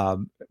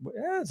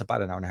 It's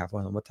about an hour and a half.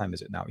 What time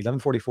is it now?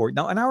 11:44.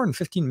 No, an hour and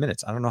 15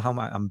 minutes. I don't know how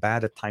I'm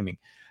bad at timing.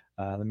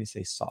 Let me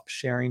say stop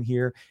sharing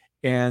here.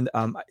 And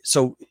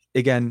so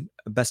again,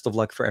 best of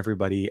luck for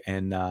everybody.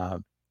 And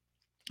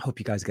hope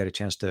you guys get a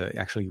chance to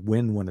actually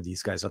win one of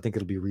these guys. I think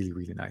it'll be really,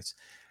 really nice.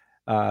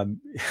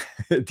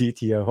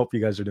 DTO, hope you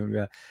guys are doing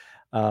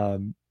well.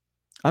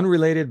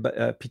 Unrelated,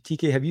 but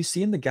PTK, have you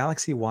seen the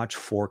Galaxy Watch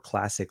 4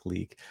 Classic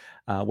leak?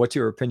 What's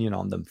your opinion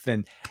on them,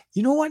 Finn?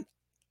 You know what?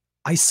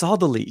 I saw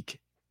the leak.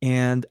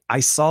 And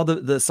I saw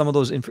the some of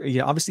those,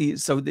 obviously.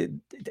 So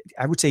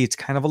I would say it's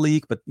kind of a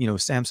leak, but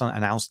Samsung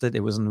announced it.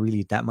 It wasn't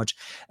really that much.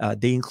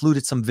 They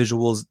included some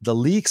visuals. The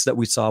leaks that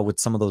we saw with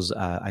some of those,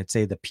 I'd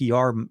say the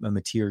PR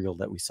material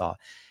that we saw,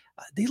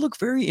 they look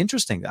very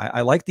interesting.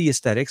 I like the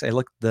aesthetics. I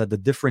like the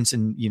difference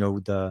in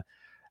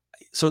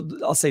So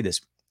I'll say this.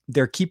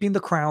 They're keeping the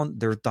crown.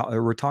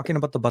 We're talking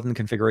about the button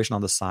configuration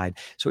on the side.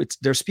 So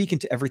they're speaking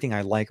to everything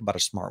I like about a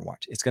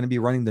smartwatch. It's going to be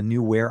running the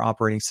new Wear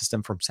operating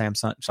system from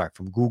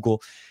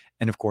Google.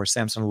 And of course,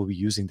 Samsung will be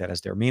using that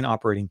as their main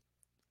operating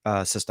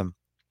system.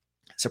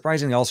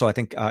 Surprisingly, also, I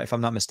think, if I'm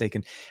not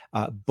mistaken,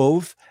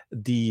 both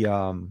the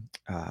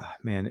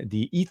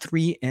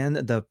E3 and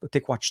the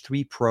TicWatch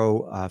 3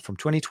 Pro from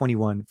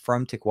 2021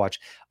 from TicWatch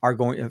are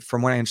going,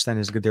 from what I understand,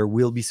 is good. There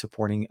will be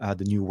supporting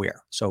the new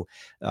Wear. So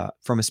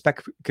from a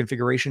spec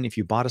configuration, if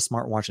you bought a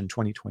smartwatch in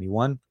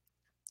 2021,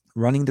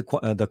 running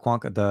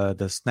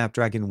the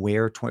Snapdragon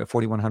Wear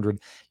 4100,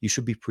 you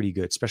should be pretty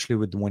good, especially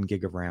with the 1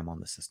 gig of RAM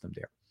on the system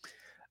there.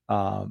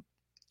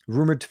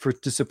 Rumored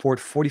to support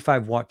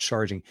 45-watt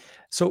charging.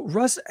 So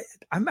Russ,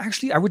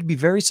 I would be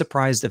very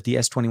surprised if the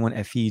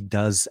S21 FE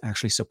does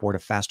actually support a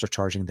faster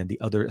charging than the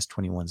other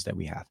S21s that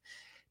we have.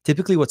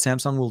 Typically, what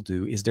Samsung will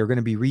do is they're going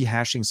to be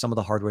rehashing some of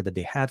the hardware that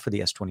they had for the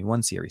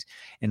S21 series.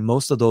 And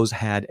most of those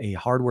had a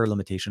hardware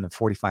limitation of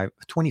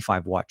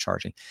 25-watt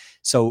charging.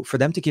 So for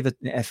them to give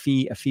an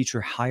FE a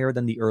feature higher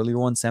than the earlier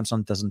one,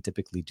 Samsung doesn't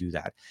typically do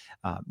that.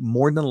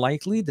 More than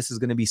likely, this is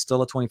going to be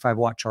still a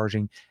 25-watt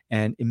charging,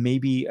 and it may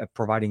be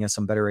providing us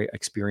some better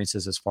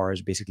experiences as far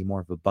as basically more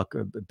of a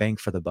bang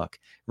for the buck.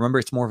 Remember,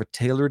 it's more of a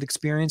tailored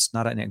experience,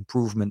 not an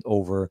improvement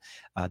over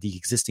the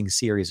existing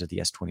series of the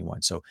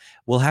S21. So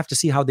we'll have to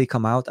see how they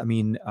come out. I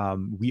mean,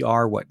 we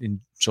are in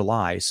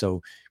July,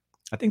 so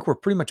I think we're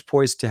pretty much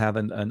poised to have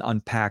an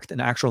unpacked, an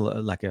actual,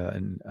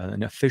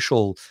 an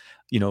official,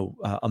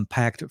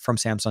 unpacked from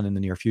Samsung in the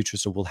near future.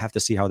 So we'll have to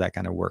see how that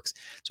kind of works.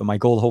 So my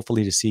goal,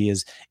 hopefully, to see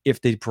is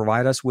if they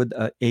provide us with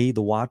the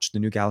watch, the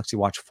new Galaxy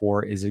Watch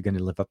 4, is it going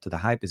to live up to the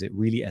hype? Is it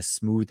really as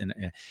smooth and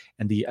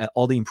the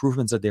all the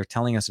improvements that they're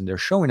telling us and they're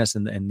showing us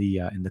in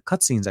the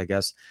cutscenes, I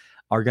guess,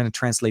 are going to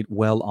translate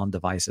well on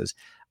devices.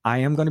 I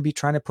am going to be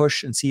trying to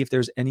push and see if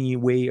there's any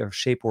way or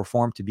shape or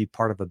form to be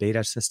part of a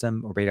beta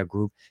system or beta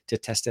group to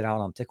test it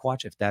out on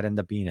TicWatch, if that end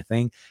up being a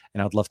thing.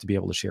 And I'd love to be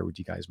able to share with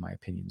you guys my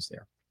opinions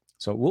there.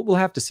 So we'll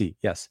have to see,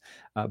 yes.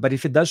 But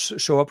if it does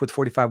show up with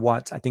 45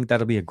 watts, I think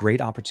that'll be a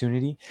great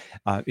opportunity.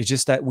 It's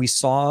just that we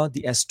saw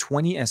the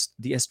S20,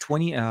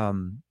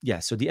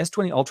 so the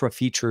S20 Ultra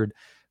featured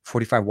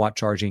 45 watt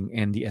charging,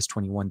 and the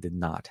S21 did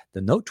not.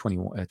 The Note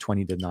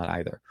 20 did not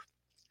either.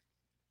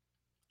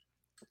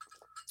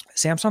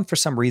 Samsung, for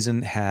some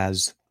reason,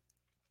 has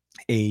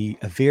a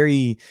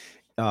very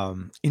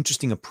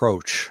interesting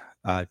approach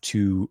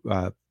to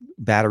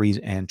batteries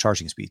and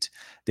charging speeds.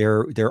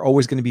 They're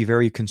always going to be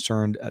very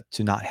concerned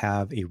to not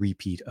have a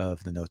repeat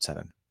of the Note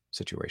 7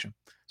 situation.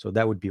 So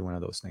that would be one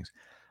of those things.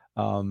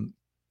 I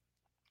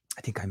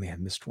think I may have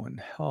missed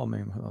one. Oh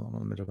man,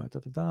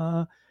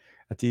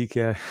 I think.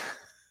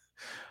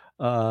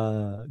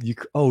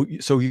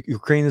 So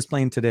Ukraine is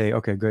playing today.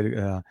 Okay,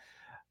 good.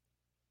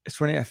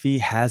 S20 FE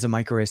has a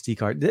micro SD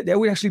card. That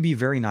would actually be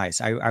very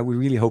nice. I would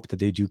really hope that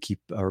they do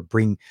keep or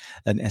bring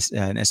an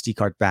SD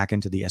card back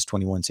into the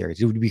S21 series.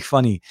 It would be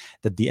funny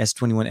that the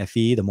S21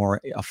 FE, the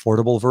more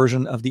affordable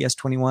version of the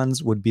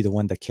S21s, would be the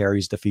one that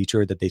carries the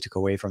feature that they took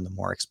away from the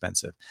more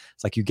expensive.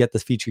 It's like you get the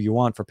feature you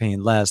want for paying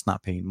less,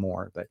 not paying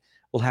more. But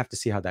we'll have to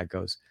see how that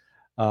goes.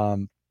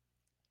 I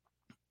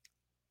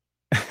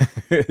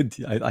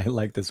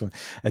like this one.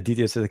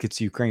 Aditya said like it's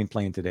Ukraine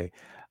playing today.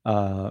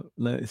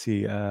 Let's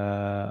see.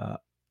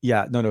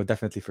 Yeah, no,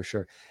 definitely for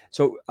sure.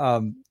 So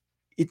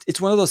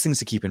it's one of those things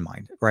to keep in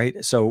mind,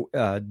 right? So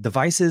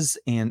devices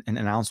and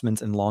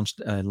announcements and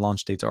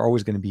launch dates are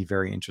always going to be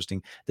very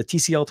interesting. The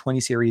TCL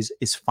 20 series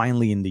is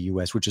finally in the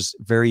US, which is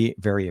very,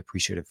 very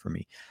appreciative for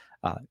me.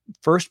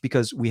 First,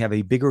 because we have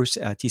a bigger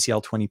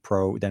TCL 20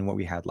 Pro than what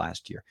we had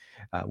last year.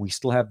 We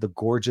still have the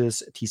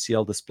gorgeous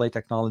TCL display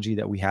technology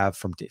that we have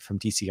from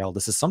TCL.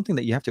 This is something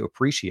that you have to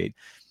appreciate.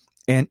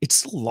 And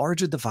it's a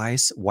larger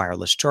device,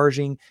 wireless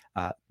charging,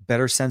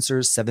 better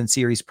sensors, 7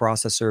 series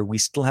processor. We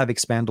still have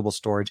expandable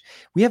storage.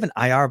 We have an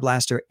IR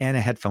blaster and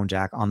a headphone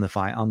jack on the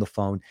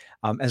phone,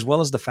 as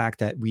well as the fact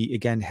that we,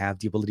 again, have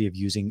the ability of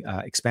using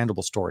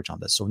expandable storage on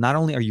this. So not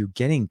only are you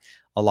getting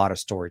a lot of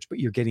storage, but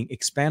you're getting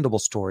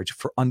expandable storage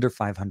for under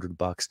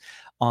 $500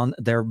 on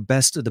their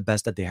best of the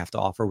best that they have to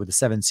offer with the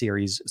 7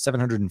 series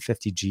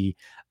 750G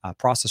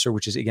processor,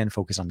 which is, again,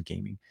 focused on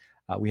gaming.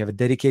 We have a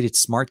dedicated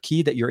smart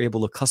key that you're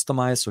able to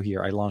customize. So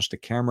here, I launched the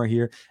camera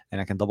here,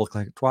 and I can double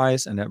click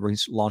twice, and that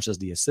launches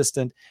the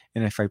assistant.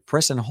 And if I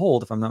press and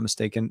hold, if I'm not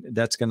mistaken,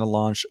 that's going to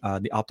launch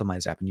the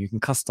Optimize app, and you can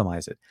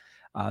customize it.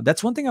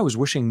 That's one thing I was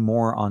wishing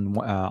more on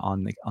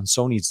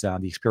Sony's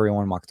the Xperia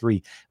 1 Mark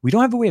III. We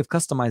don't have a way of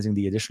customizing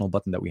the additional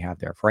button that we have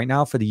there. For right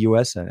now, for the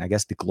US and I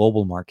guess the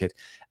global market,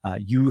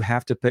 you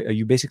have to pay,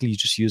 you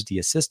just use the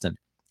assistant.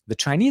 The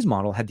Chinese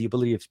model had the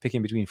ability of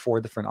picking between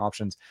 4 different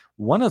options,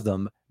 one of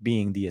them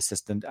being the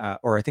assistant,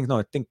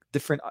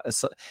 different.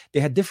 They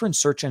had different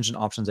search engine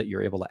options that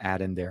you're able to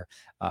add in there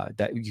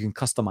that you can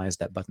customize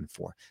that button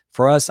for.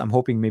 For us, I'm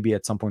hoping maybe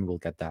at some point we'll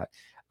get that.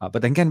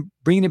 But then again,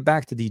 bringing it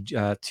back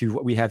to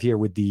what we have here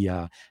with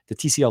the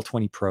TCL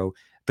 20 Pro,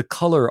 the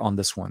color on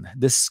this one,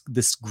 this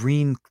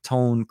green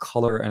tone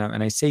color,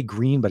 and I say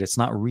green, but it's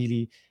not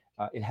really.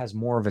 It has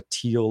more of a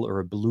teal or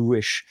a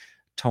bluish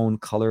tone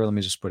color. Let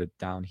me just put it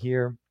down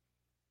here.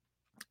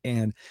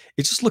 And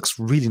it just looks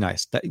really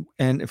nice.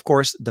 And of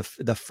course,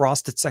 the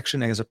frosted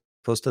section as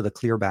opposed to the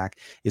clear back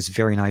is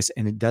very nice.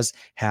 And it does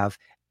have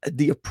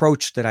the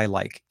approach that I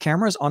like.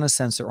 Cameras on a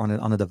sensor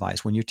on a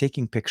device. When you're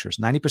taking pictures,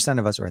 90%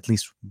 of us, or at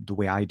least the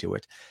way I do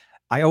it,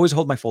 I always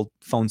hold my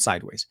phone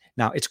sideways.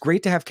 Now, it's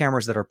great to have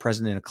cameras that are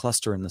present in a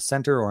cluster in the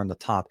center or on the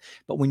top,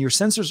 but when your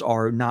sensors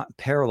are not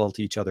parallel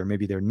to each other,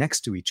 maybe they're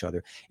next to each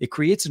other, it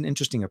creates an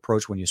interesting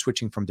approach when you're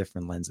switching from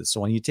different lenses.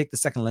 So when you take the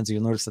second lens,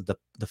 you'll notice that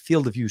the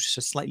field of view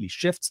slightly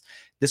shifts.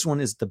 This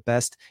one is the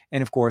best.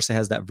 And of course, it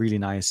has that really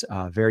nice,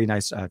 very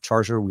nice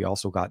charger. We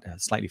also got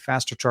slightly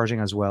faster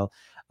charging as well.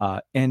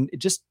 And it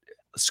just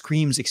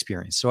screams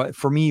experience. So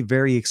for me,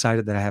 very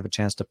excited that I have a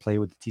chance to play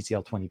with the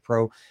TCL 20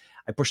 Pro.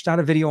 I pushed out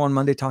a video on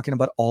Monday talking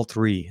about all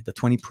three, the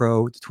 20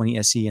 Pro, the 20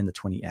 SE, and the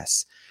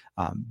 20S.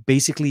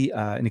 Basically,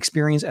 an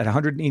experience at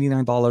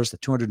 $189, the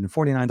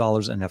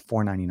 $249, and at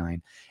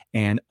 $499.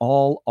 And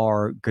all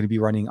are going to be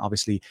running,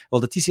 obviously, well,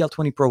 the TCL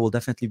 20 Pro will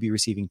definitely be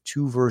receiving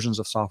 2 versions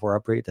of software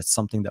upgrade. That's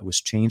something that was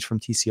changed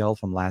from TCL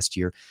from last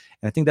year.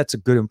 And I think that's a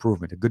good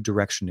improvement, a good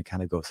direction to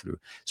kind of go through.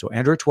 So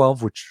Android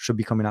 12, which should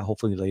be coming out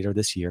hopefully later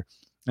this year,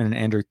 and an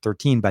Android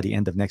 13 by the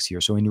end of next year.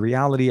 So in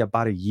reality,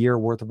 about a year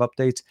worth of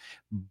updates,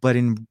 but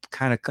in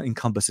kind of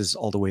encompasses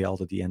all the way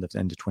out at the end of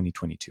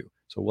 2022.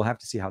 So we'll have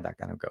to see how that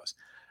kind of goes.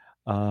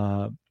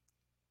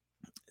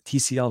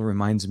 TCL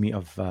reminds me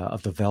of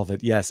the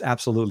Velvet. Yes,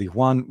 absolutely.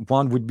 Juan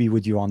would be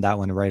with you on that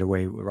one right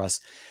away, Russ.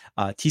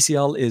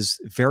 TCL is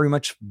very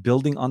much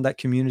building on that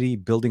community,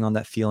 building on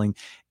that feeling,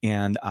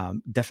 and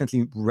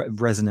definitely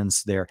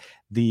resonance there.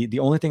 The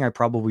only thing I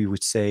probably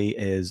would say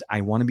is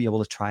I want to be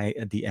able to try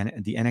the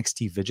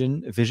NXT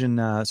Vision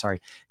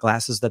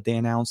glasses that they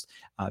announced,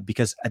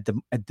 because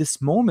at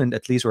this moment,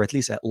 at least, or at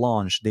least at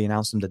launch, they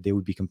announced them that they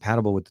would be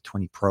compatible with the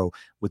 20 Pro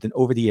with an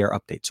over-the-air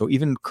update. So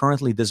even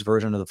currently, this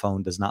version of the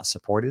phone does not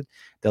support it.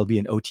 There'll be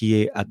an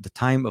OTA at the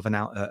time of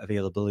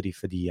availability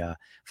for the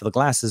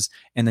glasses,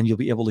 and then you'll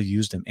be able to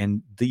use them.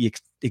 And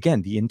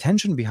the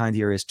intention behind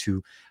here is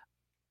to,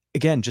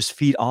 again, just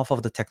feed off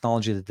of the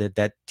technology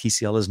that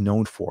TCL is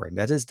known for, and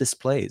that is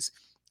displays.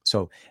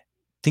 So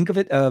think of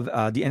it of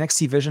the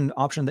NXT Vision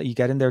option that you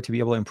get in there to be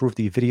able to improve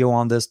the video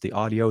on this, the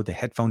audio, the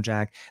headphone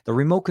jack, the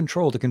remote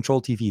control to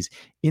control TVs.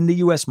 In the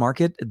US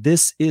market,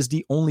 this is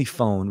the only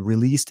phone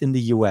released in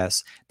the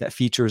US that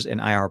features an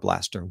IR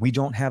blaster. We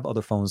don't have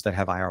other phones that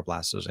have IR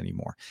blasters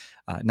anymore.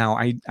 Now,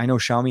 I know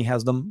Xiaomi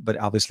has them, but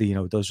obviously,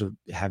 those are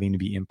having to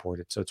be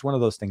imported. So it's one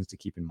of those things to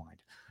keep in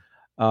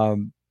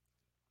mind.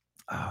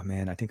 Oh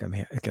man, I think I'm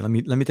here. Okay, let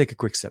me take a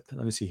quick sip.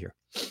 Let me see here.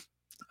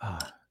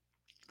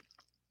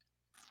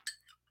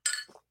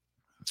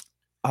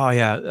 Oh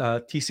yeah,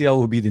 TCL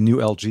will be the new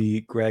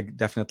LG, Greg,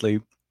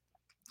 definitely.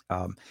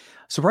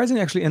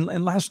 Surprisingly, actually,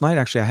 and last night,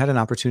 actually, I had an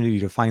opportunity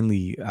to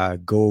finally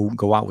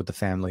go out with the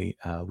family.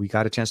 We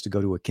got a chance to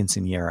go to a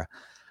quinceañera.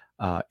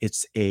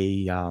 It's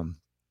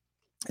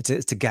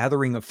a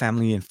gathering of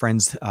family and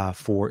friends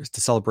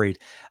to celebrate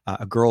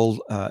a girl,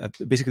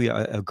 basically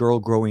a girl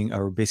growing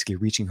or basically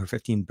reaching her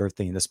 15th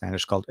birthday in the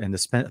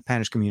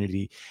Spanish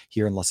community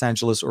here in Los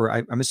Angeles, or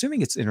I'm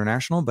assuming it's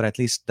international, but at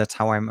least that's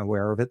how I'm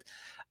aware of it.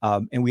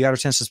 And we got a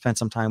chance to spend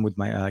some time with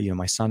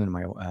my son and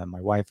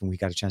my wife, and we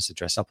got a chance to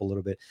dress up a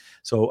little bit.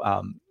 So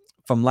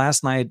from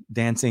last night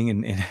dancing,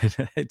 and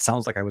it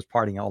sounds like I was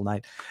partying all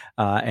night,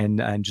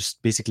 and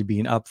just basically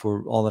being up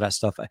for all of that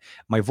stuff.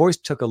 My voice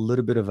took a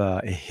little bit of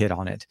a hit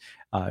on it,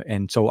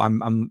 and so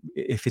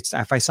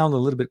if I sound a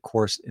little bit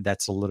coarse,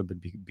 that's a little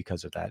bit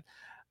because of that.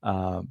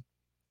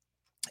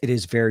 It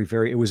is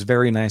it was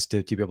very nice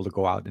to be able to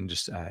go out and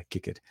just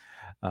kick it.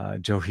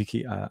 Joe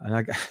Hickey,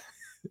 and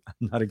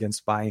I'm not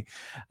against buying.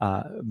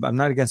 I'm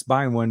not against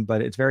buying one,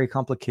 but it's very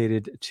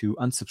complicated to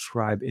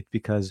unsubscribe it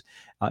because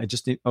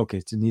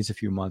it needs a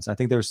few months. I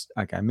think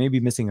I may be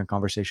missing a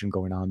conversation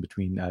going on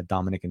between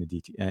Dominic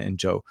and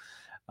Joe.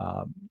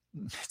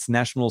 It's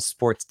national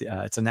sports.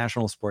 It's a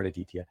national sport,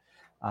 Aditya.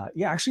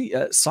 Actually,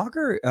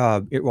 soccer.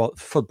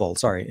 Football.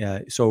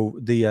 Sorry. So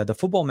the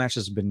football match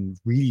has been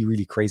really,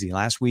 really crazy.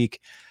 Last week,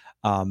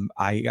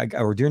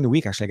 or during the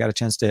week, actually, I got a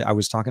chance I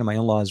was talking to my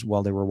in-laws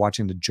while they were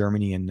watching the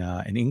Germany and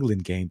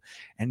England game,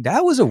 and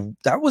that was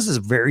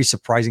a very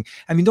surprising.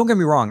 I mean, don't get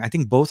me wrong, I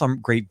think both are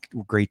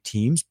great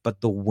teams,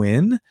 but the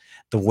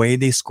way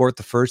they scored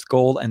the first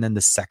goal and then the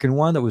second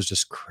one, that was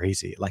just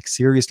crazy. Like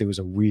seriously, it was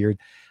a weird,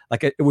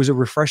 like it was a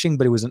refreshing,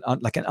 but it was an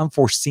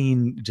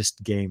unforeseen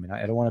just game, and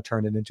I don't want to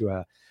turn it into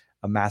a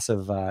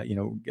massive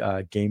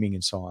gaming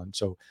and so on.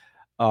 So.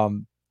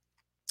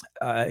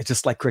 It's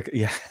just like cricket.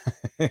 Yeah.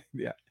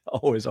 Yeah.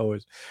 Always.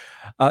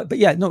 But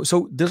yeah, no.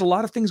 So there's a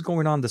lot of things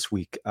going on this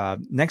week.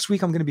 Next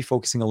week, I'm going to be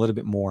focusing a little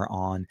bit more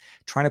on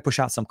trying to push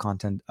out some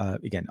content,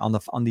 again, on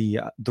the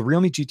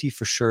Realme GT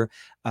for sure.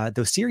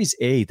 The Series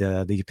A,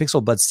 the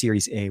Pixel Buds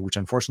Series A, which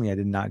unfortunately I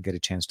did not get a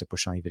chance to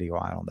push any video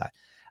out on that.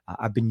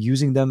 I've been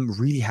using them,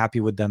 really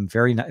happy with them,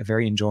 very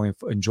very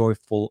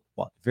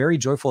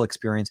joyful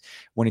experience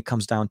when it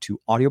comes down to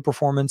audio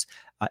performance.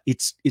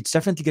 It's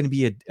definitely going to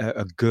be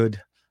a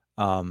good,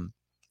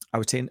 I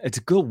would say it's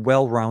a good,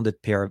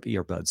 well-rounded pair of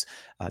earbuds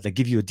that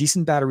give you a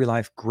decent battery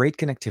life, great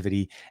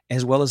connectivity,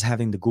 as well as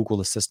having the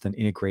Google Assistant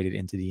integrated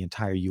into the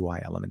entire UI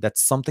element.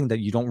 That's something that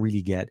you don't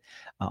really get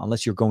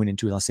unless you're going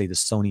into, let's say, the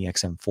Sony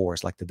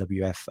XM4s, like the the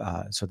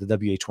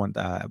WH-1000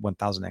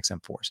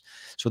 XM4s.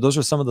 So those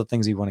are some of the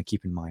things you want to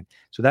keep in mind.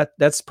 So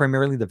that's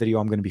primarily the video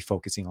I'm going to be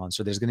focusing on.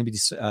 So there's going to be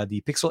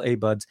the Pixel A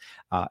Buds,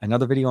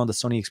 another video on the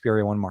Sony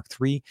Xperia 1 Mark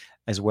III,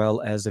 as well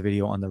as the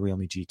video on the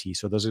Realme GT.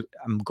 So those are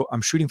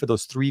I'm shooting for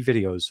those 3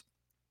 videos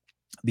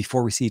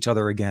before we see each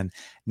other again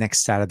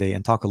next Saturday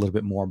and talk a little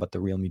bit more about the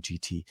Realme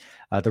GT.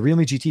 The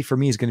Realme GT for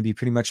me is going to be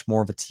pretty much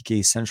more of a TK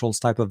Essentials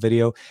type of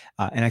video.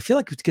 And I feel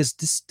like because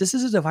this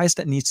is a device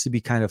that needs to be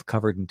kind of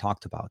covered and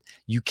talked about.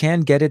 You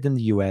can get it in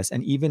the US,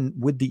 and even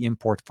with the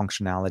import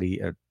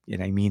functionality,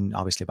 and I mean,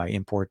 obviously by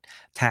import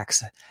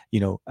tax,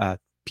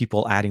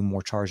 people adding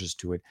more charges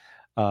to it.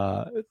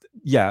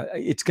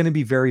 It's going to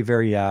be very,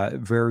 very,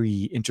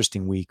 very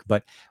interesting week.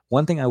 But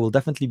one thing I will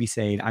definitely be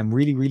saying, I'm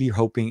really, really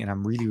hoping, and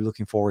I'm really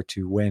looking forward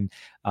to when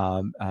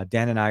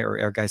Dan and I, or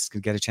our guys, can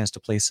get a chance to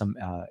play some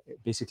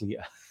basically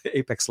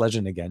Apex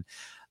Legend again.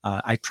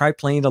 I tried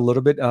playing a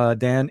little bit,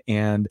 Dan,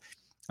 and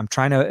I'm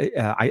trying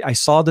to. I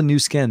saw the new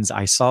skins.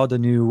 I saw the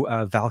new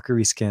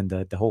Valkyrie skin,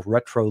 the whole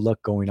retro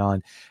look going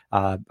on.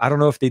 I don't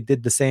know if they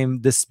did the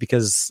same this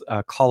because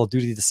Call of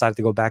Duty decided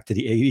to go back to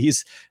the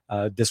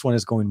 80s. This one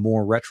is going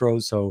more retro,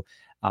 so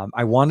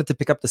I wanted to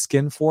pick up the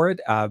skin for it,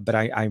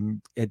 but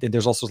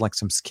there's also like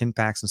some skin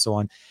packs and so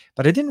on.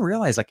 But I didn't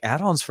realize like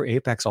add-ons for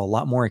Apex are a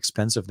lot more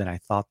expensive than I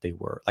thought they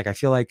were. Like I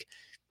feel like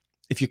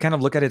if you kind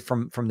of look at it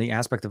from the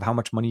aspect of how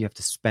much money you have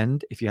to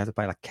spend, if you have to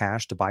buy like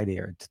cash to buy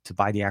to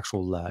buy the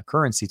actual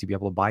currency to be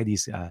able to buy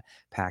these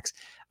packs,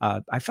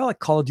 I felt like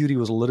Call of Duty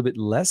was a little bit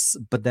less,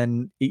 but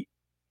then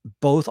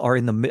both are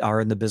in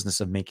the business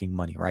of making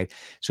money, right?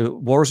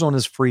 So Warzone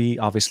is free,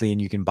 obviously,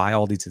 and you can buy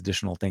all these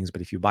additional things.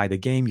 But if you buy the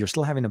game, you're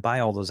still having to buy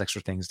all those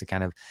extra things to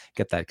kind of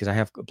get that. Because I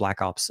have Black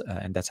Ops,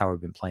 and that's how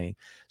I've been playing.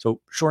 So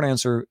short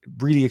answer,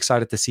 really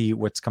excited to see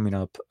what's coming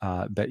up.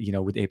 But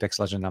with Apex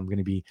Legend, I'm going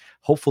to be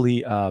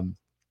hopefully.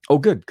 Oh,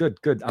 good.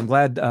 I'm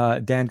glad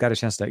Dan got a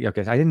chance to.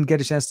 Okay, I didn't get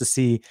a chance to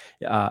see.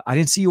 I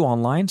didn't see you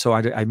online, so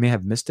I may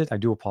have missed it. I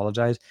do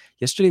apologize.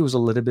 Yesterday was a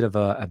little bit of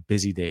a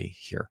busy day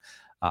here.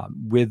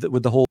 With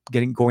the whole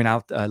going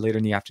out later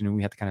in the afternoon,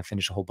 we had to kind of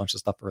finish a whole bunch of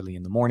stuff early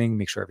in the morning,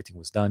 make sure everything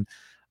was done.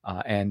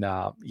 And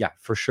yeah,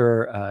 for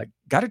sure,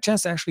 got a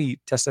chance to actually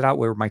test it out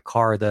where my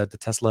car, the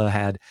Tesla,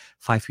 had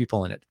 5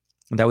 people in it.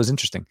 And that was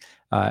interesting.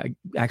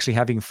 Actually,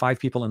 having 5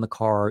 people in the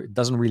car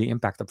doesn't really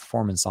impact the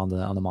performance on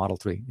the Model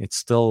 3. It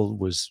still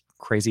was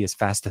crazy as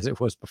fast as it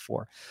was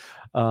before.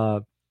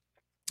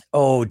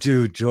 Oh,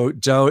 dude,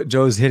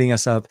 Joe's hitting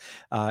us up,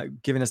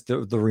 giving us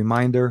the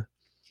reminder.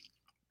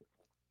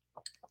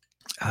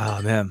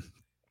 Oh man.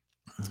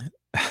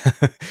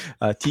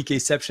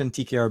 TKception,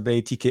 TKR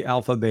Bay, TK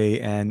Alpha Bay,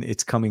 and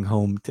it's coming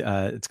home.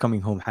 It's coming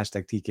home.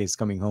 Hashtag TK is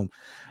coming home.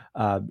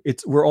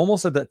 We're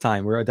almost at that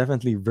time. We're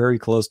definitely very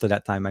close to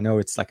that time. I know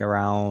it's like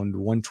around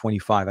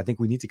 125. I think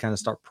we need to kind of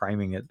start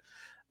priming it.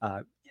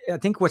 I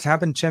think what's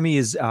happened, Chemi,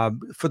 is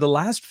for the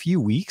last few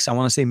weeks, I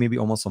want to say maybe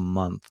almost a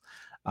month,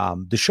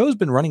 the show's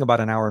been running about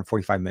an hour and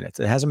 45 minutes.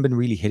 It hasn't been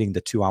really hitting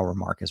the 2-hour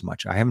mark as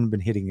much. I haven't been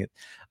hitting it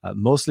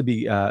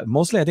mostly I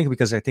think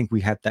because I think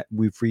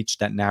we've reached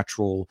that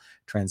natural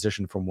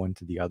transition from one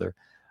to the other.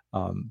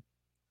 I'm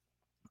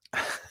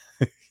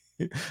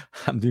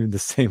doing the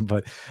same,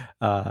 but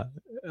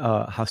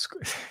house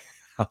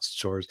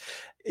chores.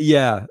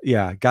 Yeah.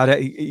 You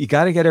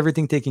gotta get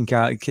everything taken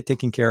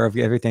care of,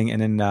 everything.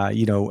 And then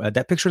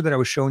that picture that I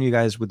was showing you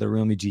guys with the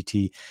Realme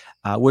GT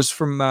was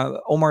from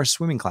Omar's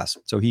swimming class.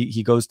 So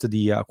he goes to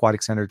the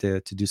aquatic center to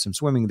do some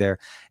swimming there,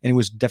 and it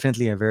was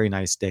definitely a very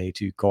nice day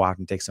to go out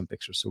and take some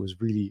pictures. So it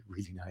was really,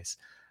 really nice.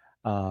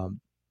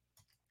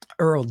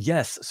 Earl,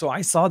 yes. So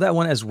I saw that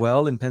one as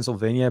well in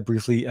Pennsylvania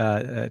briefly.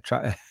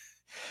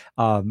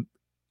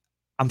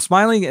 I'm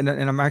smiling and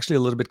I'm actually a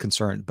little bit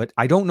concerned, but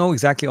I don't know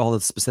exactly all the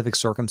specific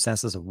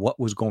circumstances of what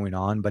was going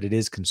on, but it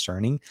is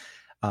concerning.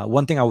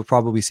 One thing I would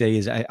probably say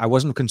is I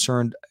wasn't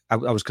concerned. I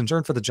was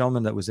concerned for the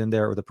gentleman that was in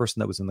there or the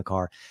person that was in the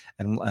car.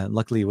 And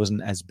luckily it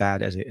wasn't as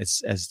bad as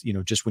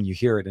just when you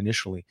hear it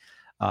initially.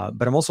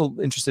 But I'm also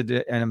interested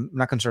and I'm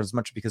not concerned as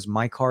much because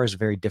my car is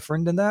very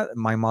different than that.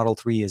 My Model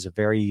 3 is a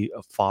very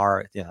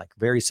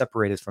very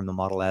separated from the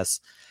Model S.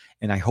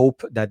 And I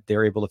hope that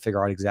they're able to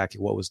figure out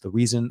exactly what was the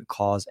reason,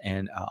 cause,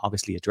 and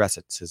obviously address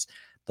it. Since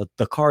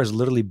the car has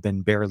literally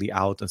been barely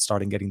out and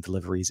starting getting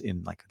deliveries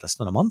in like less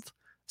than a month.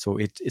 So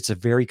it's a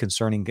very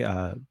concerning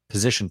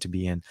position to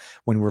be in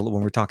when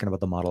we're talking about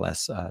the Model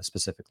S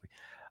specifically.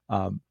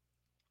 The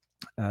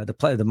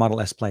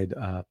Model S plaid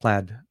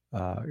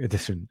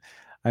edition.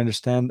 I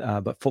understand,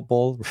 but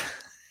football.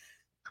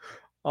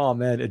 Oh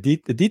man, the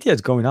DTS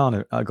is going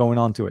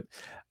on to it.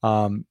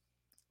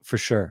 For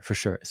sure.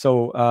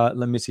 So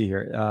let me see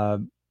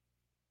here.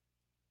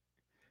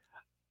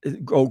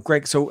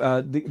 Greg.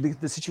 So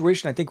the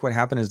situation, I think what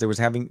happened is there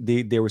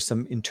was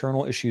some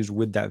internal issues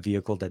with that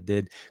vehicle that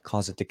did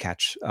cause it to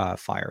catch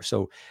fire.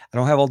 So I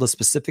don't have all the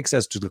specifics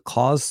as to the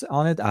cause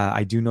on it.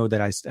 I do know that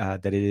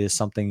that it is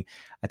something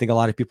I think a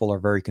lot of people are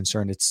very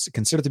concerned. It's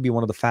considered to be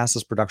one of the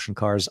fastest production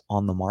cars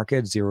on the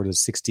market, 0 to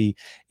 60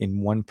 in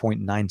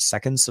 1.9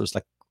 seconds. So it's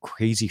like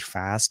crazy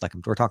fast. Like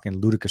we're talking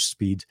ludicrous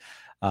speed.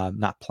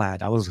 Not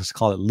plaid. I was just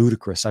call it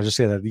ludicrous. I just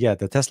say that, yeah,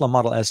 the Tesla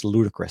Model S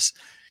ludicrous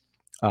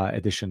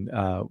edition.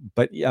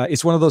 But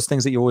it's one of those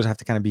things that you always have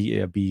to kind of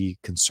be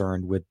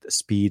concerned with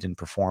speed and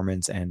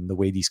performance and the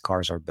way these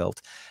cars are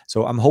built.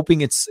 So I'm hoping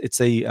it's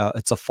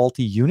a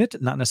faulty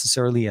unit, not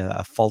necessarily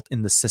a fault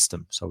in the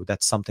system. So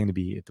that's something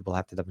we'll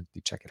have to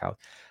definitely check it out.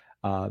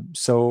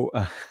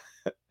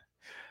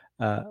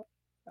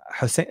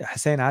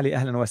 Hussein Ali,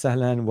 ahlan wa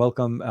sahlan.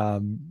 Welcome.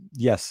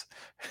 Yes,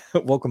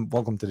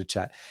 welcome to the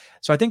chat.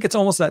 So I think it's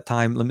almost that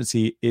time. Let me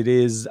see. It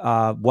is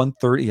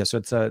 1:30. Yeah, so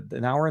it's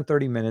an hour and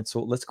 30 minutes.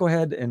 So let's go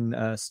ahead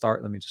and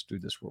start. Let me just do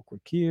this real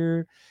quick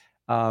here.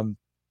 I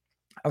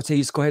would say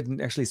just go ahead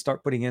and actually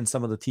start putting in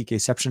some of the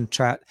TKception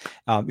chat.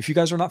 If you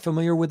guys are not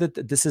familiar with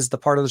it, this is the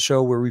part of the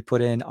show where we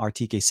put in our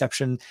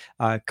TKception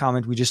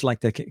comment. We just like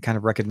to kind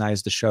of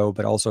recognize the show,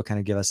 but also kind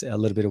of give us a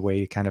little bit of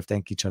way to kind of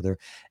thank each other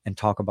and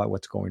talk about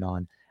what's going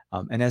on.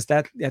 And as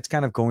that's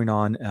kind of going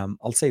on,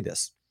 I'll say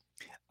this.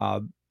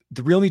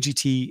 The Realme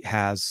GT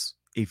has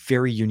a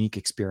very unique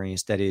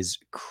experience that is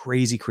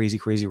crazy, crazy,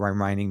 crazy,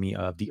 reminding me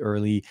of the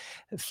early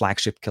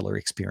flagship killer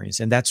experience.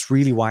 And that's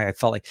really why I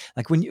felt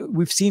like when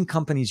we've seen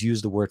companies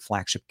use the word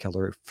flagship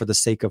killer for the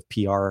sake of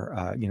PR,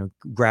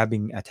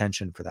 grabbing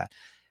attention for that.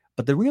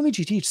 But the Realme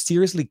GT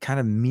seriously kind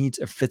of meets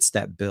or fits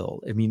that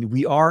bill. I mean,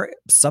 we are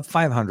sub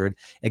 500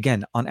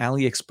 again on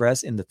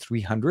AliExpress in the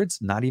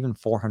 300s, not even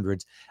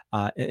 400s,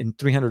 in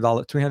 $300,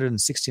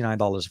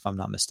 $369 if I'm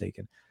not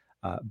mistaken.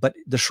 But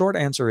the short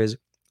answer is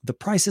the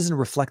price isn't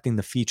reflecting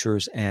the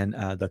features and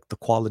the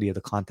quality of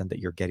the content that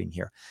you're getting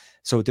here.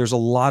 So there's a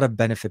lot of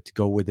benefit to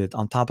go with it,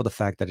 on top of the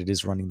fact that it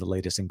is running the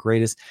latest and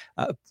greatest.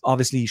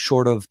 Obviously,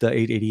 short of the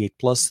 888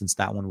 Plus, since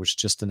that one was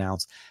just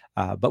announced.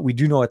 But we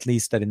do know at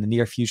least that in the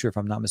near future, if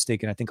I'm not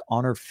mistaken, I think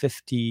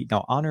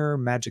Honor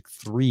Magic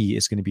 3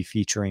 is going to be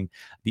featuring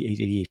the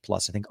 888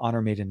 Plus. I think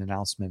Honor made an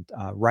announcement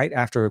right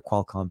after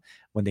Qualcomm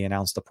when they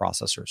announced the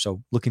processor.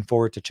 So looking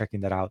forward to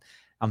checking that out.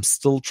 I'm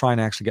still trying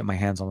to actually get my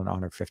hands on an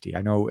Honor 50.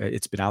 I know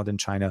it's been out in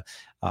China,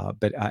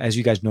 but as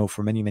you guys know,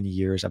 for many, many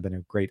years, I've been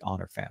a great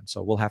Honor fan.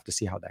 So we'll have to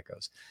see how that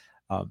goes.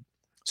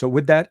 So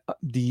with that,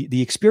 the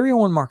Xperia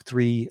 1 Mark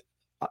III,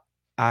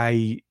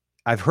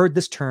 I've heard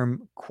this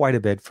term quite a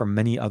bit from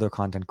many other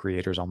content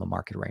creators on the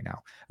market right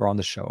now, or on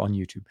the show on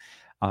YouTube.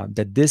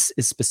 That this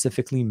is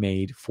specifically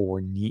made for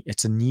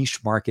it's a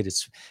niche market.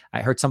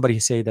 I heard somebody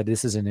say that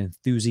this is an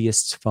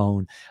enthusiast's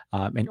phone,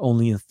 and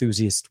only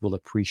enthusiasts will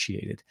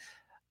appreciate it.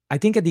 I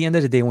think at the end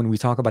of the day, when we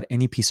talk about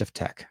any piece of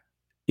tech,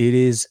 it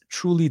is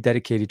truly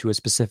dedicated to a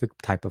specific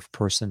type of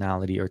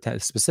personality or a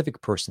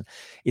specific person.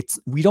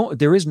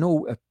 There's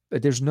no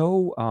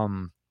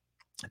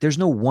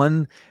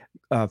one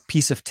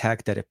piece of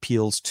tech that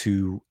appeals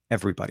to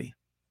everybody.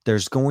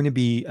 There's going to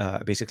be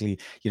basically,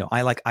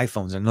 I like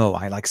iPhones, and no,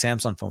 I like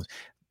Samsung phones.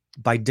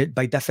 By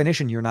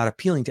definition, you're not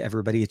appealing to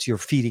everybody. It's you're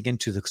feeding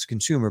into the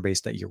consumer base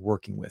that you're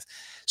working with.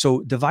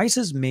 So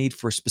devices made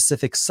for a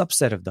specific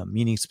subset of them,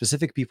 meaning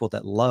specific people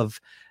that love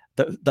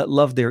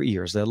their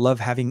ears, that love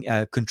having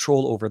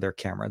control over their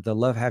camera, that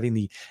love having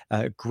the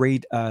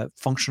great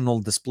functional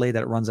display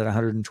that runs at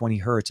 120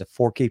 hertz, a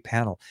 4K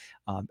panel.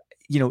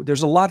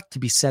 There's a lot to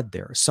be said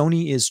there.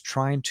 Sony is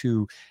trying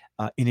to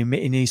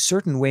in a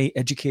certain way,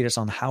 educate us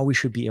on how we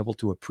should be able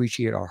to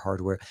appreciate our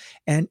hardware.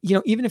 And,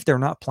 even if they're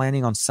not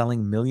planning on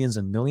selling millions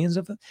and millions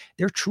of them,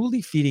 they're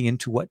truly feeding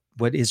into what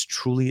is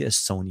truly a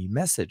Sony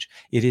message.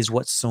 It is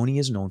what Sony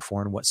is known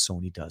for and what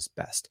Sony does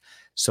best.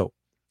 So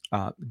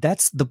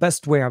that's the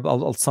best way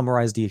I'll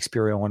summarize the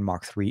Xperia 1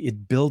 Mark III.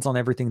 It builds on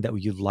everything that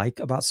you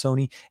like about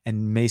Sony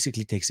and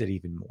basically takes it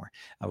even more.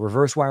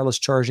 Reverse wireless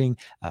charging,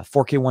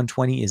 4K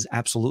 120 is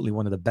absolutely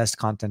one of the best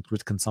content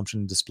with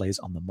consumption displays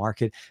on the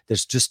market.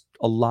 There's just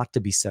a lot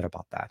to be said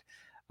about that.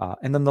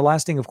 And then the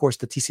last thing, of course,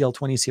 the TCL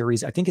 20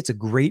 series. I think it's a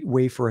great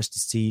way for us to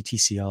see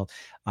TCL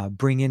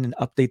bring in and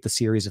update the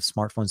series of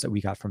smartphones that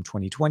we got from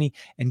 2020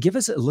 and give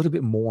us a little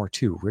bit more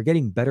too. We're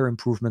getting better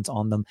improvements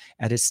on them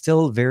at a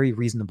still very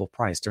reasonable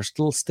price. They're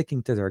still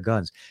sticking to their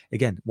guns.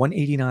 Again,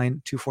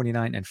 189,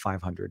 249, and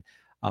 500.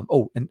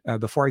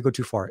 Before I go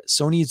too far,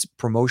 Sony's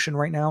promotion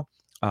right now,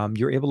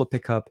 you're able to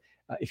pick up,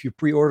 if you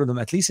pre-order them,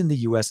 at least in the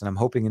US, and I'm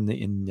hoping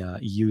in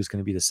EU is going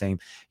to be the same,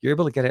 you're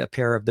able to get a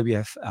pair of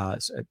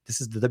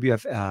this is the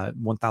WF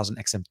 1000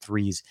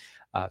 XM3s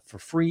for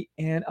free,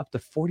 and up to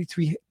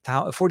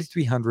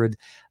 4,300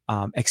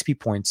 XP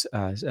points,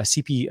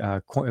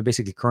 CP,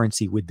 basically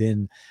currency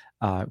within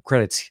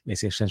credits,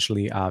 basically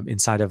essentially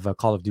inside of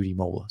Call of Duty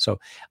Mobile. So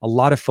a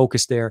lot of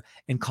focus there,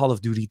 and Call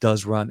of Duty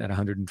does run at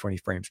 120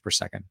 frames per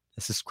second.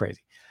 This is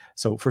crazy.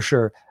 So for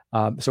sure.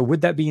 So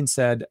with that being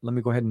said, let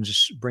me go ahead and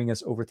just bring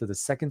us over to the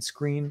second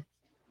screen.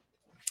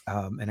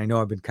 And I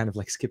know I've been kind of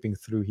like skipping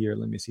through here.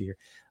 Let me see here.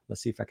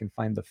 Let's see if I can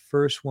find the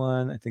first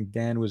one. I think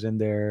Dan was in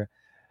there.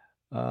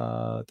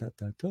 Okay,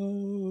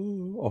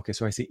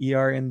 so I see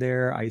ER in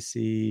there. I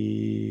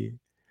see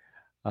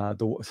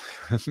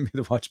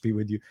the watch be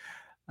with you.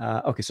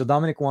 Okay, so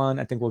Dominic Wan.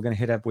 I think we're going to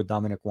hit up with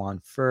Dominic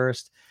Wan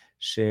first.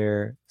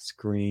 Share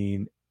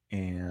screen.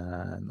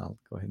 And I'll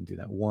go ahead and do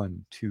that.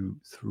 1, 2,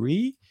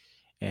 3.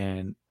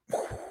 And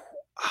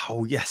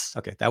oh yes,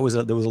 okay. There was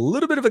a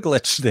little bit of a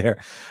glitch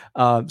there.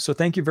 So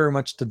thank you very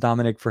much to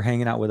Dominic for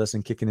hanging out with us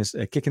and kicking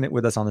it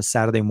with us on a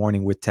Saturday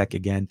morning with tech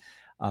again.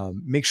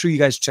 Make sure you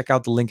guys check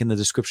out the link in the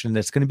description.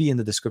 That's going to be in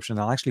the description.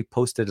 I'll actually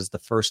post it as the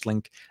first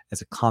link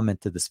as a comment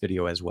to this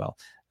video as well.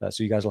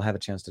 So you guys will have a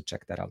chance to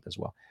check that out as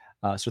well.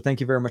 So thank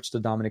you very much to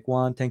Dominic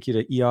Wan. Thank you to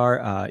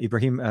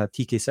Ibrahim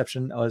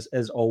TKception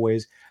as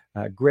always.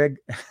 Greg,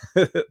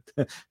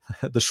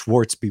 the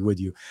Schwartz be with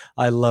you.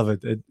 I love it.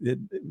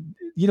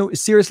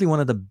 It's seriously one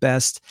of the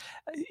best,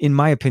 in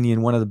my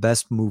opinion, one of the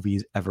best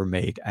movies ever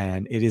made.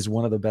 And it is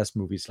one of the best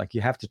movies. Like,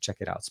 you have to check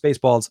it out.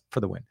 Spaceballs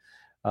for the win.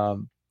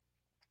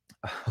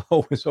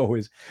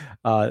 Always.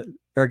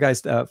 All right,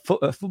 guys,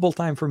 football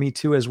time for me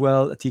too as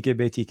well. TK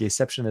Bay,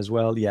 TKception as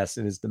well. Yes,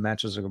 it is. The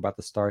matches are about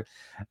to start.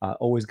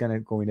 Always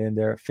going in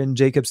there. Finn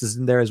Jacobs is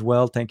in there as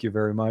well. Thank you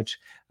very much.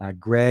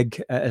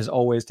 Greg, as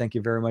always, thank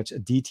you very much.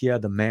 Aditya,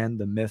 the man,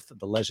 the myth,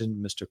 the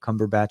legend, Mr.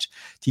 Cumberbatch,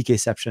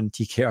 TKception,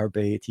 TKR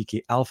Bay,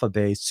 TK Alpha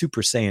Bay,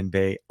 Super Saiyan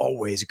Bay,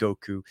 always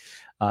Goku,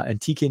 and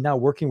TK now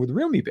working with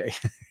Realme Bay.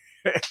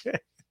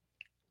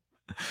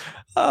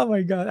 Oh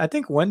my God. I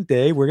think one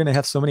day we're going to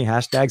have so many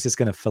hashtags, it's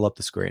going to fill up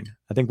the screen.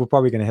 I think we're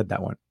probably going to hit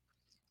that one.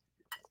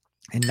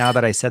 And now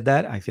that I said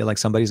that, I feel like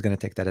somebody's going to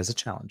take that as a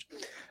challenge.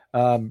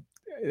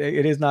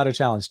 It is not a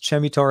challenge.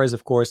 Chemi Torres,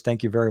 of course,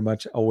 thank you very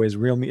much. Always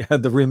Realme,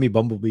 the Realme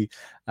Bumblebee.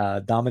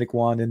 Dominic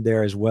Wan in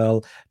there as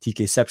well.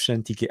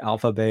 TKception, TK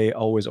Alpha Bay,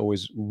 always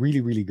really,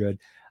 really good.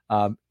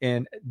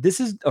 And this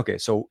is, okay,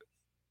 so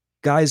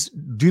guys,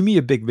 do me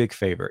a big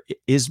favor.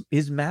 Is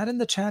Matt in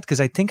the chat?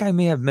 Because I think I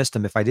may have missed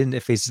him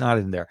if he's not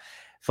in there.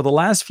 For the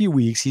last few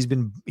weeks, he's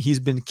been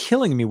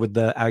killing me with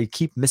I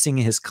keep missing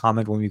his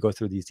comment when we go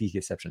through these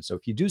TKceptions. So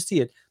if you do see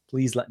it,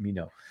 please let me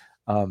know.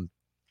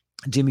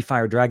 Jimmy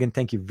Fire Dragon,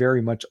 thank you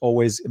very much.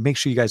 Always make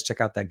sure you guys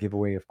check out that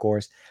giveaway, of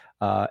course.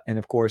 And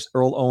of course,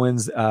 Earl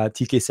Owens,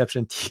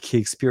 TKception,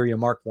 TK Xperia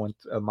Mark 1,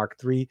 Mark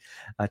 3,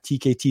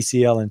 TK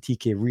TCL, and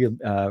TK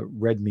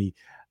Redmi.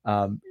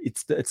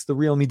 It's the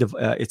Realme.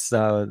 It's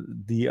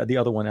the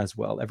other one as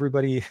well.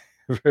 Everybody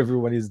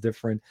is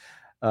different.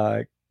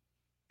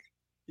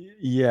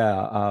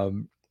 Yeah.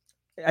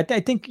 I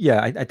think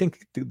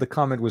the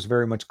comment was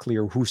very much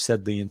clear who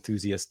said the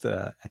enthusiast.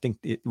 I'm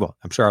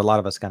sure a lot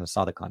of us kind of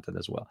saw the content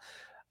as well.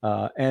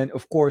 And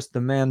of course,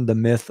 the man, the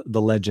myth,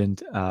 the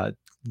legend,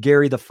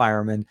 Gary the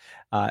fireman,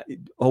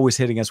 always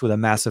hitting us with a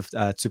massive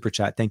super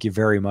chat. Thank you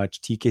very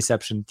much.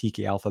 TKception,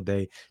 TK Alpha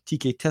Bay,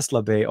 TK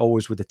Tesla Bay,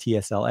 always with the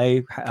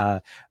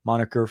TSLA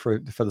moniker for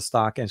the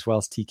stock, as well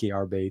as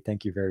TKR Bay.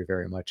 Thank you very,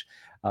 very much.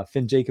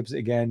 Finn Jacobs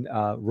again.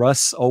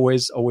 Russ,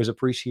 always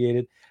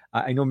appreciated.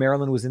 I know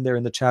Marilyn was in there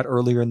in the chat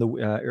earlier in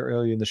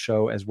the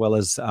show, as well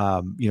as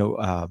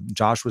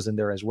Josh was in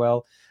there as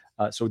well.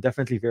 So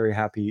definitely very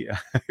happy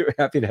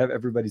to have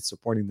everybody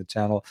supporting the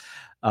channel.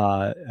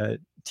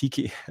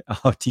 TK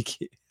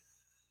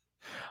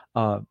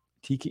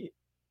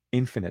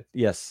Infinite,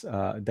 yes,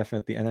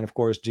 definitely. And then of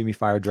course Jimmy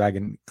Fire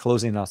Dragon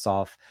closing us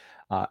off.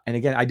 And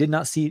again, I did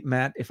not see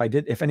Matt. If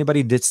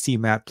anybody did see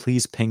Matt,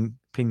 please ping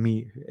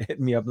me, hit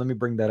me up. Let me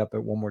bring that up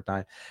one more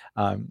time.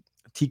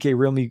 TK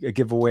Realme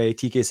giveaway,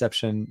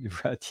 TKception,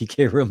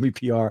 TK Realme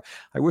PR.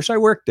 I wish I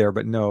worked there,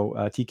 but no.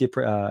 TK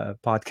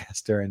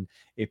podcaster and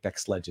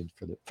Apex Legend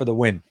for the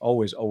win.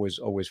 Always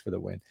for the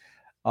win.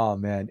 Oh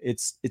man,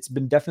 it's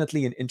been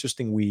definitely an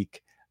interesting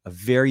week, a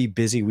very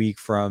busy week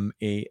from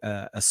a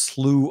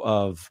slew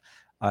of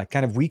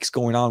kind of weeks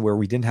going on where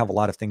we didn't have a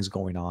lot of things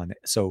going on.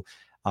 So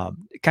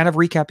kind of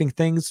recapping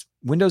things,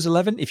 Windows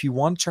 11, if you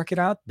want to check it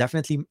out,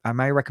 definitely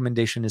my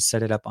recommendation is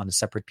set it up on a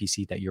separate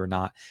PC that you're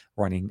not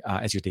running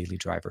as your daily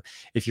driver.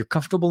 If you're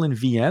comfortable in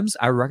VMs,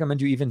 I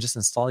recommend you even just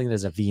installing it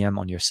as a VM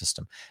on your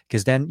system,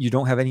 because then you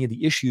don't have any of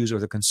the issues or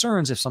the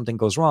concerns. If something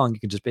goes wrong,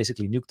 you can just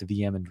basically nuke the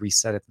VM and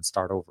reset it and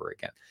start over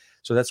again.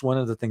 So that's one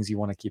of the things you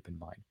want to keep in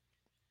mind.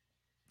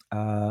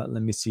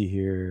 Let me see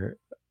here.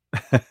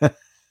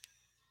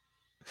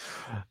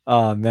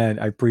 Oh man,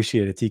 I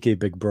appreciate it. TK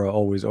Big Bro,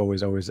 always.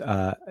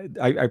 I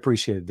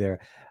appreciate it there.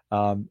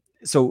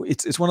 So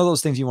it's one of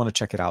those things you want to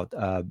check it out.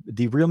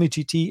 The Realme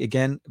GT,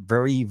 again,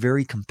 very,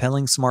 very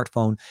compelling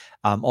smartphone.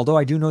 Although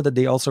I do know that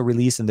they also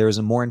released, and there is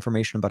more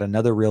information about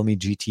another Realme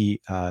GT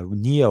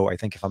Neo, I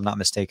think, if I'm not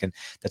mistaken,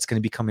 that's going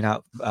to be coming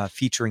out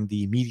featuring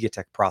the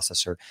MediaTek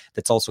processor.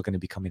 That's also going to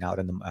be coming out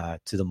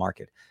to the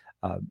market.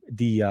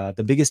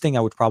 The biggest thing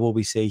I would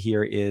probably say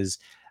here is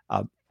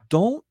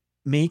don't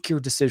make your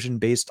decision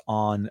based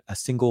on a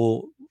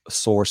single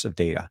source of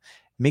data.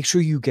 Make sure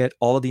you get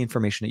all of the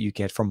information that you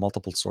get from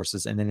multiple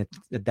sources, and then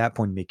at that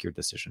point, make your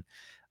decision.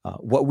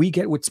 What we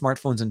get with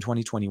smartphones in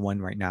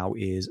 2021 right now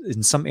is,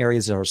 in some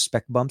areas are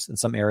spec bumps, in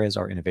some areas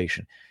are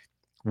innovation.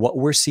 What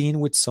we're seeing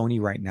with Sony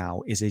right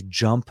now is a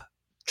jump,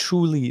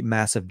 truly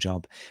massive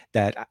jump,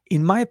 that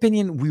in my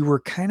opinion, we were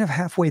kind of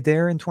halfway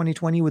there in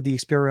 2020 with the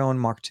Xperia 1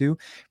 Mark II,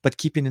 but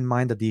keeping in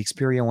mind that the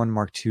Xperia 1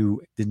 Mark II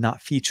did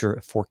not feature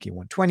a 4K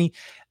 120.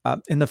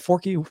 In the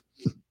 4K,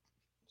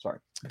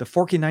 the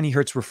 4K 90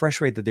 hertz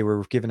refresh rate that they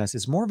were giving us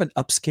is more of an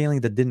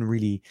upscaling that didn't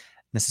really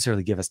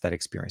necessarily give us that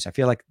experience. I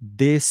feel like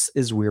this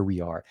is where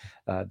we are.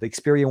 The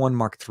Xperia 1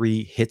 Mark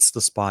III hits the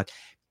spot.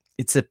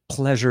 It's a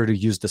pleasure to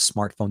use the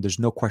smartphone. There's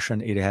no question.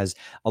 It has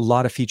a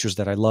lot of features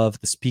that I love.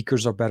 The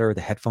speakers are better.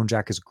 The headphone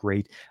jack is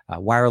great.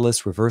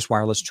 Wireless, reverse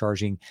wireless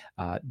charging.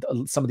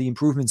 Some of the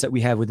improvements that we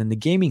have within the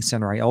gaming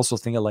center, I also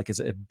think is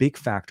a big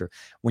factor.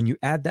 When you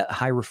add that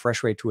high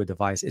refresh rate to a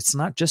device, it's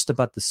not just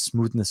about the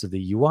smoothness of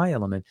the UI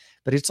element,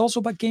 but it's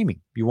also about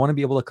gaming. You want to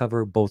be able to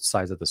cover both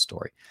sides of the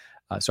story.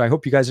 So I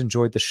hope you guys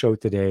enjoyed the show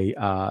today.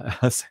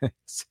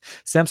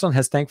 Samsung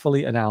has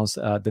thankfully announced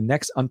the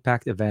next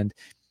Unpacked event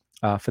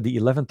for the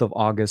 11th of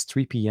August,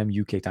 3 p.m.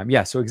 UK time.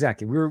 Yeah, so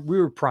exactly, we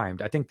were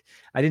primed. I think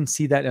I didn't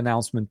see that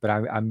announcement, but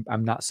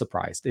I'm not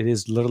surprised. It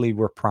is literally,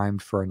 we're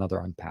primed for another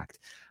Unpacked.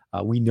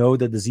 We know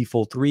that the Z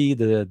Fold 3,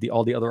 the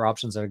all the other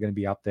options that are going to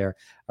be up there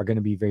are going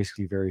to be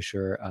basically very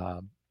sure.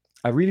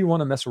 I really want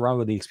to mess around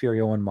with the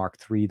Xperia 1 Mark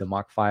 3, the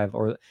Mark 5,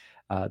 or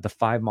the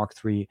 5 Mark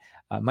 3.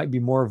 Might be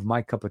more of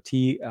my cup of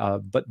tea,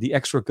 but the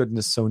extra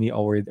goodness Sony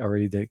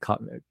already did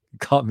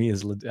caught me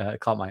as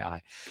caught my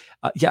eye.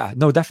 Yeah,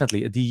 no,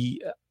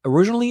 definitely.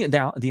 Originally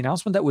the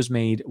announcement that was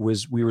made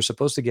was we were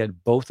supposed to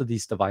get both of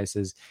these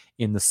devices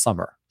in the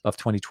summer of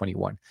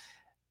 2021.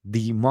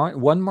 The Mark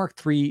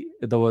III,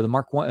 the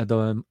Mark One,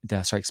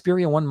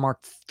 Xperia 1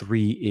 Mark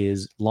III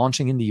is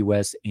launching in the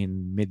US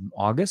in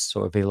mid-August,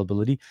 so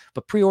availability.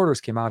 But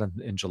pre-orders came out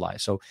in July,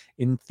 so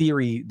in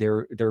theory,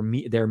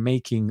 they're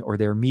making, or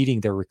they're meeting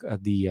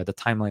the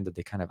timeline that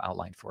they kind of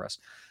outlined for us.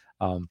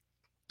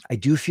 I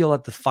do feel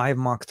that the 5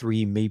 Mark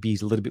III maybe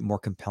is a little bit more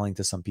compelling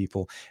to some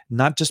people,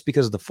 not just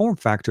because of the form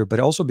factor, but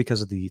also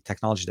because of the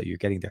technology that you're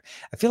getting there.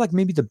 I feel like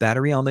maybe the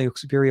battery on the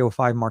Xperia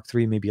 5 Mark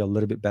III may be a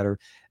little bit better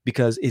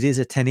because it is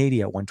a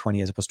 1080 at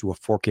 120 as opposed to a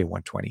 4K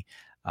 120.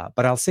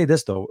 But I'll say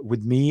this though,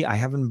 with me, I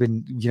haven't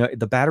been,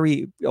 the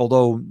battery,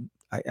 although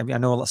I mean, I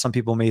know some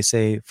people may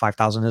say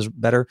 5000 is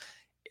better,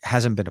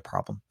 hasn't been a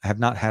problem. I have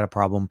not had a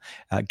problem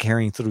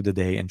carrying through the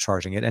day and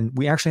charging it. And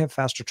we actually have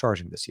faster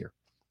charging this year.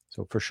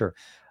 So for sure.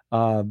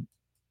 Um,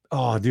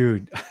 oh,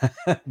 dude,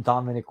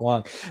 Dominic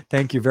Wong,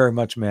 thank you very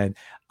much, man.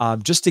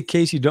 Just in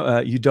case you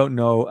don't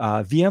know,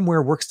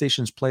 VMware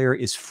Workstations Player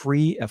is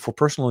free for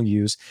personal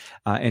use,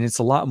 and it's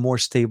a lot more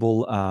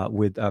stable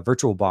with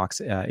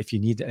VirtualBox. If you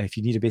need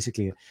to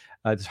basically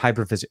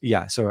hypervisit,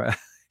 yeah.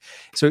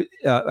 So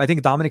I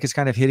think Dominic is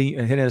kind of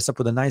hitting us up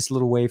with a nice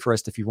little way for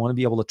us if you want to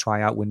be able to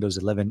try out Windows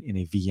 11 in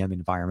a VM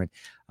environment.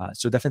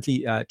 So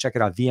definitely check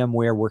it out.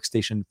 VMware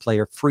Workstation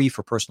Player, free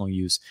for personal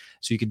use.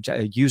 So you can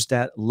use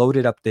that, load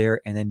it up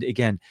there, and then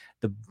again,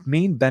 the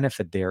main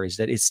benefit there is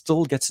that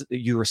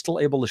you are still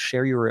able to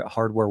share your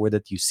hardware with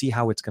it. You see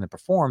how it's going to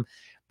perform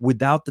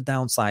without the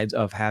downsides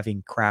of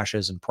having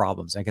crashes and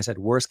problems. Like I said,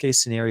 worst case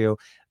scenario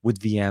with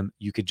VM,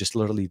 you could just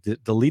literally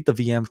delete the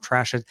VM,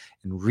 trash it,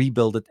 and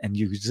rebuild it, and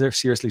you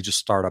seriously just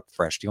start up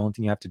fresh. The only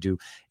thing you have to do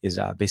is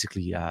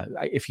basically,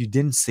 if you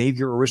didn't save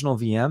your original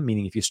VM,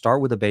 meaning if you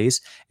start with a base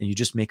and you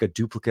just make a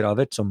duplicate of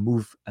it, so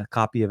move a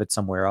copy of it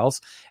somewhere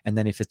else, and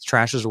then if it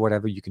trashes or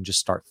whatever, you can just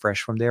start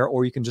fresh from there,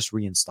 or you can just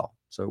reinstall.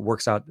 So it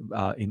works out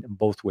in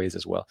both ways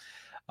as well.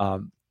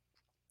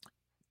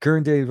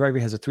 Current day driver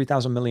has a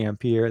 3000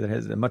 milliampere that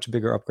has a much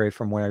bigger upgrade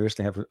from what I used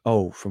to have.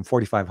 Oh, from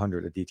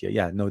 4500 at DTA.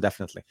 Yeah, no,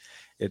 definitely.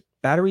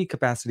 Battery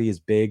capacity is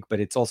big,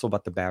 but it's also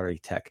about the battery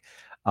tech.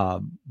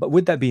 But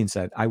with that being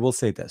said, I will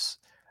say this.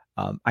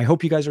 I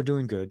hope you guys are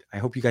doing good. I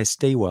hope you guys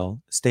stay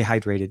well, stay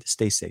hydrated,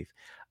 stay safe.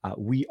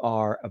 We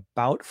are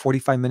about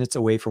 45 minutes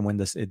away from when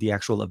the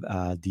actual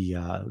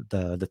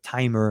the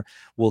timer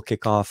will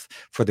kick off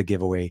for the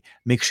giveaway.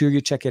 Make sure you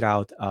check it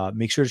out.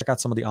 Make sure to check out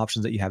some of the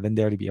options that you have in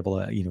there to be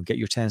able to get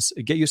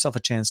yourself a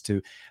chance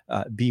to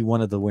be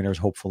one of the winners,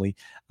 hopefully.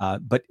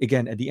 But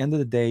again, at the end of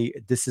the day,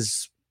 this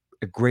is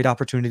a great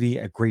opportunity,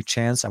 a great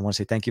chance. I want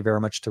to say thank you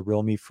very much to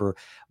Realme for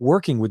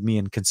working with me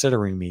and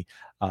considering me.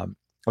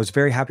 I was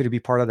very happy to be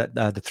part of that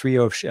the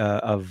trio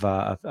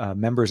of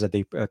members that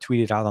they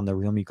tweeted out on the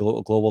Realme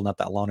Global not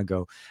that long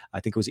ago. I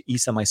think it was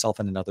Isa, myself,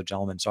 and another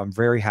gentleman. So I'm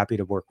very happy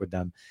to work with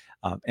them,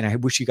 and I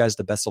wish you guys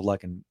the best of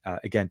luck. And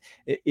again,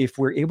 if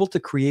we're able to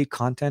create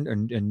content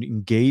and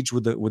engage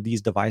with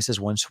these devices,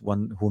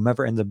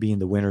 whomever ends up being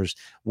the winners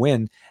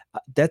win,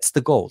 that's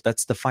the goal.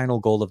 That's the final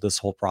goal of this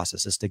whole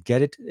process, is to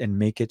get it and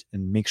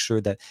make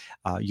sure that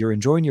you're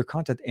enjoying your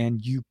content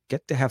and you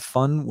get to have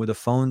fun with a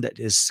phone that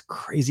is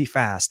crazy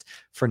fast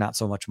for not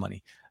so much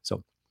money.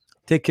 So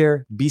take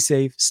care, be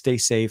safe, stay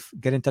safe,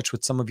 get in touch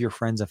with some of your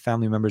friends and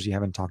family members you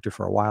haven't talked to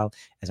for a while,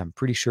 as I'm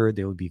pretty sure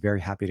they will be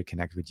very happy to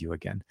connect with you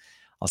again.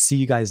 I'll see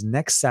you guys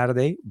next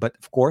Saturday. But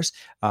of course,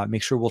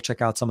 make sure we'll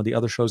check out some of the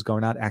other shows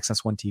going out,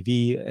 Access One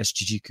TV,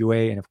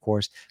 SGGQA, and of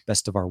course,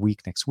 Best of Our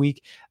Week next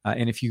week.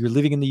 And if you're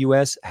living in the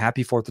US,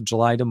 happy 4th of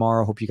July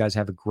tomorrow. Hope you guys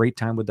have a great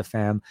time with the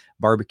fam,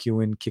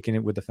 barbecuing, kicking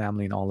it with the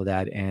family and all of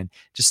that. And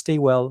just stay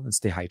well and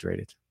stay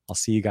hydrated. I'll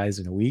see you guys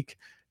in a week.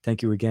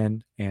 Thank you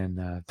again.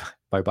 And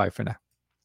bye-bye for now.